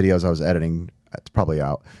one of the videos I was editing, it's probably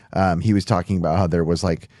out. He was talking about how there was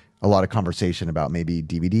like a lot of conversation about maybe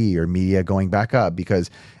DVD or media going back up because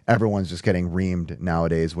everyone's just getting reamed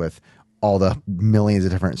nowadays with all the millions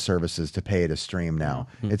of different services to pay to stream now.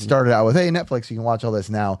 It started out with, hey, Netflix, you can watch all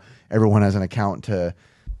this. Now everyone has an account to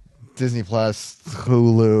Disney Plus,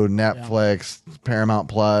 Hulu, Netflix, Paramount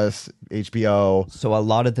Plus, HBO. So a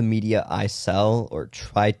lot of the media I sell or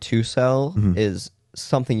try to sell is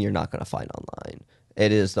something you're not going to find online.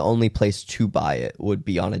 It is the only place to buy it would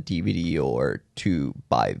be on a DVD or to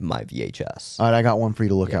buy my VHS. All right, I got one for you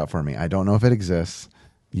to look out for me. I don't know if it exists.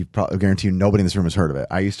 You probably guarantee you nobody in this room has heard of it.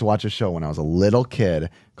 I used to watch a show when I was a little kid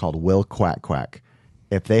called Will Quack Quack.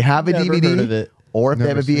 If they have a Never DVD heard of it. or if they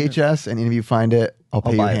have a Never seen VHS and any of you find it, I'll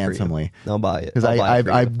pay you buy it for handsomely. I'll buy it. Because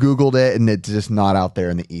I've Googled it and it's just not out there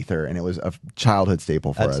in the ether, and it was a childhood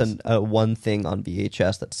staple for That's us. one thing on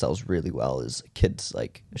VHS that sells really well is kids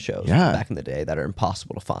like shows back in the day that are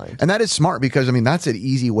impossible to find. And that is smart because, I mean, that's an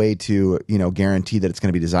easy way to, guarantee that it's going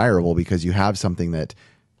to be desirable because you have something that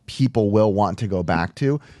people will want to go back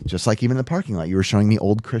to, just like even in the parking lot. You were showing me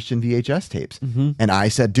old Christian VHS tapes. And I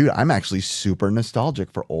said, dude, I'm actually super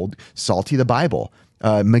nostalgic for old Salty the Bible.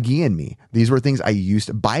 McGee and Me. These were things I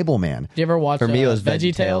used. Bible Man. Do you ever watch For me, it was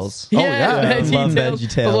Veggie VeggieTales. Tales? Oh, yeah. I love Tales.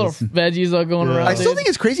 VeggieTales. The little veggies are going around. I still dude. think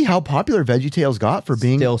it's crazy how popular VeggieTales got for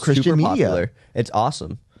being Still Christian super media. popular. It's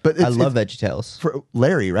awesome. But I love VeggieTales. For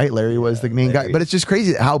Larry, right? Larry was the main guy. But it's just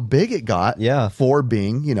crazy how big it got for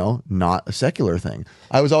being, not a secular thing.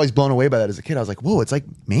 I was always blown away by that as a kid. I was like, whoa, it's like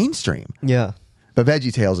mainstream. Yeah. But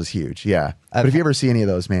VeggieTales is huge. Yeah. But if you ever see any of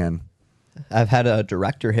those, man. I've had a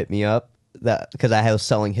director hit me up that because I was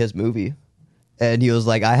selling his movie. And he was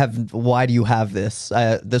like, why do you have this?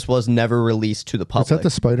 This was never released to the public. Is that the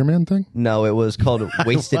Spider-Man thing? No, it was called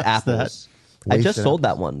Wasted Apples. I just Wasted sold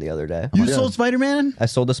that one the other day. You sold Spider-Man? I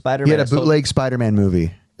sold the Spider-Man. He had a bootleg Spider-Man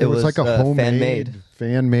movie. It was like a fan-made.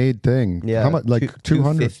 fan-made thing. Yeah, How much? Like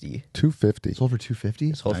 200? 250. 250. Sold for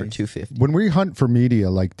 $250. Sold for $250. When we hunt for media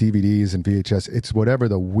like DVDs and VHS, it's whatever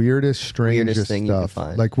the weirdest, strangest thing you can stuff.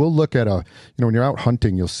 find. Like we'll look at when you're out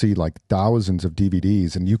hunting, you'll see like thousands of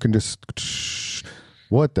DVDs, and you can just,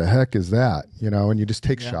 what the heck is that? And you just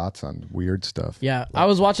take shots on weird stuff. Yeah, I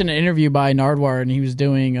was watching an interview by Nardwar, and he was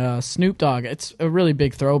doing Snoop Dogg. It's a really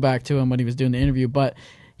big throwback to him when he was doing the interview, but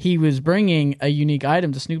he was bringing a unique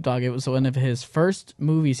item to Snoop Dogg. It was one of his first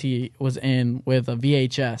movies he was in with a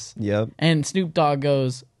VHS. Yep. And Snoop Dogg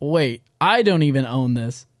goes, wait, I don't even own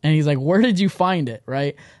this. And he's like, where did you find it,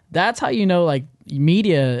 right? That's how you know, like,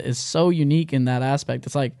 media is so unique in that aspect.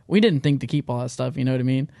 It's like, we didn't think to keep all that stuff, you know what I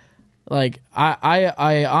mean? Like,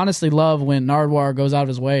 I honestly love when Nardwar goes out of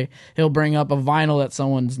his way. He'll bring up a vinyl that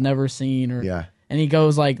someone's never seen, and he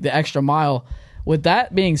goes, like, the extra mile. With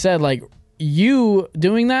that being said, like, you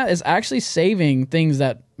doing that is actually saving things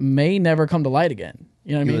that may never come to light again.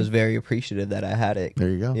 You know what I mean? He was very appreciative that I had it. There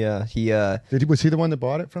you go. Yeah, Was he the one that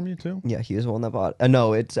bought it from you too? Yeah, he was the one that bought it.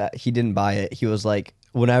 No, he didn't buy it. He was like,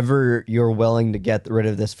 whenever you're willing to get rid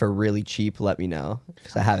of this for really cheap, let me know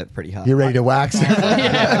because I have it pretty high. You're ready to wax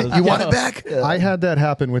it. You want it back? I had that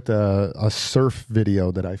happen with a surf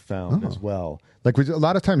video that I found as well. Like a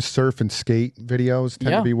lot of times, surf and skate videos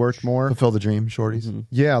tend to be worth more. Fulfill the dream, shorties.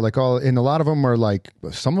 Yeah, and a lot of them are like,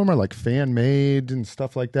 some of them are like fan made and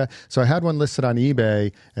stuff like that. So I had one listed on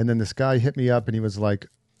eBay, and then this guy hit me up, and he was like,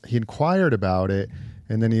 he inquired about it.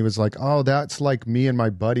 And then he was like, oh, that's like me and my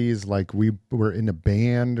buddies. Like we were in a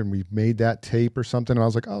band and we made that tape or something. And I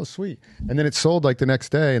was like, oh, sweet. And then it sold like the next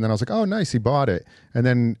day. And then I was like, oh, nice. He bought it. And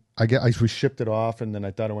then we shipped it off. And then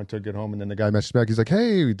I thought I went to get home. And then the guy messaged back. He's like,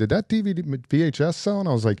 hey, did that DVD VHS sell? And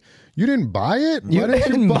I was like, you didn't buy it? Why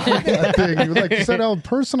didn't you buy that thing? You like you said how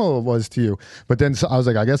personal it was to you. But then I was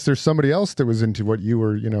like, I guess there's somebody else that was into what you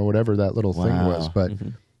were, whatever that little thing was. But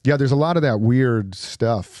yeah, there's a lot of that weird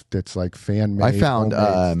stuff that's like fan made. I found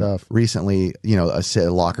stuff. recently, a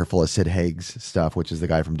locker full of Sid Haig's stuff, which is the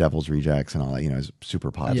guy from Devil's Rejects and all that. Is super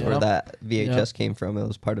popular. Where that VHS came from. It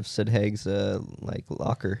was part of Sid Haig's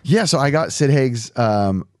locker. Yeah, so I got Sid Haig's.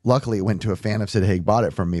 Luckily, it went to a fan of Sid Haig, bought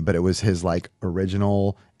it from me, but it was his like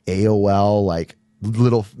original AOL like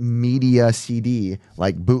little media CD,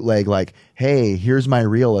 like bootleg, like, hey, here's my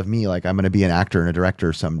reel of me, like I'm going to be an actor and a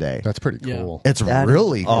director someday. That's pretty cool. It's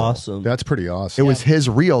really cool. Awesome. That's pretty awesome. It was his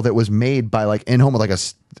reel that was made by like in home with like a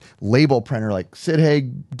label printer, like Sid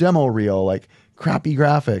Haig demo reel, like crappy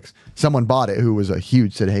graphics. Someone bought it who was a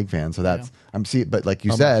huge Sid Haig fan, so that's I'm seeing. But like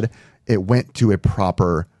you said, it went to a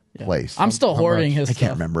proper place. I'm still hoarding his I stuff.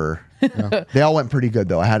 can't remember. They all went pretty good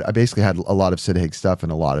though. I basically had a lot of Sid Haig stuff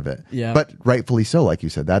and a lot of it. Yeah. But rightfully so, like you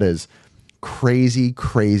said, that is crazy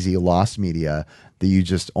lost media that you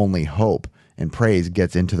just only hope and praise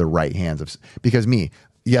gets into the right hands of. Because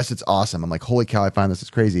yes, it's awesome. I'm like, holy cow, I find this is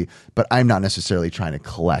crazy. But I'm not necessarily trying to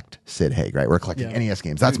collect Sid Haig, right? We're collecting NES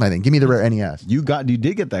games. That's my thing. Give me the rare NES. You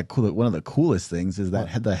did get that cool. One of the coolest things is that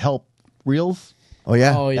had the help reels. Oh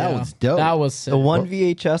yeah. Oh yeah, That was dope. That was sick. The one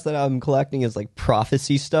VHS that I'm collecting is like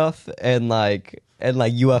prophecy stuff and like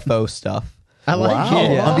UFO stuff. I like Wow.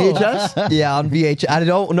 it. On VHS? Yeah, on VHS. I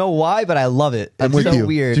don't know why, but I love it. I'm It's with so you.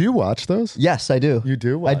 weird. Do you watch those? Yes, I do. You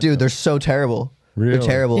do I watch do. them? They're so terrible. Really? They're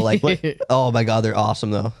terrible. Like, oh my god, they're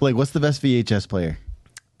awesome though. Blake, what's the best VHS player?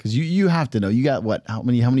 Because you have to know. You got what? How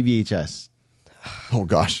many VHS? Oh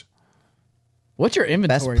gosh. What's your Best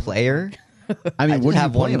inventory? player. I mean, I what just do you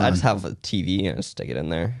have play one. I on? just have a TV and just stick it in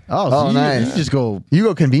there. Oh, so Oh, you, nice. you just go. You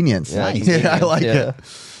go convenience. Yeah, Yeah, I like it. Yeah.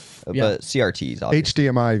 But CRTs, obviously.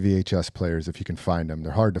 HDMI VHS players, if you can find them,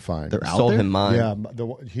 they're hard to find. They're out Sold there? him mine.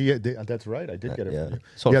 Yeah, that's right. I did get it Yeah. from you.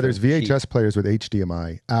 Sold Yeah, for there's cheap. VHS players with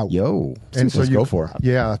HDMI out. Yo. And let's go for.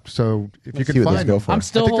 Yeah, so if you see can what those find go them, for. I'm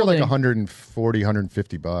still I think they're like holding. $140,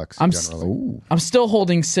 $150 I'm generally. I'm still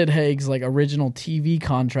holding Sid Haig's like original TV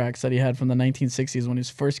contracts that he had from the 1960s when he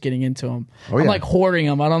was first getting into them. Oh, I'm yeah. like hoarding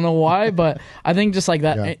them. I don't know why, but I think just like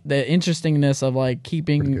that, Yeah. the interestingness of like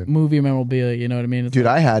keeping good. movie memorabilia. You know what I mean? It's Dude,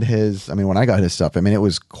 like, I had his. I mean, when I got his stuff, I mean, it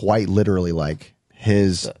was quite literally like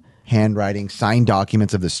his handwriting, signed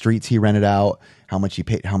documents of the streets he rented out, how much he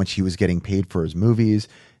paid, how much he was getting paid for his movies.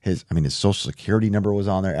 His social security number was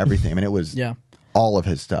on there, everything. I mean, it was yeah. all of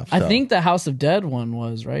his stuff. I So, think the House of Dead one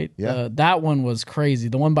was right. Yeah. That one was crazy.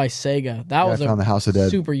 The one by Sega. That I was found the House of Dead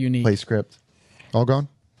super unique. play script. All gone?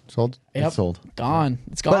 Sold? Yep. It's sold. Gone.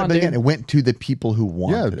 It's But, gone. but again, dude. it went to the people who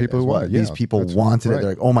wanted the people it. who as well. wanted, yeah. These people That's wanted it. right. They're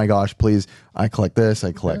like, oh my gosh, please, I collect this,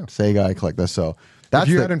 I collect Sega, I collect this. So that's If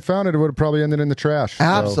you the- hadn't found it, it would have probably ended in the trash. So,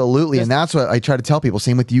 absolutely, and that's what I try to tell people.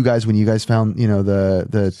 Same with you guys when you guys found,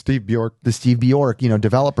 the Steve Bjork. the Steve Bjork,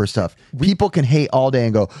 developer stuff. People can hate all day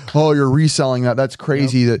and go, "Oh, you're reselling that. That's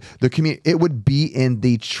crazy." The community, it would be in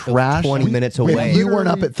the trash 20 minutes If away. you weren't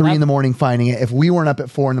up at 3 in the morning finding it, if we weren't up at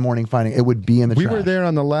 4 in the morning finding it, it would be in the We trash. were there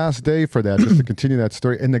on the last day for that, just to continue that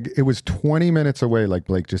story. And it was 20 minutes away, like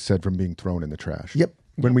Blake just said, from being thrown in the trash. Yep.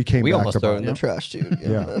 When we came We back almost to throw buy it in the them. trash, dude.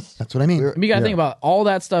 Yeah. That's what I mean. You gotta think about all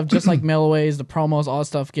that stuff, just like mailaways, the promos, all that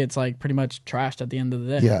stuff gets like pretty much trashed at the end of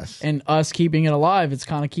the day. Yes. And us keeping it alive, it's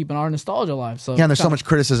kind of keeping our nostalgia alive. So Yeah, and there's so kinda- much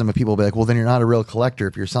criticism of people be like, well, then you're not a real collector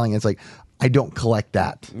if you're selling it. It's like, I don't collect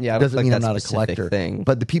that. Yeah, I don't doesn't collect mean that I'm not a specific collector. thing.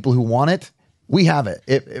 But the people who want it, we have it.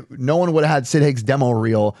 No one would have had Sid Haig's demo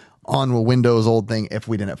reel on a Windows old thing if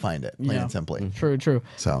we didn't find it, plain Yeah. and simply. True.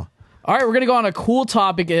 So, All right, we're gonna go on a cool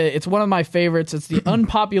topic. It's one of my favorites. It's the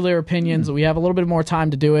unpopular opinions. We have a little bit more time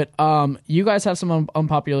to do it. You guys have some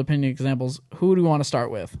unpopular opinion examples. Who do you want to start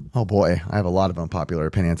with? oh boy, I have a lot of unpopular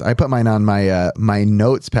opinions. I put mine on my my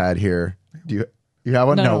notes pad here. Do you have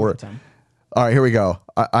one? No, we're time. all right. Here we go.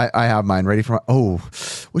 I have mine ready for.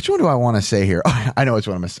 Which one do I want to say here? I know which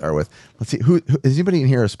one I'm gonna start with. Let's see. Who is anybody in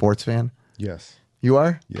here a sports fan? Yes. You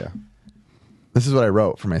are. Yeah. This is what I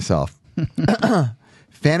wrote for myself.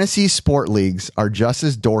 Fantasy sport leagues are just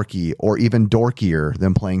as dorky or even dorkier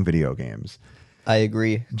than playing video games. I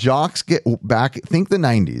agree. Jocks get back, think the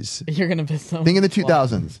 90s, You're gonna piss someone. think in the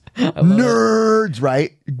 2000s. Nerds,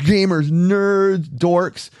 right? Gamers, nerds,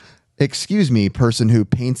 dorks. Excuse me, person who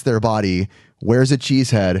paints their body, wears a cheese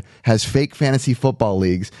head, has fake fantasy football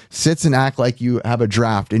leagues, sits and act like you have a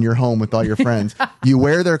draft in your home with all your friends. You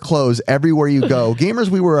wear their clothes everywhere you go. Gamers,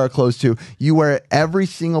 we wear our clothes too. You wear it every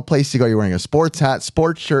single place you go. You're wearing a sports hat,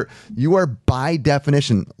 sports shirt. You are by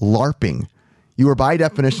definition LARPing. You are by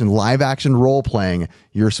definition live action role playing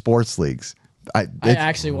your sports leagues. I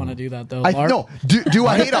actually want to do that though. No. Do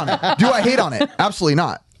I hate on it? Do I hate on it? Absolutely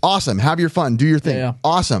not. Awesome. Have your fun. Do your thing. Yeah.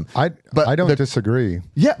 Awesome. I don't disagree.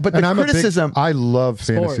 Yeah, but And the I'm criticism. I love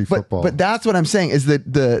fantasy Sport. football. But that's what I'm saying is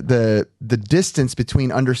that the distance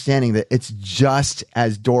between understanding that it's just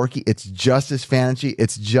as dorky, it's just as fantasy,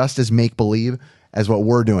 it's just as make believe as what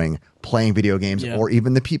we're doing, playing video games, Yeah. or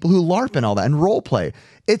even the people who LARP and all that and role play.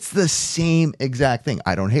 It's the same exact thing.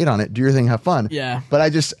 I don't hate on it. Do your thing, have fun. Yeah.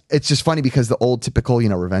 But it's just funny because the old typical,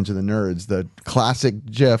 Revenge of the Nerds, the classic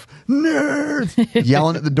GIF, nerds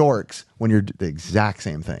yelling at the dorks when you're the exact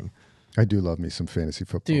same thing. I do love me some fantasy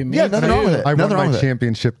football. Dude, me Yeah, nothing too. wrong with it. I won Nothing wrong my with it.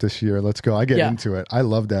 championship this year. Let's go. I get Yeah. into it. I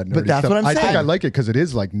love that nerdy But that's stuff. what I'm I think saying. I like it because it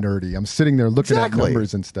is like nerdy. I'm sitting there looking Exactly. at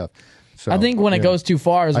numbers and stuff. So, I think when it yeah. goes too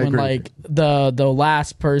far is I when agree like with the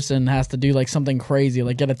last person has to do like something crazy,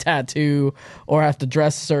 like get a tattoo or have to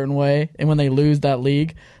dress a certain way, and when they lose that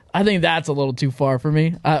league, I think that's a little too far for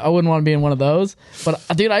me. I wouldn't want to be in one of those. But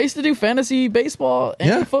dude, I used to do fantasy baseball and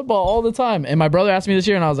Yeah. football all the time, and my brother asked me this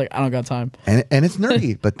year, and I was like, I don't got time. And it's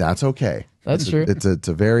nerdy, but that's okay. That's It's true. It's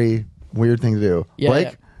a very weird thing to do. Yeah,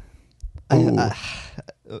 Blake? yeah. Ooh.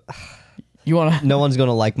 You want to? No one's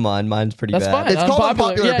gonna like mine. Mine's pretty That's bad. fine. It's called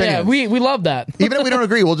unpopular yeah, opinions. we love that. Even if we don't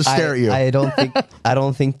agree, we'll just stare at you. I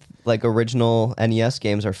don't think like original NES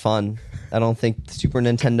games are fun. I don't think Super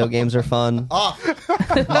Nintendo games are fun. I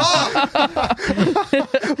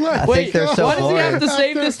think they're so why does he have to boring.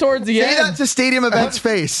 save this towards the Say end? that to Stadium Events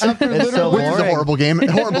face. It's so Which is a boring. horrible game.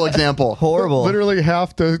 Horrible example. Horrible. Literally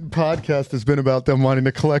half the podcast has been about them wanting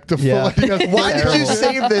to collect a full. Yeah. Why did you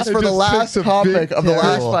save this for the Just last takes a topic big of the last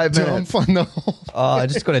terrible 5 minutes? dump on the whole. I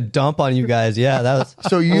just got to dump on you guys. Yeah, that was.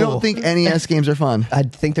 So you don't think NES games are fun? I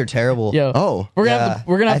think they're terrible. Yo, Oh. we're gonna have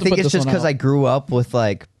to I think put it's this just one because out. I grew up with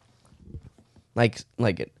like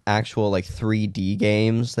actual like 3D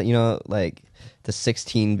games that like the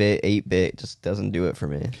 16-bit, 8-bit just doesn't do it for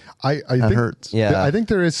me. I That think, hurts. Yeah. I think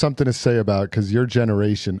there is something to say about because your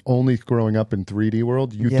generation only growing up in 3D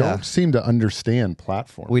world, you Yeah. don't seem to understand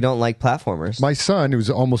platform. We don't like platformers. My son, who's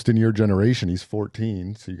almost in your generation, he's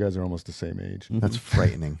 14, so you guys are almost the same age. That's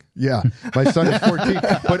frightening. Yeah, my son is 14.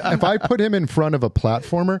 But if I put him in front of a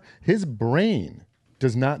platformer, his brain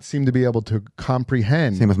does not seem to be able to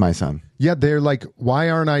comprehend. Same with my son. Yeah, they're like, why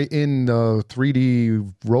aren't I in the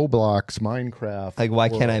 3D Roblox, Minecraft? Like, why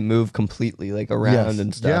can't I move completely like around Yes.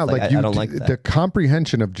 and stuff? Yeah, like I don't like that. The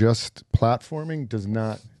comprehension of just platforming does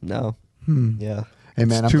not. No. Yeah. Hey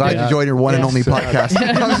man, I'm too glad bad. you joined your one and only podcast.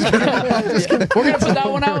 We're gonna put that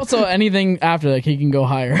one out. So anything after that, he can go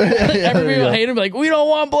higher. Everybody will hate him. Be like, we don't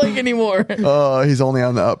want Blake anymore. Oh, he's only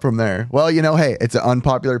on the up from there. Well, hey, it's an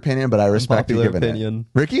unpopular opinion, but I respect you Unpopular giving opinion.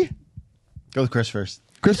 it. Ricky? Go with Chris first.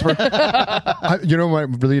 Christopher? You know what?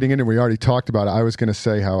 Leading into, we already talked about it. I was going to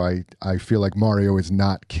say how I feel like Mario is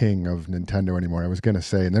not king of Nintendo anymore. I was going to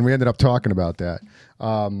say, and then we ended up talking about that.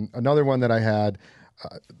 Another one that I had,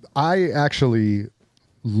 I actually.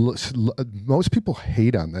 Most people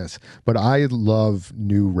hate on this, but I love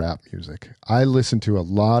new rap music. I listen to a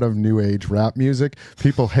lot of new age rap music.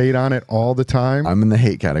 People hate on it all the time. I'm in the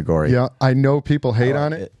hate category. Yeah, I know people hate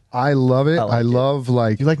on it. I love it. I love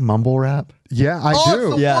like You like mumble rap? yeah, I Oh, do.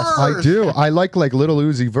 it's the Yes. worst. I do. I like Little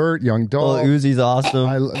Uzi Vert, Young Dolph. Well, Uzi's awesome.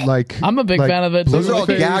 I like. I'm a big fan of it. Those are all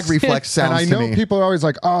Blueface. gag reflex And sounds I know to me. people are always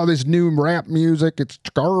like, "Oh, this new rap music, it's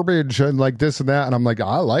garbage," and like this and that. And I'm like,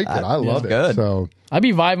 I like it. I love it. good. So, I'd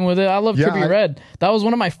be vibing with it. I love Yeah, Trippie Redd. That was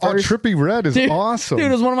one of my oh, first. Trippie Redd is Dude, awesome. Dude,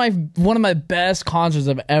 it was one of my best concerts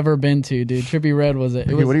I've ever been to. Dude, Trippie Redd was it. It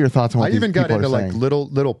Ricky, was, what are your thoughts on what I these even got people into are like saying?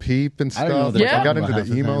 little Peep and I didn't know stuff. they Like, I talked got about into half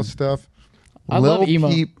the the emo time. stuff. I love emo.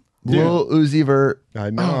 Peep, Lil Uzi Vert. I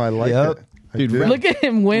know. I like Yep. it. Dude, I do. Look at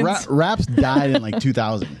him wince. Raps died in like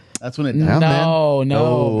 2000. That's when it died. Yeah, man.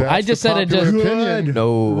 No. That's I just the said it popular just. opinion.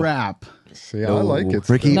 no. Rap. See, I like it.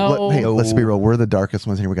 Ricky, No. hey, let's be real. We're the darkest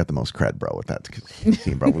ones here. We got the most cred, bro, with that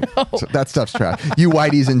team, bro. So that stuff's trash. You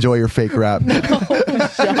whiteys enjoy your fake rap.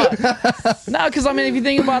 No, because I mean, if you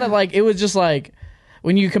think about it, like it was just like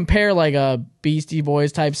when you compare like a Beastie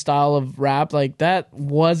Boys type style of rap, like that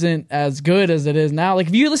wasn't as good as it is now. Like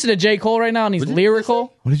if you listen to J. Cole right now and he's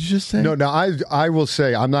lyrical, What did you just say? No, I will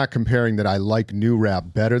say I'm not comparing that I like new rap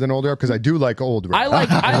better than old rap because I do like old rap. I like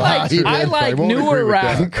won't agree newer with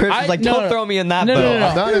rap. that. Chris is like, don't throw me in that no, boat. no, no,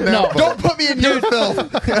 I'm not in that no. boat. Don't put me in your film.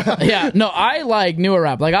 Yeah, no, I like newer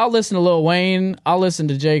rap. Like I'll listen to Lil Wayne, I'll listen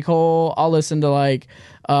to J. Cole, I'll listen to like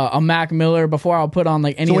a Mac Miller before I'll put on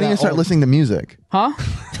like any So of when are that you gonna start old- listening to music? Huh?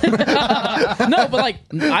 No, but like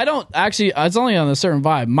I don't actually. It's only on a certain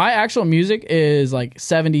vibe. My actual music is like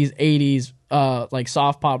 70s, 80s, like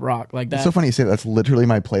soft pop rock, like that. It's so funny you say that. That's literally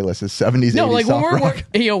my playlist is 70s, No, 80s like when soft we're rock.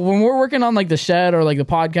 when we're working on like the shed or like the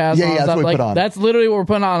podcast, Yeah, and all yeah, that that's what we like, put on. That's literally what we're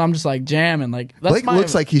putting on. I'm just like jamming. Like that's Blake my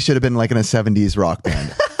looks like he should have been like in a 70s rock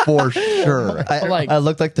band. For sure. like- I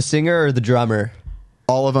look like the singer or the drummer.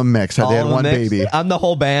 All of them mixed. They All had of them one mixed. baby. I'm the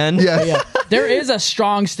whole band. Yeah. yeah. There is a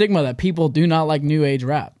strong stigma that people do not like new age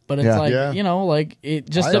rap, but it's Yeah. like Yeah. you know, like it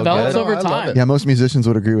just I develops love it. over I love time. it. Yeah, most musicians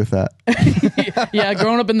would agree with that. Yeah,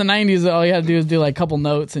 growing up in the '90s, all you had to do is do like a couple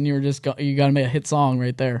notes, and you were just you got to make a hit song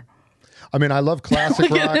right there. I mean, I love classic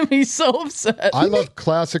Look at him, rock. he's so upset. I love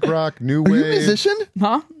classic rock, new Are you a wave. musician?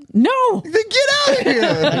 Huh? No, Then get out of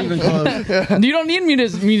here. Even close. you don't need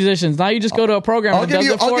musicians. Now you just go to a program I'll and give does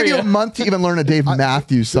you. it for I'll give you a you. month to even learn a Dave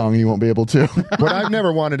Matthews song. You won't be able to. What I've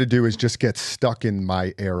never wanted to do is just get stuck in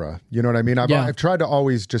my era. You know what I mean? Yeah. I've tried to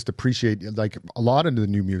always just appreciate like a lot of the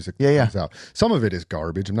new music that Yeah, comes out. Some of it is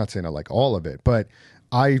garbage. I'm not saying I like all of it, but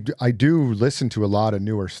I do listen to a lot of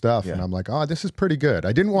newer stuff, and I'm like, oh, this is pretty good.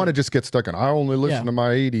 I didn't want to just get stuck in. I only listen Yeah. to my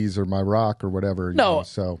 '80s or my rock or whatever. you No. know,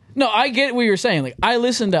 so No, I get what you're saying. Like I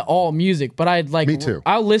listen to all music, but I'd like Me too.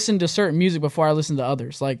 I'll listen to certain music before I listen to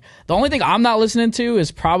others. Like the only thing I'm not listening to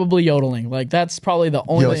is probably yodeling. Like that's probably the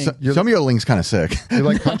only thing. Some yodeling's kind of sick. you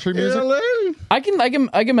like country music?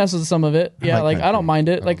 I can mess with some of it. Yeah, like I don't mind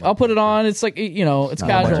it. Like I'll put it on. It's like it's I'm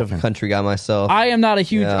casual. much of a country guy myself. I am not a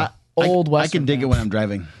huge old I Western. can dig fan. it when I'm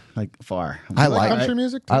driving like far. I like country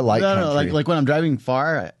music. I like no, country. like when I'm driving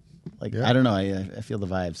far. I don't know. I feel the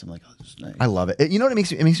vibes. I'm like, oh, this is nice. I love it. You know what it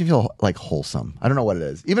makes me? It makes me feel like wholesome. I don't know what it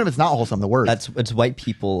is. Even if it's not wholesome, the word. It's white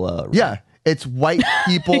people. Yeah, it's white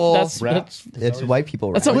people. It's white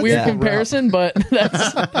people. That's a rap. weird Yeah. comparison, but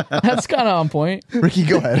that's kind of on point. Ricky,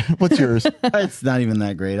 go ahead. What's yours? It's not even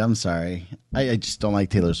that great. I'm sorry. I just don't like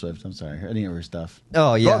Taylor Swift. I'm sorry. Any of her stuff.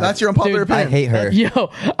 Oh yeah, Oh, that's your unpopular Dude, I opinion. hate her.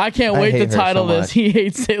 Yo, I can't I wait to hate her title so this. much. He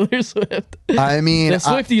hates Taylor Swift. I mean, The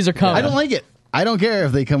Swifties are coming. I don't like it. I don't care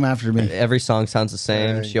if they come after me. Every song sounds the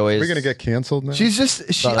same. She always. We're gonna get canceled now. she's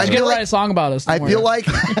just. She, I She's feel gonna write a like. song about us. I don't feel worry.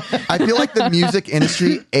 like. I feel like the music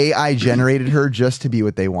industry AI generated her just to be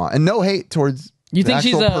what they want, and no hate towards. You the think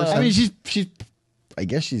she's actual a- person. I mean, she's. I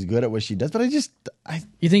guess she's good at what she does, but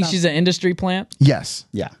You think she's an industry plant? Yes,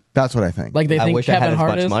 yeah. that's what I think. Like they I think wish I Kevin had as Hart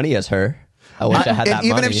much is? money as her. I wish I had and that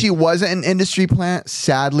even money. if she wasn't an industry plant,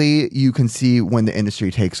 sadly, you can see when the industry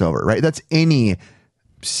takes over, right? That's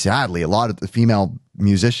sadly, a lot of the female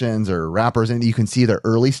musicians or rappers, and you can see their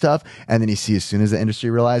early stuff, and then you see as soon as the industry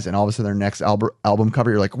realized, and all of a sudden their next album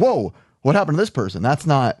cover, you're like, whoa, what happened to this person? That's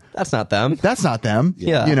not them.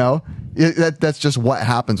 Yeah. You know, that's just what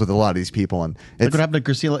happens with a lot of these people, and Look it's what happened to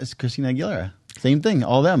Christina Aguilera. Same thing.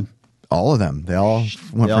 All them. all of them. They all went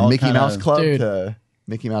They from all Mickey kinda- Mouse Club Dude. to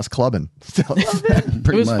Mickey Mouse Clubbing. So,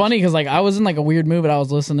 It was funny because like I was in like a weird mood, but I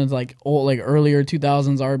was listening to like old, like earlier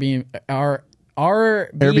 2000s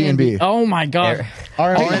Airbnb. Oh my god,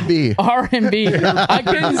 R&B. R&B. I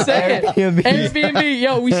couldn't say it. Airbnb.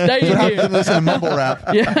 Yo, we stayed here. Listen to mumble rap.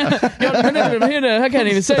 Yeah. Yo, I can't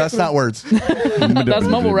even say That's it. not words. That's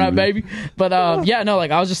mumble rap, baby. But yeah, no,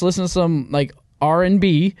 like I was just listening to some like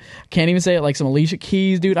R&B. Can't even say it. Like some Alicia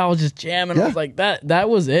Keys, dude. I was just jamming. I was like, that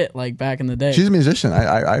was it. Like back in the day. She's a musician.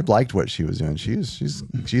 I liked what she was doing.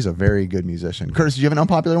 She's a very good musician. Curtis, do you have an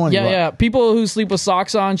unpopular one? yeah. People who sleep with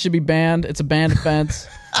socks on should be banned. It's a banned offense.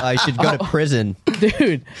 You should go to prison.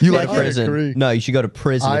 Dude. You Go like to it? prison? agree. No, you should go to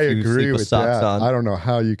prison I if you agree sleep with with socks that. on. I don't know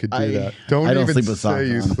how you could do I- that. I Don't don't even sleep with say socks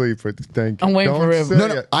you on. sleep with. Thank you. I'm waiting Don't for Riv. say No,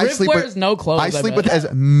 it. I Riff sleep wears with no clothes, I I sleep bet. with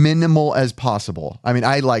as minimal as possible. I mean,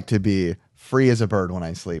 I like to be free as a bird when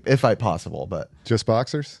I sleep, if I possible. But Just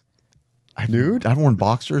boxers. Nude? I've worn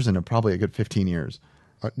boxers in probably a good 15 years.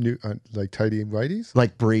 Like tidy whities.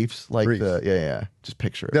 Like briefs, like Briefs. Just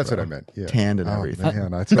picture it. That's bro. what I meant. Yeah. Tanned and Oh, everything.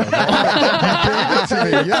 Man, that's what I gave it to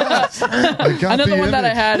me. Yes. I got Another the one that I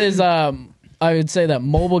image. had is I would say that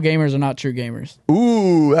mobile gamers are not true gamers.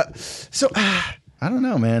 Ooh, so I don't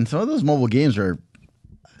know, man. Some of those mobile games are.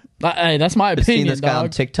 Hey, that's my I've seen opinion, this guy on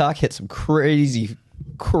dog. TikTok hit some crazy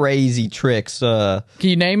tricks. Can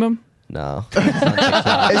you name them? No, it's on TikTok.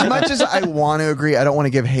 as much as I want to agree, I don't want to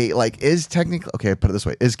give hate. Like, is technically okay? Put it this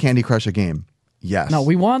way: is Candy Crush a game? Yes. No,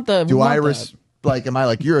 we want the. Do we want I that. like? Am I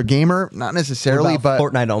like you're a gamer? Not necessarily, What about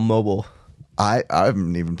but Fortnite on mobile. I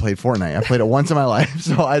haven't even played Fortnite. I played it once in my life,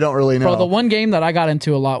 so I don't really know. Bro, the one game that I got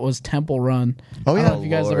into a lot was Temple Run. Oh, I don't yeah. know if you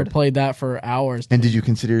guys ever Lord. played that for hours. And did you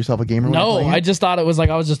consider yourself a gamer? when you were No, playing it? I just thought it was like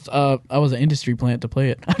I was an industry plant to play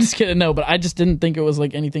it. I'm just kidding. No, but I just didn't think it was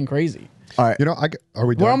like anything crazy. All right. You know, are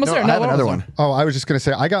we done? We're almost No, there. I No, have we're another almost one. there. Oh, I was just gonna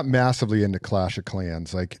say I got massively into Clash of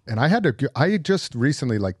Clans, and I just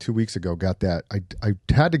recently, like 2 weeks ago, got that. I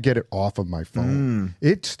had to get it off of my phone.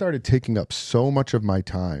 It started taking up so much of my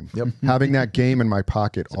time. Yep. Having that game in my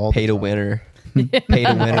pocket all Pay the to time. winner. Pay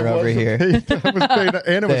to winner over here. and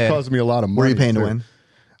it was Yeah. causing me a lot of money. Were you paying to too. win?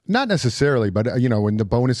 Not necessarily, but when the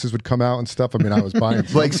bonuses would come out and stuff, I mean, I was buying.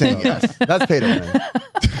 Blake saying yes. That's pay to win.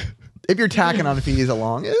 If you're tacking on fees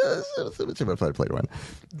along, it's play to win.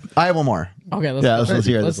 I have one more. Okay, let's Yeah, let's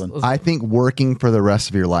hear this one. I think working for the rest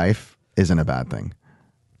of your life isn't a bad thing.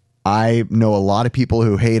 I know a lot of people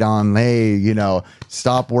who hate on, hey,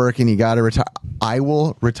 stop working, you got to retire. I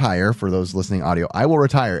will retire, for those listening audio, I will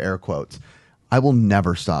retire, air quotes. I will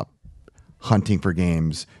never stop hunting for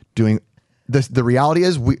games, doing this. The reality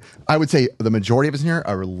is, I would say the majority of us in here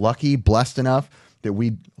are lucky, blessed enough that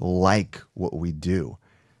we like what we do.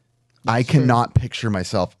 I cannot picture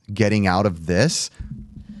myself getting out of this,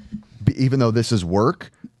 even though this is work,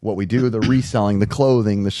 what we do, the reselling, the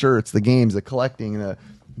clothing, the shirts, the games, the collecting,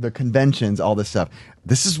 the conventions, all this stuff.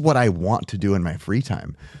 This is what I want to do in my free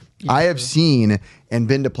time. I have seen and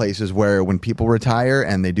been to places where when people retire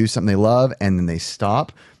and they do something they love and then they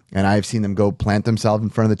stop, and I've seen them go plant themselves in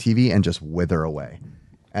front of the TV and just wither away.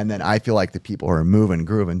 And then I feel like the people who are moving,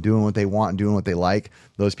 grooving, doing what they want, doing what they like,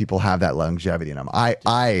 those people have that longevity in them.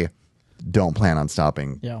 I don't plan on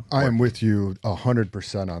stopping. Yeah. I am with you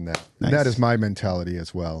 100% on that. Nice. That is my mentality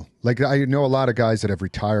as well. Like I know a lot of guys that have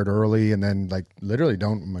retired early and then like literally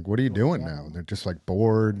don't. I'm like, what are you doing now? They're just like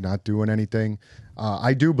bored, not doing anything.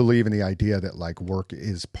 I do believe in the idea that like work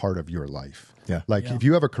is part of your life. Yeah. Like if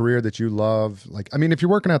you have a career that you love, like I mean, if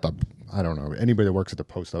you're working at the, I don't know, anybody that works at the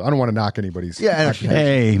post office. I don't want to knock anybody's. Yeah.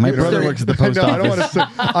 Hey, my brother works at the post No, I don't office. want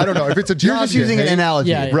to say. I don't know if it's a job. You're just using an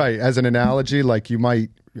analogy. Yeah. right? As an analogy, like you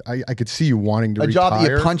might. I could see you wanting to A job that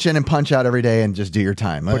retire. you punch in and punch out every day and just do your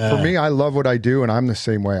time. But for me, I love what I do, and I'm the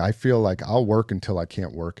same way. I feel like I'll work until I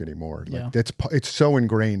can't work anymore. Like it's so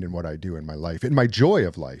ingrained in what I do in my life, in my joy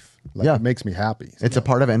of life. Like it makes me happy. It's a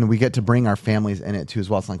part of it, and we get to bring our families in it too as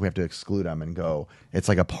well. It's not like we have to exclude them and go. It's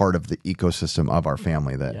like a part of the ecosystem of our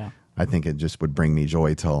family that I think it just would bring me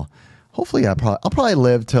joy till. Hopefully, I'll probably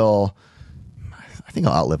live till. I think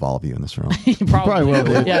I'll outlive all of you in this room. You probably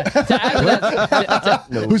will. Yeah. To add to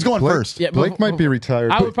that, Who's going first? yeah, Blake might be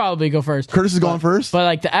retired. I but would probably go first. Curtis is going first. But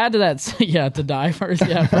like to add to that, to die first,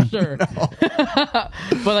 yeah, for sure. But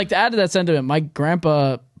like to add to that sentiment, my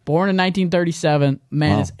grandpa, born in 1937,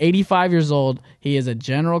 man is 85 years old. He is a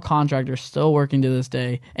general contractor, still working to this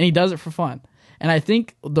day, and he does it for fun. And I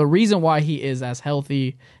think the reason why he is as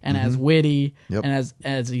healthy and as witty and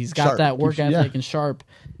as he's got Sharp. that work ethic and sharp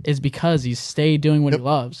is because he's stayed doing what he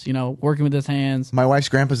loves, working with his hands. My wife's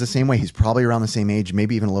grandpa's the same way. He's probably around the same age,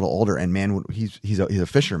 maybe even a little older. And man, he's a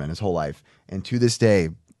fisherman his whole life. And to this day,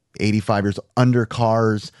 85 years under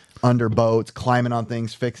cars, under boats, climbing on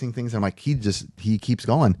things, fixing things. And I'm like, he keeps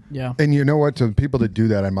going. Yeah. And you know what? To people that do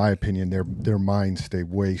that, in my opinion, their minds stay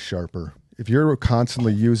way sharper. If you're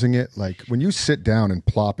constantly using it, like when you sit down and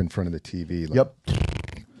plop in front of the TV. Like,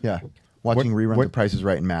 Yeah. Watching reruns of Price is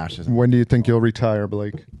Right and MASH. When do you think you'll retire,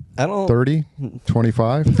 Blake? I don't. 30?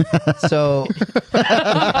 25? So,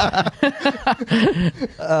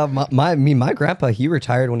 my grandpa, he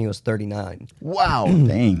retired when he was 39. Wow.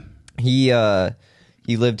 Dang. He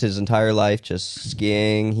lived his entire life just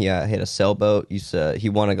skiing. He had a sailboat. He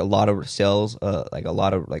won like a lot of sales, like a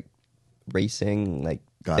lot of like racing, like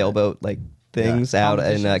sailboat like things out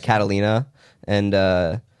in Catalina,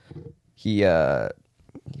 and he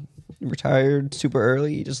retired super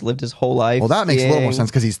early. He just lived his whole life. Well, that makes a little more sense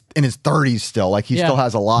because he's in his 30s still. Like he still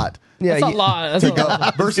has a lot. Yeah, That's a lot. That's a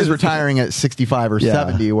lot. Versus retiring at 65 or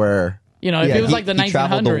 70 where... If it was like the 1900s. He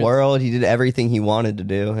traveled the world. He did everything he wanted to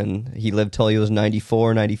do, and he lived till he was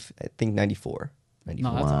 94, 90, I think 94.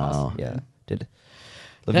 94. No, that's awesome. Yeah, lived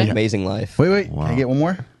an amazing life. Wait. Can I get one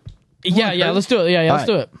more? Yeah, let's do it. Yeah, let's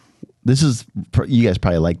do it. This is, you guys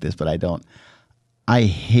probably like this, but I don't. I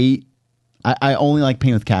hate, I only like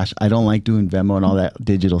paying with cash. I don't like doing Venmo and all that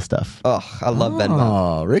digital stuff. Oh, I love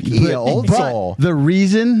Venmo. Oh, Ricky, old soul. The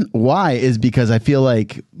reason why is because I feel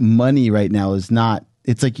like money right now is not,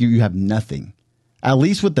 it's like you have nothing. At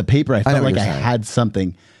least with the paper, I felt like I had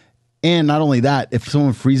something. And not only that, if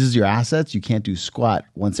someone freezes your assets, you can't do squat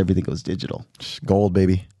once everything goes digital. Gold,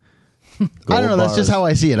 baby. I don't know. That's just how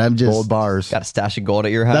I see it. I'm just gold bars. Got a stash of gold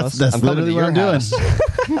at your house. That's I'm coming to literally your what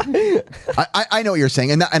I'm doing. house. I know what you're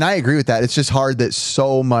saying, and I agree with that. It's just hard that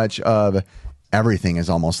so much of everything is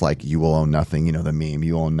almost like you will own nothing. You know the meme,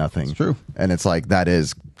 you own nothing. It's true. And it's like that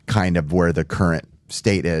is kind of where the current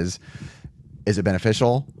state is. Is it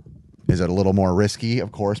beneficial? Is it a little more risky?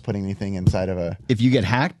 Of course, putting anything inside of a... If you get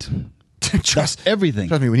hacked, Trust everything.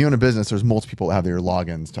 Trust me, when you own a business, there's multiple people that have their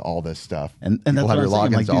logins to all this stuff. And people that's have what your I'm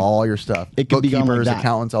saying, logins like, to dude, all your stuff. it could be gone like bookkeepers, that.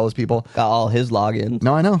 accountants, all those people. Got all his logins.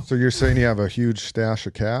 No, I know. So you're saying you have a huge stash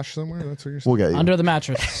of cash somewhere? That's what you're saying? We'll get you. Under the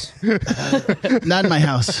mattress. Not in my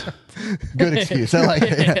house. Good excuse. I like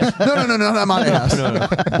it. No, not my house.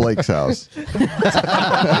 Blake's house.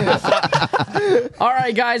 All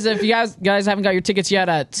right, guys. If you guys haven't got your tickets yet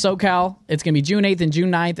at SoCal, it's going to be June 8th and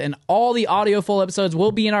June 9th, and all the audio full episodes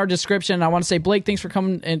will be in our description. I want to say, Blake, thanks for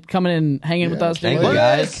coming and hanging with us. Thank you,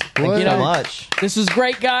 guys. Thank you so know, much. This is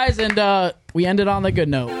great, guys, and we ended on the good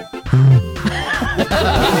note.